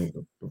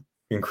something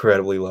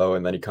incredibly low,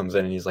 and then he comes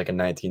in and he's like a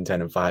 19,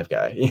 10, and 5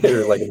 guy,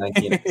 or like a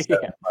 19,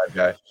 7, 5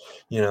 guy.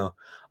 You know,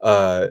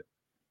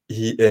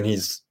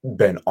 he's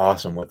been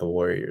awesome with the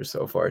Warriors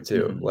so far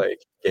too. Like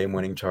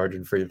game-winning charge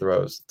and free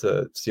throws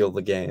to seal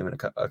the game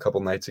a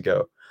couple nights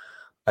ago.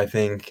 I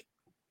think.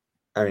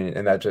 I mean,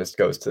 and that just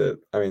goes to,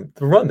 I mean,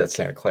 the run that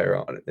Santa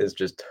Clara on is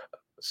just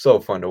so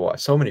fun to watch.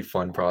 So many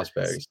fun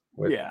prospects.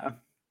 But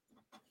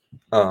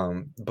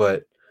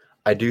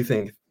I do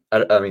think,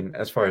 I mean,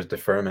 as far as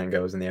deferment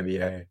goes in the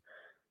NBA,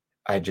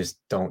 I just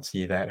don't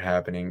see that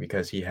happening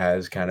because he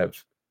has kind of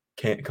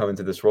can't come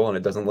into this role, and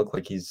it doesn't look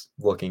like he's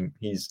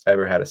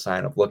ever had a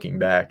sign of looking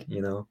back,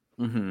 you know?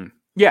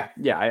 Yeah.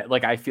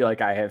 I feel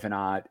like I have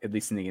not, at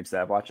least in the games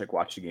that I've watched, like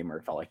watched a game where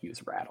it felt like he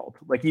was rattled.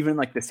 Like even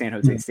like the San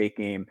Jose State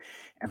game,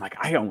 and like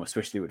I almost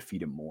wish they would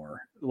feed him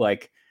more.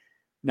 Like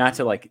not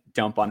to like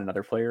dump on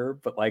another player,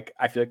 but like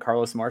I feel like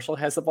Carlos Marshall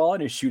has the ball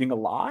and is shooting a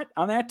lot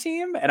on that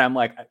team, and I'm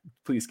like,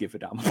 please give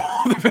Adama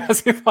the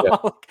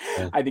basketball.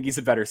 I think he's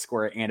a better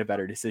scorer and a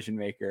better decision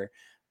maker.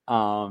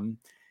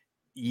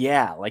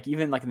 Like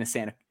even like in the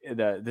San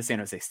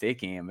Jose State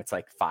game, it's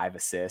like 5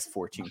 assists,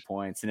 14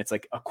 points, and it's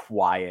like a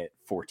quiet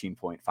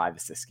 14.5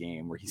 assist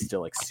game where he's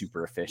still like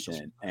super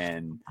efficient.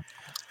 And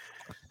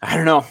I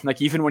don't know,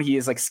 like even when he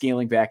is like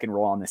scaling back and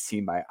roll on this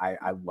team,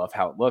 I love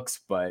how it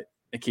looks, but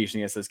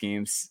occasionally has those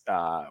games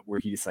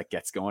where he just like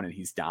gets going and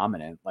he's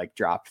dominant, like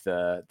dropped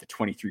the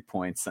 23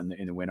 points in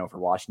the win over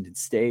Washington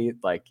State.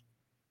 Like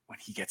when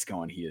he gets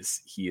going, he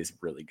is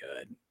really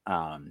good.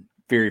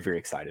 Very, very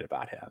excited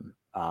about him.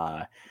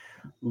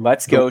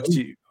 Let's go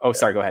to. Oh,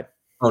 sorry. Go ahead.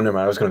 Oh, never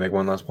mind. I was going to make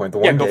one last point. The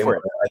one game where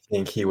I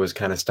think he was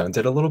kind of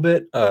stunted a little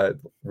bit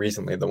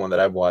recently, the one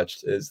that I've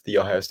watched is the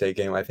Ohio State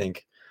game. I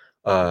think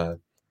Ohio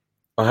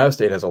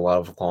State has a lot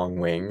of long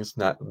wings,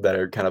 not that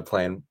are kind of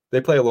playing. They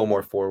play a little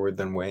more forward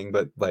than wing,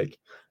 but like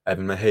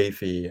Evan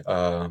Mahaffey,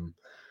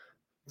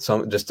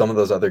 some of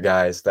those other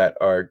guys that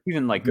are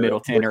even like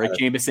Middleton or a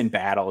Jamison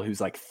Battle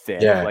who's like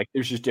thick. Yeah, like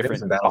there's just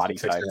different body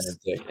types,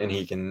 and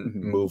he can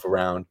move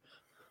around.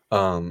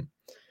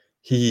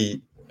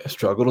 He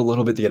struggled a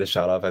little bit to get a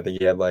shot off. I think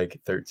he had like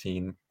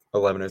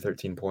 11 or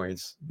 13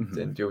 points.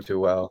 Didn't do too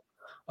well.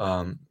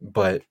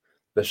 But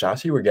the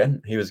shots he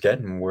was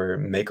getting were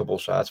makeable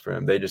shots for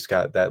him. They just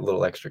got that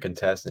little extra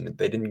contest and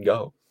they didn't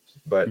go.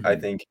 But I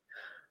think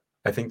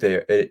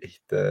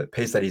the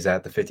pace that he's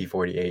at, the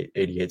 50-48,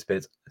 88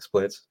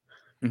 splits,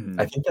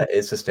 I think that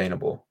is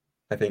sustainable.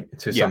 I think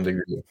to some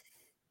degree.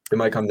 It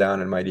might come down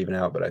and might even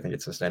out, but I think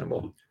it's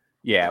sustainable.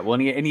 Yeah, well,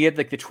 and he had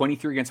like the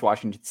 23 against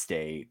Washington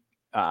State,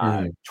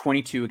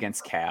 22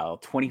 against Cal,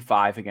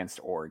 25 against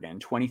Oregon,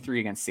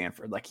 23 against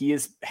Stanford. Like he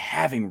is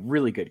having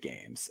really good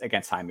games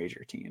against high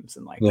major teams.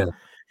 And like,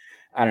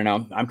 I don't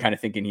know, I'm kind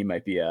of thinking he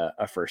might be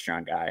a first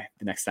round guy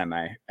the next time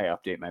I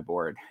update my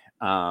board.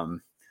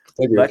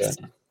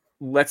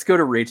 Let's go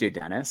to Ray J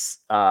Dennis,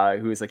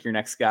 who is like your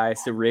next guy.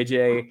 So Ray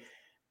J,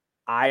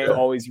 I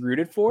always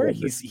rooted for.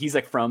 He's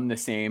like from the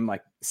same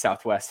like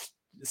Southwest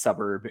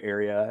suburb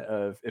area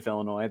of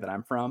Illinois that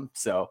I'm from.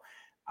 So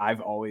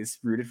I've always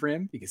rooted for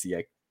him because he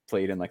like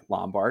played in like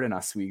Lombard and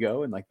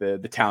Oswego and like the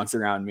towns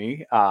around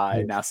me.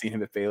 And now seeing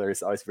him at Baylor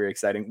is always very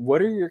exciting.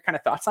 What are your kind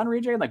of thoughts on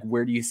Ray J? Like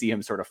where do you see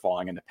him sort of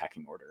falling in the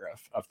pecking order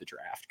of the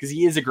draft? Because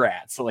he is a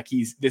grad. So like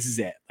this is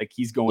it. Like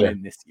he's going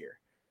in this year.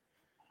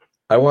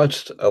 I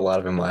watched a lot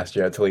of him last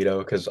year at Toledo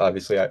because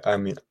obviously I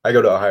mean I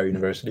go to Ohio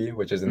University,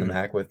 which is in the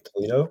MAC with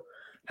Toledo.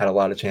 Had a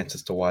lot of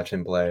chances to watch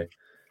him play.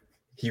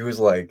 He was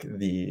like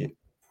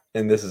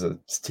and this is a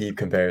steep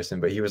comparison,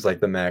 but he was like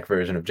the MAC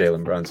version of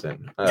Jalen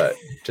Brunson.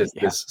 Just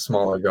this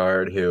smaller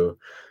guard who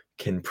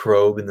can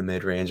probe in the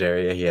mid-range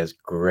area. He has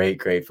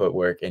great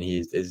footwork, and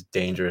he is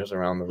dangerous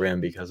around the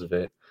rim because of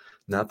it.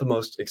 Not the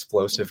most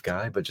explosive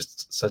guy, but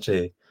just such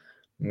a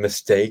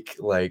mistake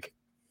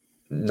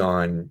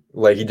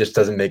he just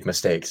doesn't make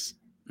mistakes.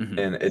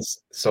 And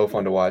it's so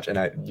fun to watch.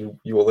 And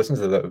you will listen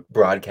to the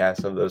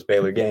broadcast of those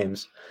Baylor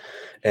games,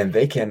 and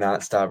they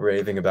cannot stop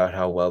raving about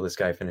how well this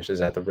guy finishes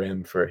at the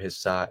rim for his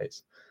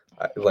size.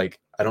 I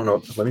don't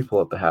know. Let me pull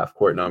up the half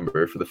court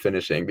number for the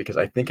finishing because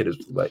I think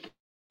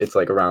it's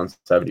like around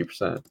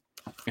 70%.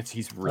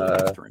 He's really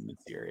at the rim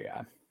this year,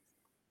 yeah.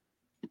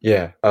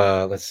 Yeah.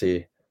 Let's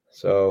see.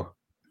 So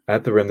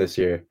at the rim this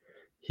year,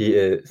 he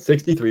is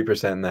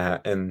 63% in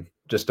that and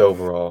just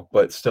overall,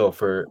 but still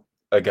for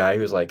a guy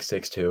who's like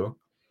 6'2",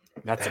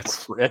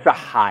 that's a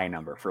high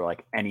number for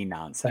like any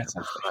nonsense.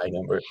 That's a high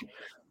number.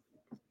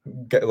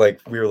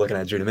 Like we were looking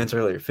at Judah Mintz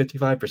earlier,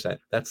 55%.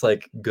 That's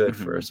like good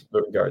for a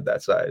guard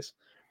that size.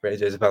 Ray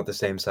J's about the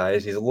same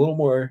size. He's a little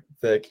more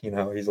thick, he's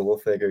a little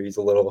thicker. He's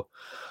a little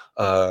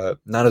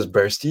not as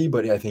bursty,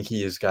 but I think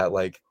he has got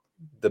like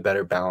the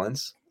better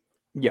balance.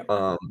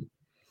 Yeah.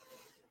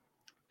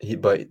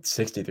 but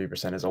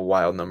 63% is a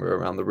wild number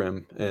around the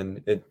rim,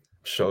 and it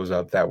shows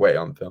up that way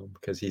on film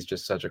because he's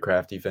just such a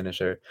crafty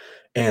finisher,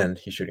 and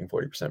he's shooting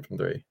 40% from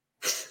three.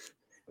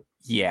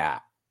 Yeah,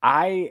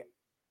 I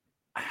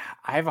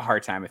have a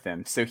hard time with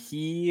him. So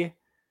he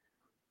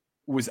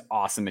was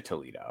awesome at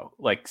Toledo,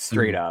 like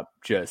straight up,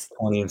 just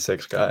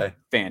 20-6 guy.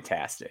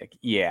 Fantastic.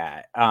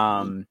 Yeah.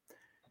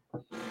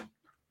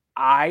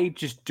 I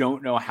just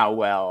don't know how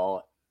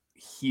well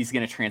he's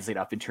going to translate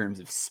up in terms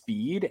of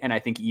speed. And I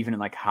think even in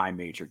like high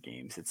major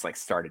games, it's like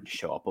started to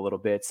show up a little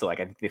bit. So like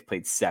I think they've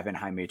played 7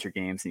 high major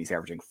games and he's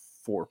averaging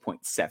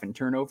 4.7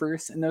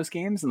 turnovers in those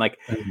games. And like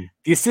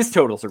the assist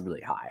totals are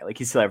really high. Like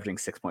he's still averaging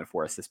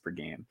 6.4 assists per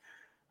game.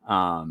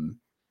 I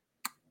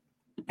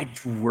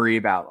just worry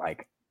about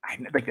like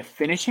the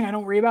finishing I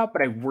don't worry about,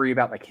 but I worry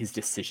about like his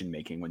decision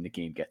making when the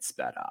game gets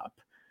sped up.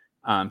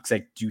 Because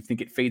I do think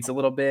it fades a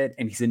little bit,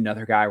 and he's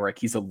another guy where like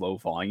he's a low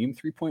volume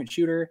 3-point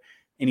shooter,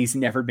 and he's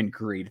never been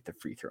great at the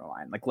free throw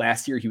line. Like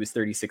last year, he was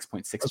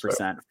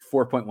 36.6%,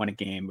 4.1 a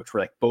game, which were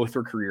like both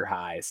were career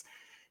highs.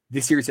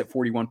 This year, he's at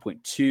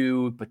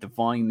 41.2, but the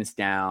volume is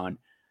down.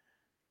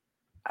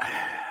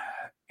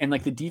 And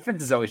like the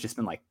defense has always just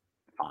been like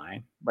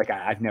fine. Like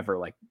I've never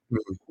like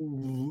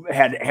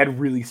had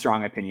really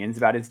strong opinions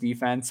about his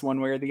defense one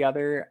way or the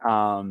other.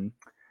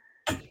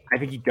 I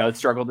think he does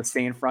struggle to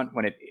stay in front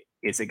when it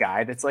is a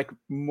guy that's like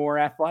more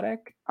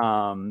athletic.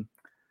 I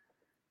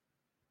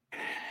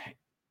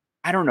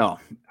don't know.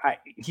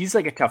 He's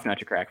like a tough nut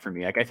to crack for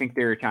me. Like I think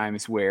there are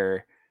times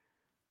where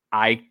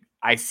I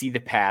see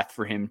the path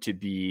for him to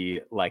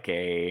be like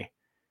a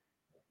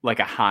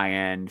high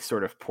end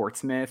sort of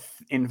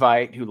Portsmouth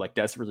invite who like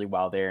does really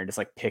well there and just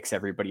like picks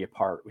everybody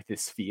apart with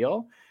his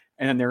feel.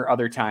 And then there are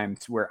other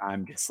times where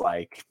I'm just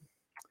like,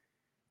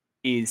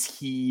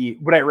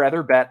 would I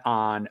rather bet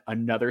on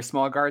another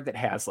small guard that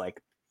has like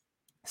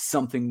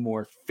something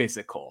more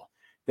physical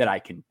that I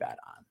can bet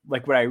on?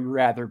 Like, would I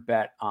rather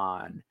bet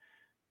on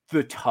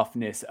the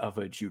toughness of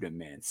a Judah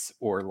Mintz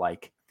or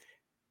like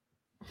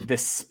the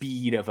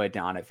speed of a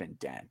Donovan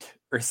Dent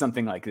or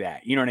something like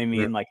that? You know what I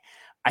mean? Like,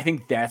 I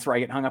think that's where I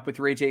get hung up with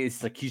Ray J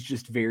is like, he's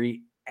just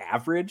very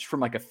average from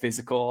like a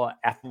physical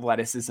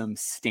athleticism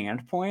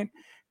standpoint,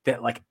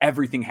 that like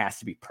everything has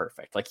to be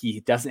perfect. Like he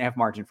doesn't have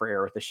margin for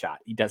error with the shot.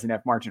 He doesn't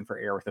have margin for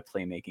error with the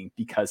playmaking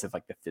because of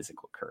like the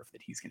physical curve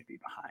that he's going to be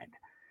behind.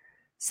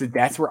 So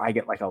that's where I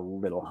get like a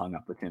little hung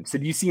up with him. So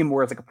do you see him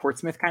more as like a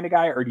Portsmouth kind of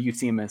guy, or do you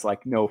see him as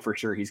like, no, for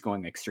sure he's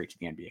going like straight to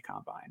the NBA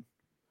combine?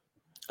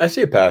 I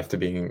see a path to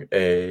being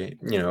a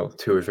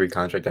 2 or 3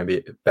 contract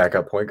NBA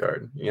backup point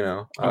guard.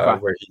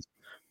 Where he's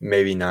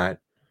maybe not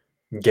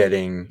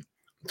getting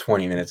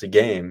 20 minutes a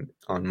game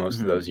on most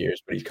of those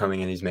years, but he's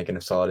coming in, he's making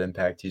a solid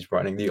impact. He's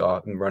running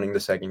the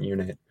second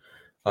unit.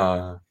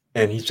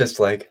 And he's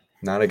just like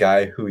not a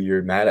guy who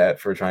you're mad at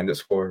for trying to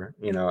score,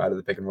 out of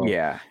the pick and roll.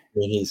 Yeah.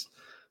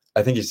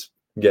 I think he's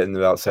getting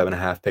about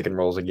 7.5 pick and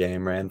rolls a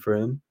game ran for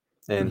him.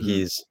 And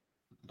he's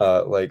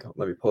let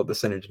me pull up the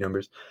synergy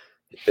numbers.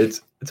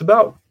 It's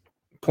about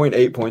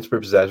 0.8 points per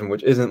possession,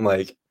 which isn't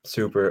like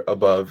super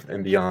above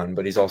and beyond,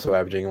 but he's also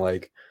averaging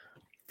like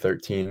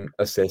 13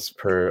 assists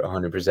per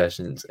 100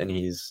 possessions, and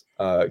he's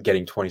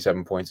getting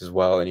 27 points as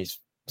well, and he's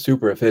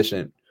super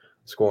efficient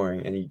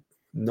scoring, and he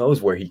knows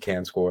where he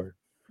can score.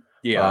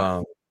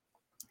 Yeah.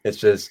 It's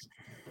just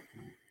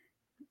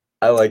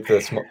I like the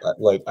small.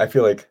 Like I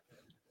feel like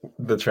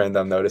the trend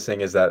I'm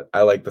noticing is that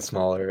I like the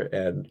smaller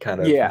and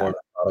kind of more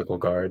methodical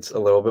guards a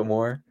little bit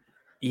more.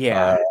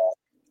 Yeah.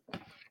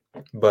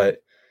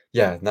 But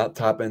yeah, not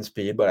top end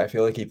speed, but I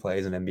feel like he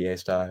plays an NBA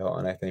style,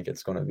 and I think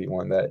it's going to be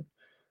one that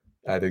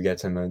either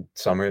gets him a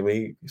summer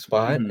league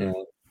spot, and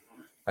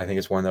I think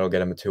it's one that'll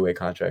get him a 2-way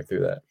contract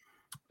through that.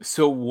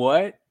 So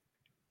what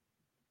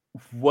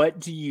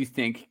do you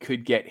think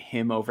could get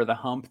him over the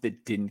hump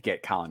that didn't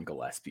get Colin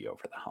Gillespie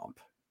over the hump?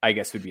 I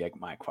guess would be like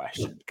my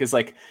question. Because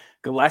like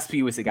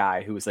Gillespie was a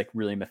guy who was like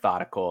really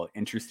methodical,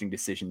 interesting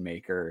decision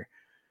maker,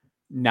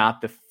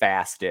 not the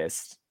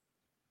fastest,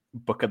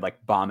 but could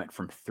like bomb it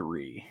from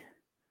 3.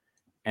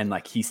 And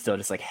like he still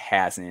just like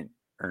hasn't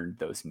earned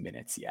those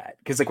minutes yet.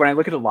 Because like when I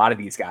look at a lot of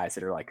these guys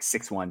that are like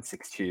 6'1",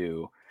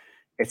 6'2",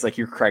 it's like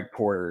your Craig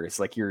Porters,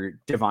 like your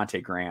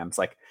Devonte Grahams,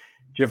 like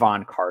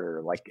Javon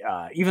Carter, like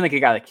even like a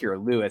guy like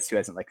Kira Lewis who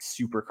hasn't like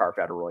super carved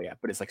out a role yet,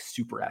 but is like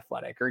super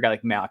athletic, or a guy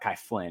like Malachi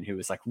Flynn who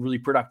was like really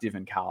productive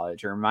in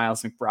college, or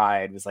Miles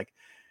McBride was like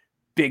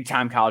big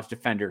time college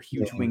defender,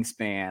 huge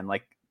wingspan,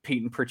 like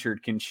Peyton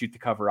Pritchard can shoot the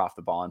cover off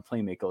the ball and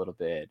play make a little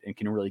bit and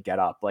can really get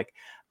up. Like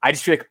I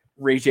just feel like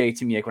Ray J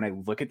to me, like when I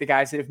look at the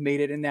guys that have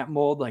made it in that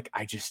mold, like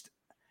I just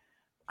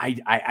feel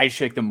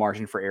like the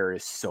margin for error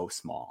is so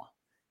small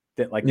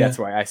that like that's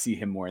why I see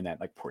him more in that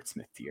like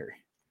Portsmouth tier.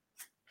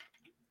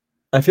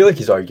 I feel like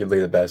he's arguably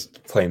the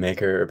best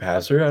playmaker or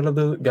passer out of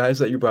the guys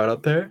that you brought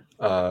up there.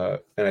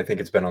 And I think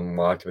it's been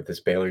unlocked with this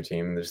Baylor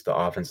team. There's the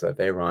offense that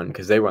they run,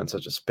 because they run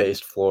such a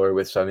spaced floor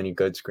with so many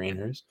good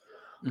screeners.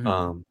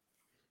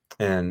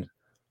 And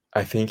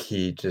I think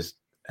he's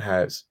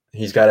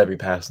got every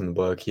pass in the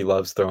book. He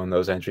loves throwing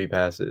those entry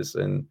passes.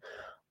 And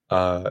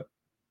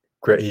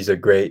great. He's a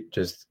great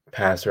just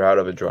passer out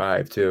of a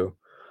drive too.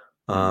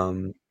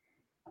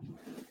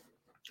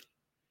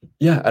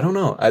 Yeah, I don't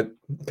know.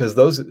 Because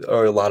those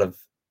are a lot of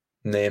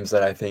names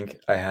that I think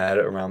I had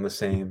around the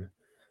same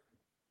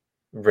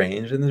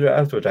range in the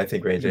draft, which I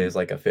think Ray J is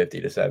like a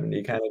 50 to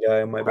 70 kind of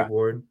guy on my Okay. big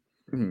board.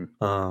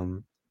 Mm-hmm.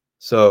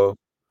 So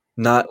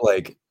not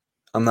like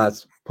I'm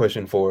not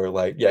pushing for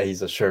like, yeah,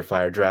 he's a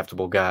surefire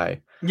draftable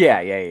guy. Yeah.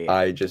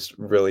 I just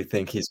really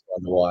think he's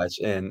fun to watch,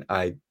 and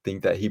I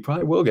think that he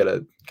probably will get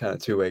a kind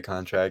of two-way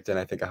contract, and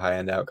I think a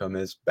high-end outcome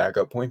is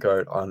backup point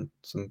guard on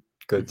some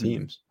good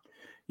teams.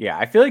 Yeah,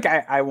 I feel like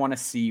I want to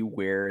see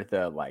where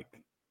the like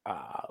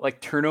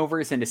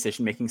turnovers and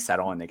decision making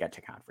settle when they get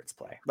to conference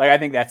play. Like I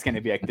think that's going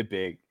to be like the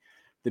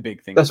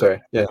big thing. That's right.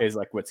 Yeah, is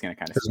like what's going to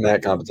kind of because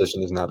MAC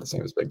competition is not the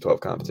same as Big 12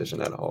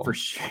 competition at all. for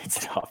sure.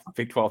 It's tough.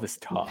 Big 12 is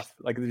tough.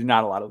 Like there's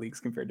not a lot of leagues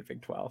compared to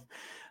Big 12.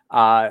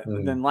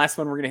 Then last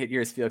one we're gonna hit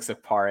here is Felix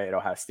Okpara at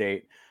Ohio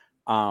State.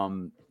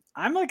 I'm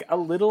like a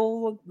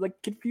little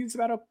like confused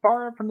about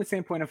Okpara from the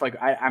standpoint of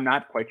like I'm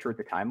not quite sure what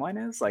the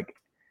timeline is. Like,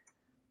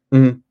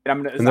 and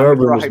there are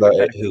rumors about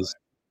his.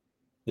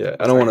 Yeah,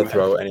 I don't want to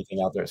throw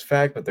anything out there as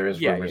fact, but there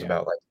is rumors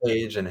about like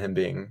age and him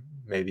being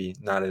maybe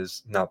not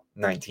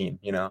 19.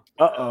 You know.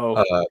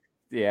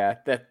 Yeah,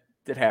 that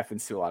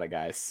happens to a lot of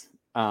guys.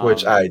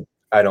 Which I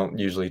don't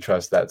usually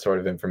trust that sort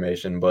of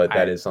information, but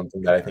that is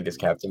something that I think is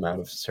kept him out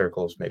of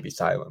circles, maybe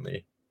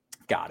silently.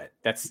 Got it.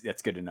 That's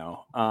good to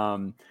know.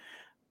 And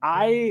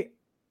I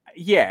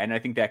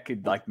think that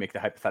could like make the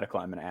hypothetical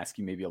I'm going to ask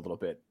you maybe a little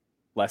bit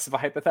less of a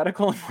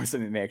hypothetical and more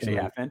something that may actually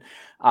happen.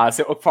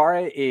 So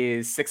Okpara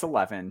is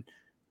 6'11",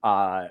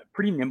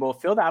 pretty nimble,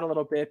 filled out a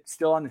little bit,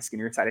 still on the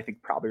skinnier side. I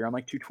think probably around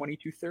like 220,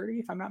 230,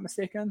 if I'm not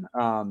mistaken.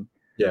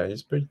 Yeah,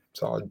 he's pretty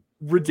solid.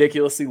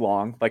 Ridiculously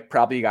long, like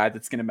probably a guy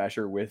that's going to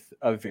measure with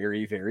a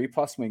very, very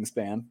plus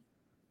wingspan.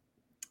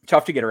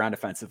 Tough to get around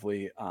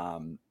defensively.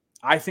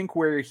 I think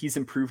where he's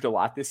improved a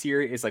lot this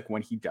year is like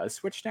when he does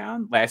switch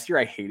down. Last year,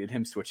 I hated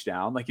him switch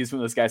down. Like he's one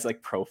of those guys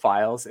like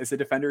profiles as a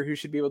defender who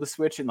should be able to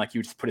switch, and like he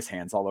would just put his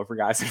hands all over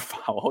guys and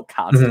foul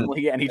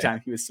constantly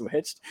anytime he was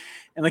switched.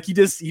 And like he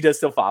does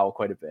still foul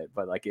quite a bit,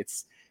 but like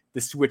it's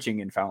the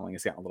switching and fouling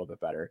has gotten a little bit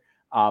better.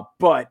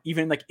 But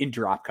even like in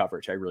drop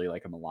coverage, I really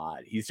like him a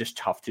lot. He's just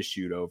tough to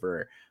shoot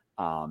over.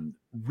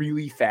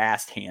 Really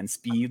fast hand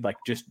speed, like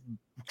just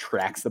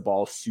tracks the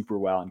ball super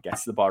well and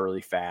gets the ball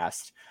really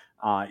fast.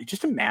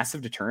 Just a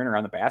massive deterrent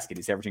around the basket.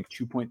 He's averaging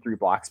 2.3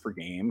 blocks per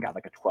game, got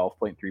like a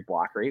 12.3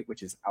 block rate,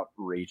 which is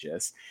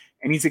outrageous.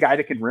 And he's a guy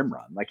that can rim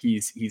run. Like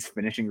he's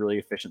finishing really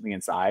efficiently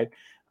inside.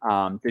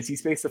 Does he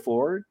space the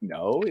floor?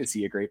 No. Is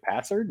he a great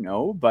passer?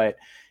 No. But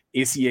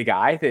is he a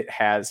guy that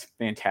has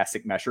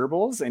fantastic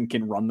measurables and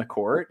can run the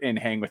court and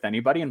hang with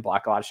anybody and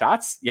block a lot of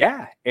shots?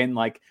 Yeah. And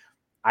like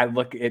I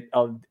look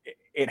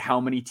at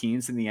how many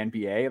teams in the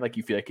NBA, like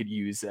you feel like could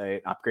use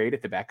an upgrade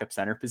at the backup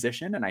center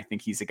position. And I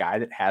think he's a guy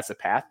that has a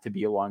path to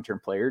be a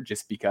long-term player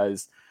just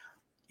because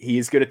he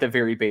is good at the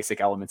very basic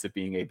elements of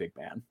being a big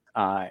man.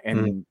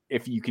 And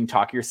if you can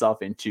talk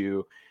yourself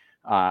into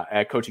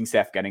a coaching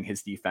staff getting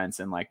his defense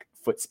and like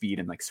foot speed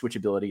and like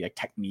switchability, like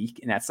technique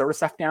and that sort of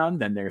stuff down,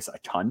 then there's a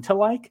ton to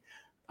like.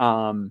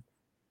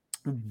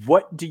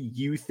 What do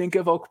you think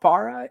of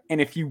Okpara? And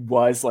if he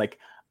was like,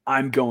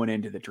 I'm going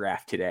into the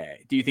draft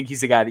today, do you think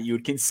he's a guy that you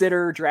would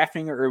consider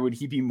drafting, or would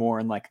he be more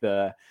in like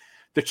the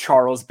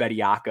Charles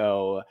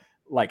Bediako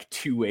like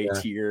two-way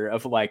tier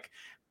of like,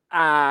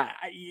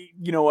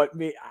 you know what,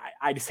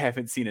 I just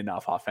haven't seen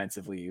enough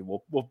offensively.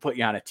 We'll put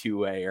you on a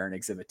two-way or an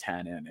exhibit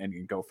 10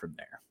 and go from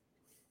there.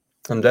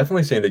 I'm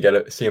definitely seeing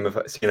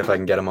if I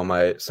can get him on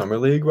my summer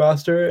league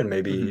roster and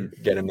maybe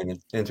get him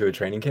into a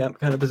training camp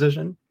kind of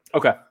position.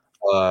 Okay.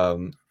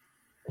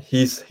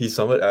 He's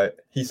somebody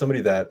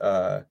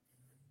that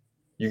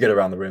you get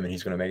around the rim and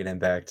he's going to make an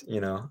impact, you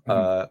know,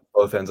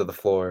 both ends of the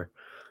floor.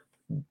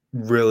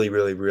 Really,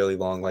 really, really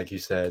long, like you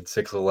said,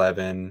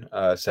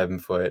 6'11", 7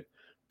 foot,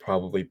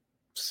 probably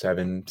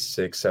 7'6",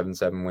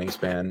 7'7"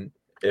 wingspan.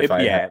 It might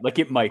be that.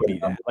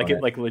 Like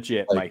it like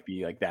legit might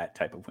be like that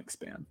type of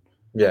wingspan.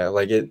 Yeah,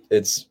 like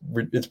it's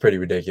pretty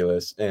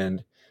ridiculous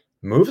and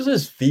moves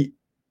his feet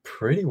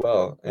pretty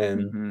well.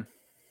 And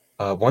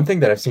one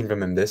thing that I've seen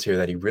from him this year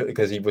that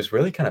because he was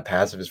really kind of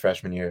passive his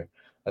freshman year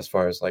as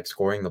far as like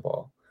scoring the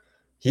ball.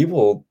 He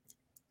will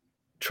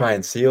try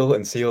and seal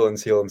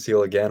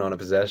again on a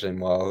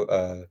possession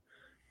while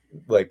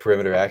like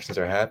perimeter actions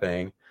are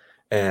happening,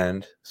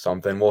 and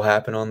something will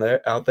happen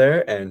out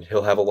there, and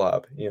he'll have a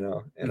lob, you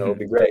know, and it'll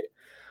be great.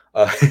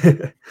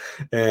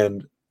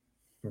 And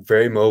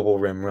very mobile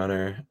rim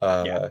runner,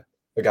 a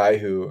guy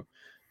who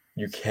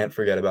you can't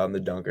forget about in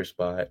the dunker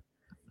spot.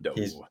 No,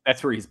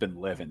 that's where he's been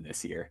living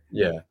this year.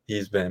 Yeah,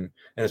 he's been,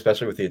 and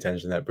especially with the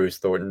attention that Bruce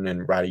Thornton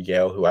and Roddy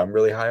Gale, who I'm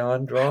really high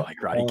on, draw. I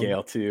like Roddy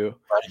Gale too.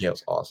 Roddy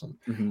Gale's awesome.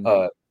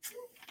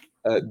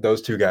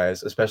 Those two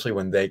guys, especially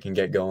when they can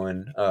get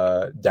going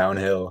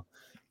downhill,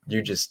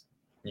 you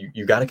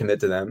got to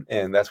commit to them,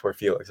 and that's where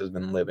Felix has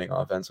been living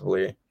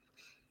offensively.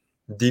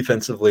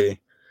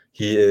 Defensively,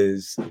 he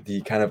is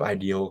the kind of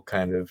ideal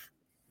kind of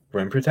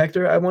rim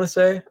protector, I want to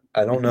say.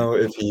 I don't know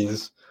if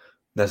he's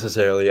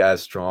necessarily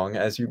as strong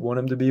as you'd want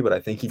him to be, but I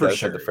think he does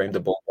have the frame to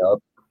bulk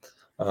up.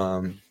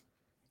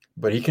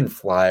 But he can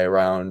fly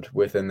around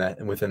within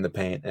the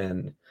paint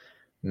and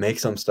make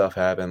some stuff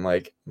happen.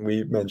 Like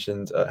we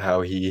mentioned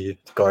how he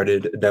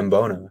guarded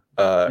Dembona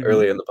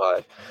early in the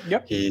pod.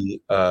 Yep.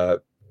 He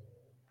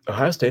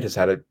Ohio State has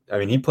had it. I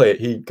mean,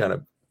 he kind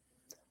of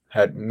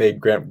had made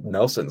Grant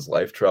Nelson's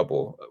life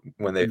trouble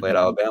when they played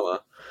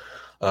Alabama.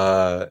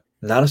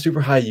 Not a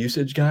super high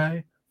usage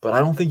guy, but I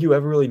don't think you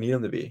ever really need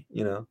him to be,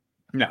 you know?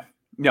 No.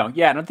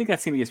 Yeah, I don't think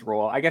that's going to be his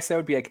role. I guess that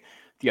would be like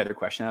the other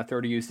question I'd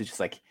throw to you is just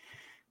like,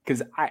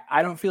 because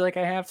I don't feel like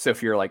I have. So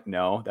if you're like,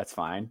 no, that's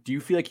fine. Do you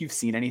feel like you've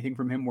seen anything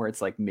from him where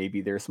it's like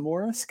maybe there's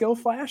more skill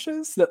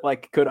flashes that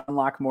like could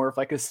unlock more of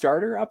like a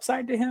starter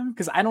upside to him?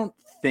 Because I don't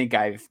think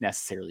I've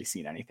necessarily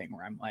seen anything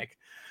where I'm like,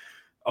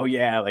 oh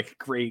yeah, like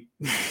great.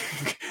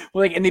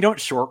 Well, like, and they don't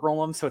short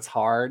roll him, so it's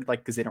hard, like,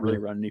 because they don't really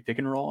run any pick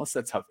and rolls. So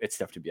that's tough. It's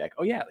tough to be like,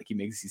 oh yeah, like he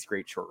makes these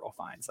great short roll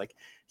finds. Like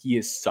he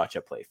is such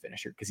a play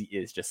finisher because he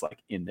is just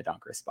like in the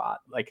dunker spot.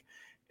 Like,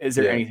 is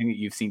there anything that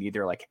you've seen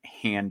either like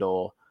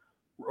handle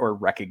or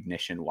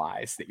recognition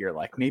wise that you're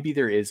like, maybe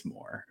there is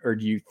more, or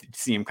do you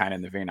see him kind of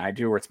in the vein I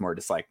do, where it's more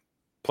just like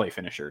play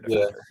finisher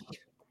defender? Yeah.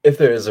 If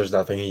there's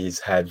nothing he's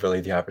had really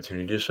the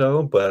opportunity to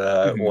show.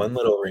 But one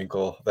little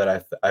wrinkle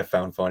that I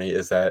found funny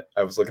is that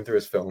I was looking through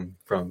his film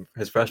from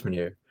his freshman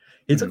year.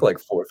 He took like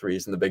 4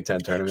 threes in the Big Ten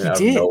tournament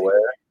out of nowhere.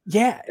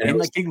 Yeah, and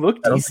like they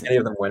looked decent. I don't think any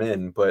of them went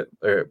in,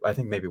 or I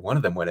think maybe one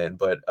of them went in,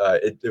 but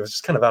it was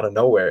just kind of out of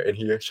nowhere. And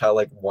he shot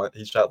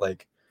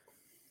like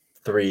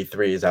 3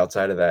 threes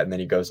outside of that, and then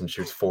he goes and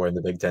shoots 4 in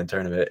the Big Ten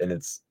tournament, and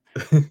it's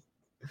I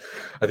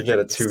think he had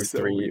a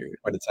 2-3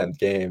 on the 10th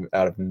game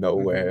out of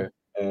nowhere.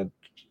 And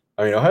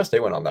I mean, Ohio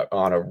State went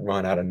on a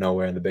run out of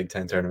nowhere in the Big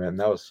Ten tournament, and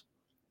that was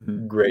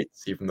great to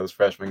see from those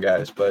freshman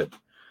guys. But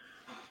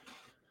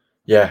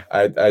yeah,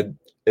 I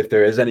if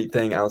there is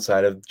anything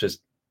outside of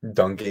just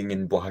dunking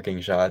and blocking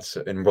shots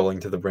and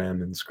rolling to the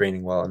rim and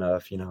screening well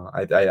enough, you know,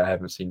 I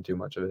haven't seen too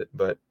much of it.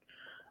 But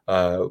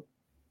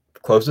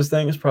closest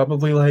thing is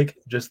probably like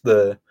just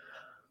the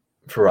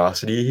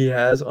ferocity he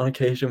has on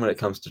occasion when it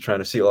comes to trying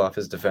to seal off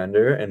his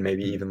defender, and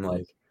maybe even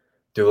like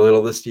do a little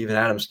of the Steven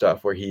Adams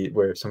stuff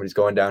where somebody's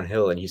going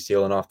downhill and he's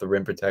sealing off the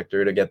rim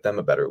protector to get them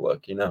a better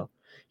look. You know,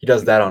 he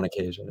does that on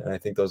occasion, and I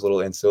think those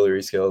little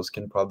ancillary skills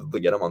can probably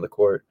get him on the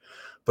court,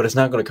 but it's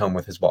not going to come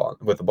with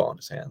the ball in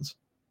his hands.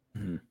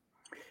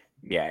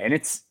 Yeah, and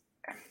it's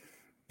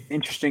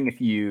interesting if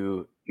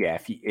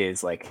he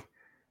is like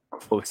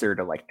closer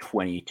to like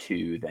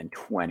 22 than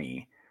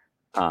 20.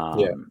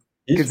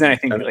 Because then I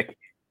think like.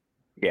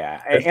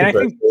 Yeah, and I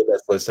think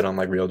that's listed on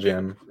like Real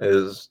Gym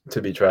is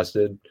to be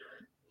trusted.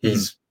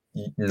 He's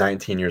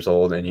 19 years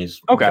old and he's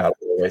got a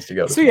ways to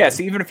go. So yeah,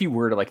 so even if he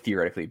were to like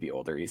theoretically be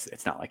older,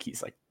 it's not like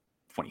he's like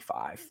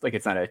 25. Like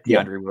it's not a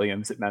DeAndre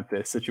Williams at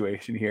Memphis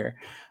situation here.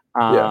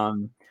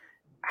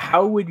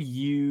 How would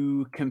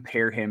you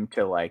compare him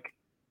to like,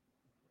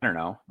 I don't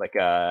know, like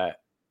a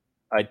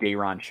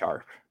Day'Ron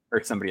Sharpe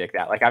or somebody like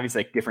that? Like obviously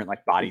like different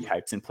like body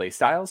types and play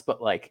styles,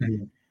 but like.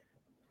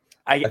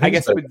 I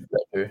guess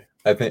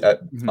I think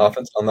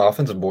offense on the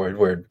offensive board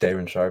where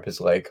Day'Ron Sharpe is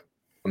like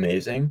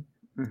amazing.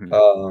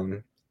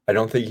 I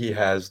don't think he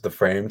has the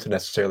frame to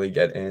necessarily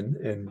get in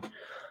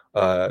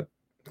and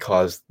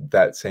cause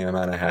that same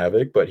amount of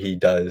havoc, but he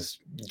does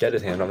get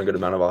his hand on a good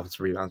amount of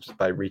offensive rebounds just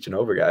by reaching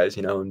over guys,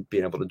 you know, and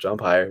being able to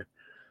jump higher.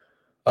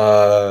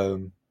 I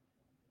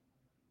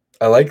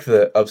like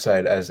the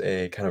upside as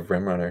a kind of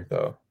rim runner,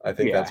 though. I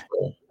think that's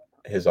where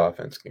his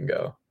offense can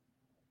go.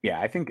 Yeah,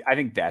 I think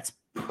that's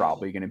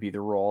probably going to be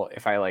the role.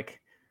 If I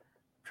like,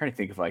 I'm trying to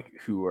think of like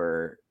who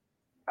are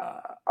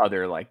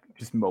other like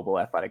just mobile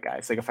athletic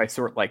guys. Like if I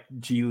sort like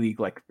G League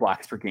like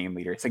blocks per game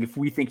leader, it's like if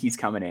we think he's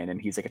coming in and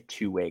he's like a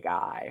 2-way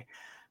guy.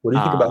 What do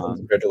you think about him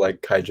compared to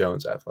like Kai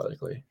Jones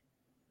athletically?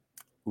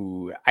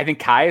 Ooh, I think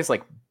Kai is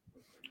like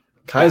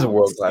a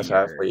world-class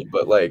athlete,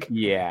 but like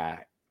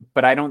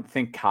but I don't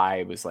think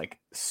Kai was like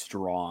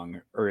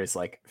strong or is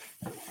like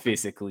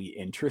physically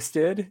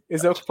interested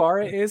as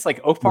Okpara is.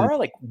 Like Okpara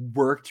like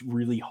worked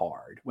really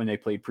hard when they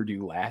played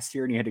Purdue last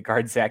year and he had to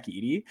guard Zach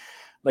Edey.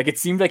 Like it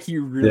seemed like he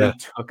really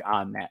took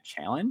on that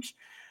challenge.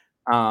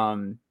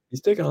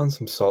 He's taken on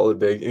some solid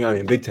big. I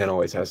mean, Big Ten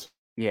always has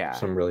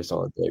some really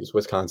solid bigs.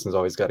 Wisconsin's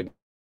always got a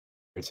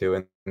or two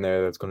in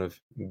there that's going to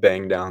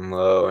bang down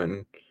low,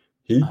 and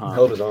he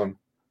held his own.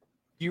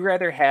 Do you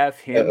rather have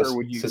him or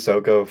would you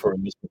Sissoko for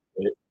Missi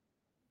State?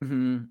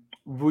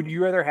 Would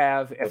you rather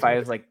have if I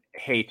was like,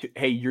 hey,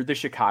 you're the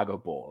Chicago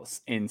Bulls,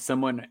 and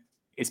someone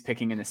is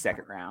picking in the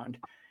second round,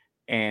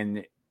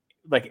 and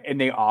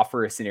they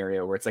offer a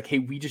scenario where it's like, hey,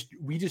 we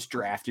just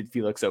drafted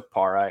Felix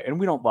Okpara and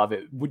we don't love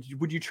it. Would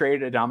you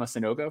trade Adama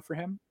Sanogo for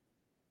him?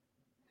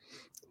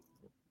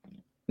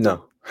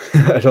 No,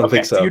 I don't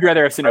think so. You'd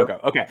rather have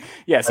Sanogo. Okay,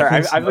 yeah.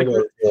 Sorry, I've like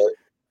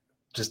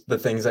just the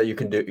things that you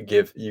can do.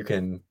 You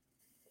can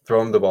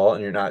throw him the ball,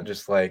 and you're not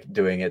just like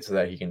doing it so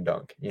that he can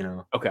dunk. You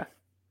know. Okay.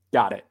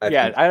 Got it.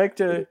 I like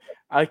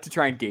to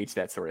try and gauge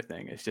that sort of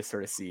thing. It's just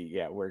sort of see,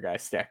 where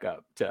guys stack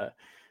up to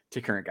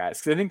to current guys.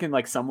 Because I think in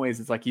like some ways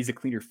it's like he's a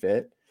cleaner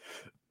fit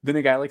than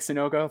a guy like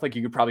Sanogo. Like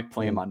you could probably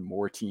play him on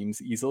more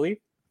teams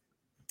easily.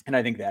 And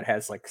I think that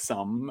has like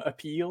some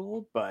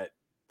appeal, but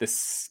the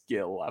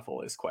skill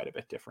level is quite a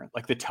bit different.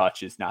 Like the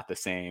touch is not the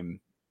same.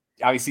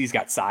 Obviously he's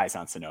got size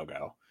on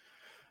Sanogo.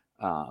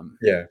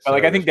 But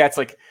like I think that's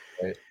like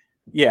right.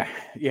 Yeah.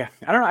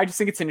 I don't know. I just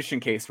think it's an interesting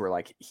case where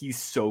like he's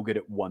so good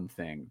at one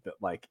thing that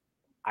like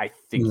I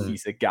think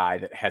he's a guy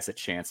that has a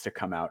chance to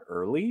come out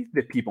early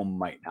that people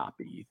might not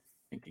be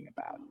thinking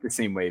about. The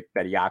same way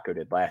Bediako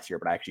did last year,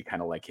 but I actually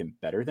kind of like him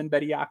better than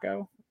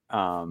Bediako.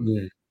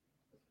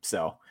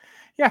 So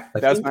yeah,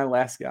 that was my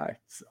last guy.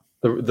 So.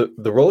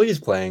 The role he's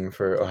playing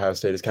for Ohio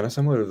State is kind of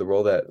similar to the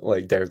role that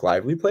like Derek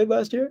Lively played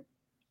last year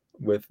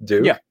with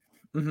Duke. Yeah.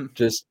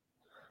 Just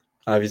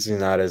obviously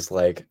not as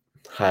like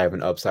high of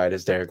an upside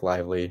as Derek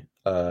Lively.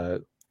 I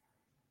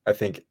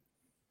think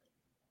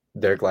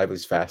Derek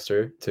Lively's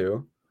faster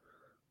too.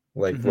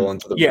 Like rolling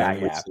to the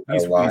wing, which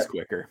he's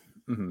quicker.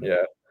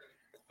 Yeah.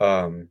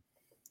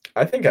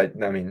 I think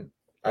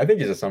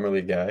he's a summer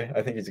league guy.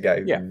 I think he's a guy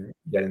who can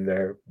get in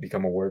there,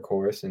 become a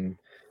workhorse, and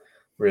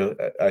really,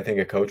 I think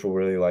a coach will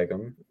really like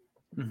him.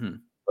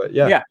 But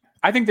yeah,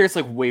 I think there's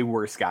like way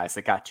worse guys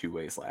that got 2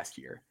 ways last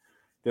year.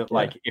 That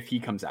like if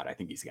he comes out, I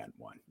think he's gotten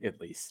 1 at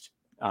least.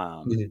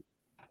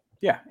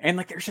 Yeah, and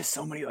like there's just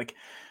so many like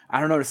I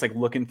don't know, just like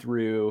looking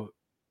through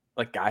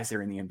like guys that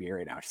are in the NBA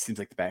right now. It just seems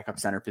like the backup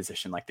center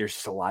position, like there's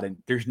just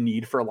there's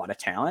need for a lot of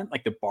talent.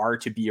 Like the bar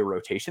to be a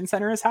rotation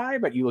center is high,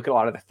 but you look at a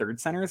lot of the third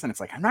centers and it's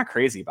like, I'm not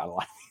crazy about a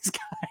lot of these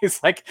guys.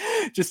 Like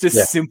just a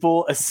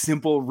simple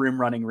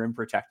rim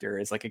protector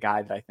is like a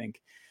guy that I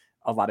think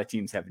a lot of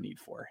teams have a need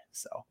for.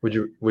 So would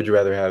you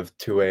rather have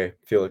 2-way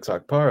Felix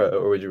Okpara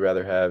or would you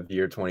rather have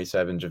year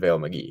 27 JaVale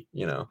McGee?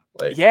 You know,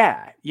 like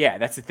yeah,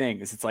 that's the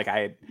thing. Is it's like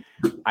I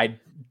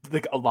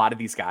like a lot of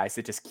these guys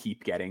that just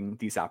keep getting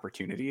these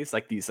opportunities,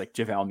 like these like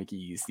JaVale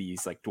McGee's,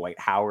 these like Dwight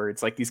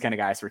Howards, like these kind of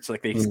guys where it's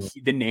like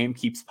the name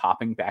keeps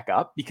popping back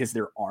up because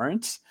there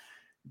aren't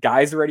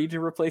guys ready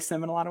to replace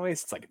them in a lot of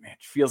ways. It's like, man, it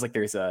feels like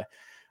there's a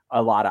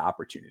lot of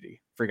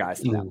opportunity for guys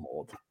in that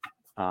mold.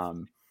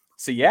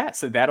 So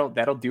that'll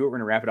do it. We're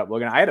gonna wrap it up,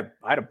 Logan. I had a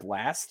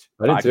blast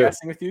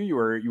podcasting with you. You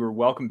were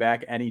welcome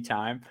back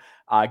anytime.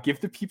 Give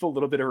the people a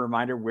little bit of a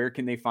reminder. Where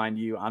can they find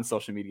you on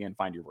social media and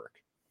find your work?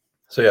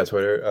 So yeah,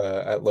 Twitter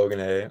at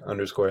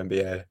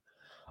 @LoganA_NBA.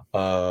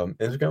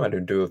 Instagram, I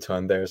don't do a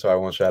ton there, so I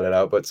won't shout it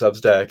out. But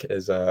Substack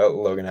is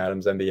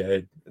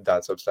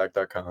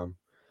LoganAdamsNBA.substack.com.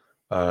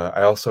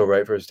 I also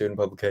write for a student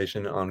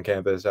publication on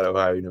campus at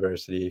Ohio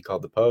University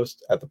called The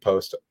Post. At The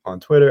Post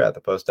on Twitter, at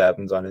The Post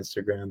Happens on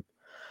Instagram.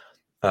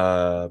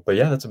 But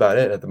yeah, that's about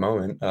it at the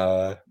moment.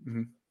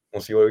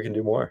 We'll see what we can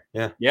do more.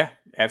 Yeah,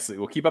 absolutely.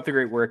 We'll keep up the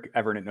great work.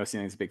 Everyone at No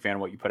Ceiling is a big fan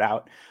of what you put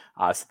out.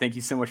 So thank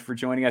you so much for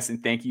joining us,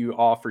 and thank you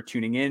all for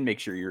tuning in. Make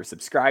sure you're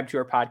subscribed to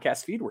our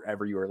podcast feed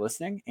wherever you are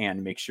listening,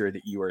 and make sure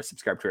that you are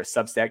subscribed to our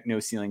Substack,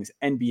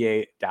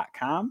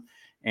 NoCeilingsNBA.com,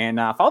 and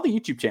follow the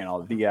YouTube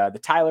channel. The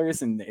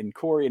Tylers and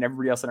Corey and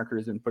everybody else on our crew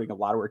has been putting a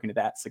lot of work into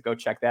that, so go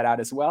check that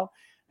out as well.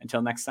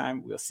 Until next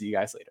time, we'll see you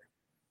guys later.